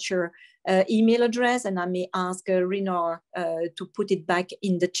Agriculture email address, and I may ask Rinor to put it back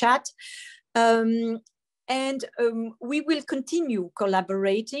in the chat. And we will continue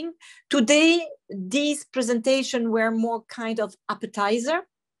collaborating. Today, these presentations were more kind of appetizer,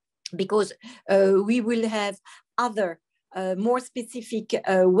 because we will have other more specific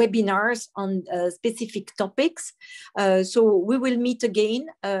webinars on specific topics. So we will meet again.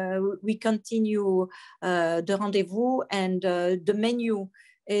 We continue the rendezvous, and the menu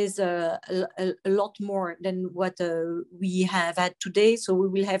is a lot more than what we have had today. So we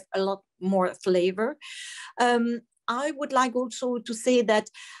will have a lot more flavor. I would like also to say that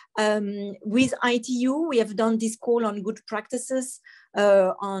with ITU, we have done this call on good practices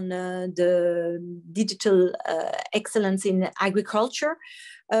on the digital excellence in agriculture.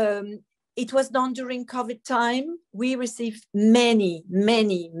 It was done during COVID time. We received many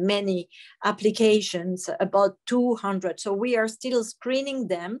applications, about 200. So we are still screening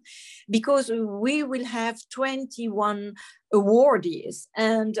them, because we will have 21 awardees,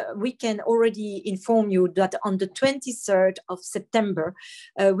 and we can already inform you that on the 23rd of September,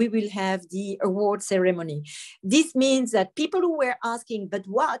 we will have the award ceremony. This means that people who were asking, but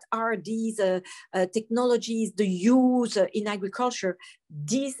what are these technologies, the use in agriculture,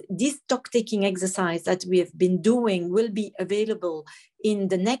 this stock-taking exercise that we have been doing will be available in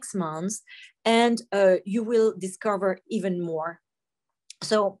the next months, and you will discover even more.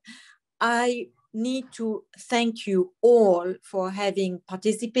 So I need to thank you all for having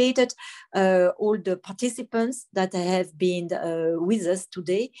participated, all the participants that have been with us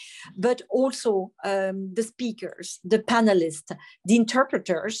today, but also the speakers, the panelists, the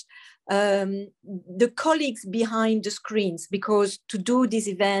interpreters, the colleagues behind the screens, because to do this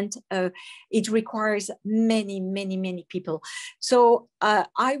event, it requires many people. So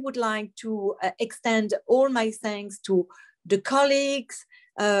I would like to extend all my thanks to the colleagues,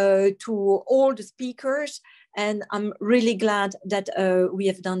 to all the speakers, and I'm really glad that we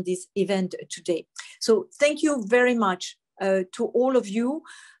have done this event today. So thank you very much to all of you.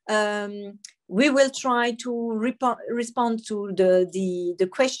 we will try to respond to the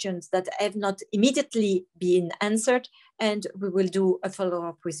questions that have not immediately been answered, and we will do a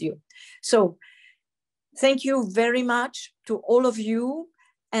follow-up with you. So thank you very much to all of you,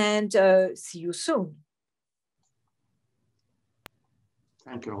 and see you soon.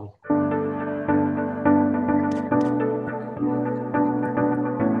 Thank you all.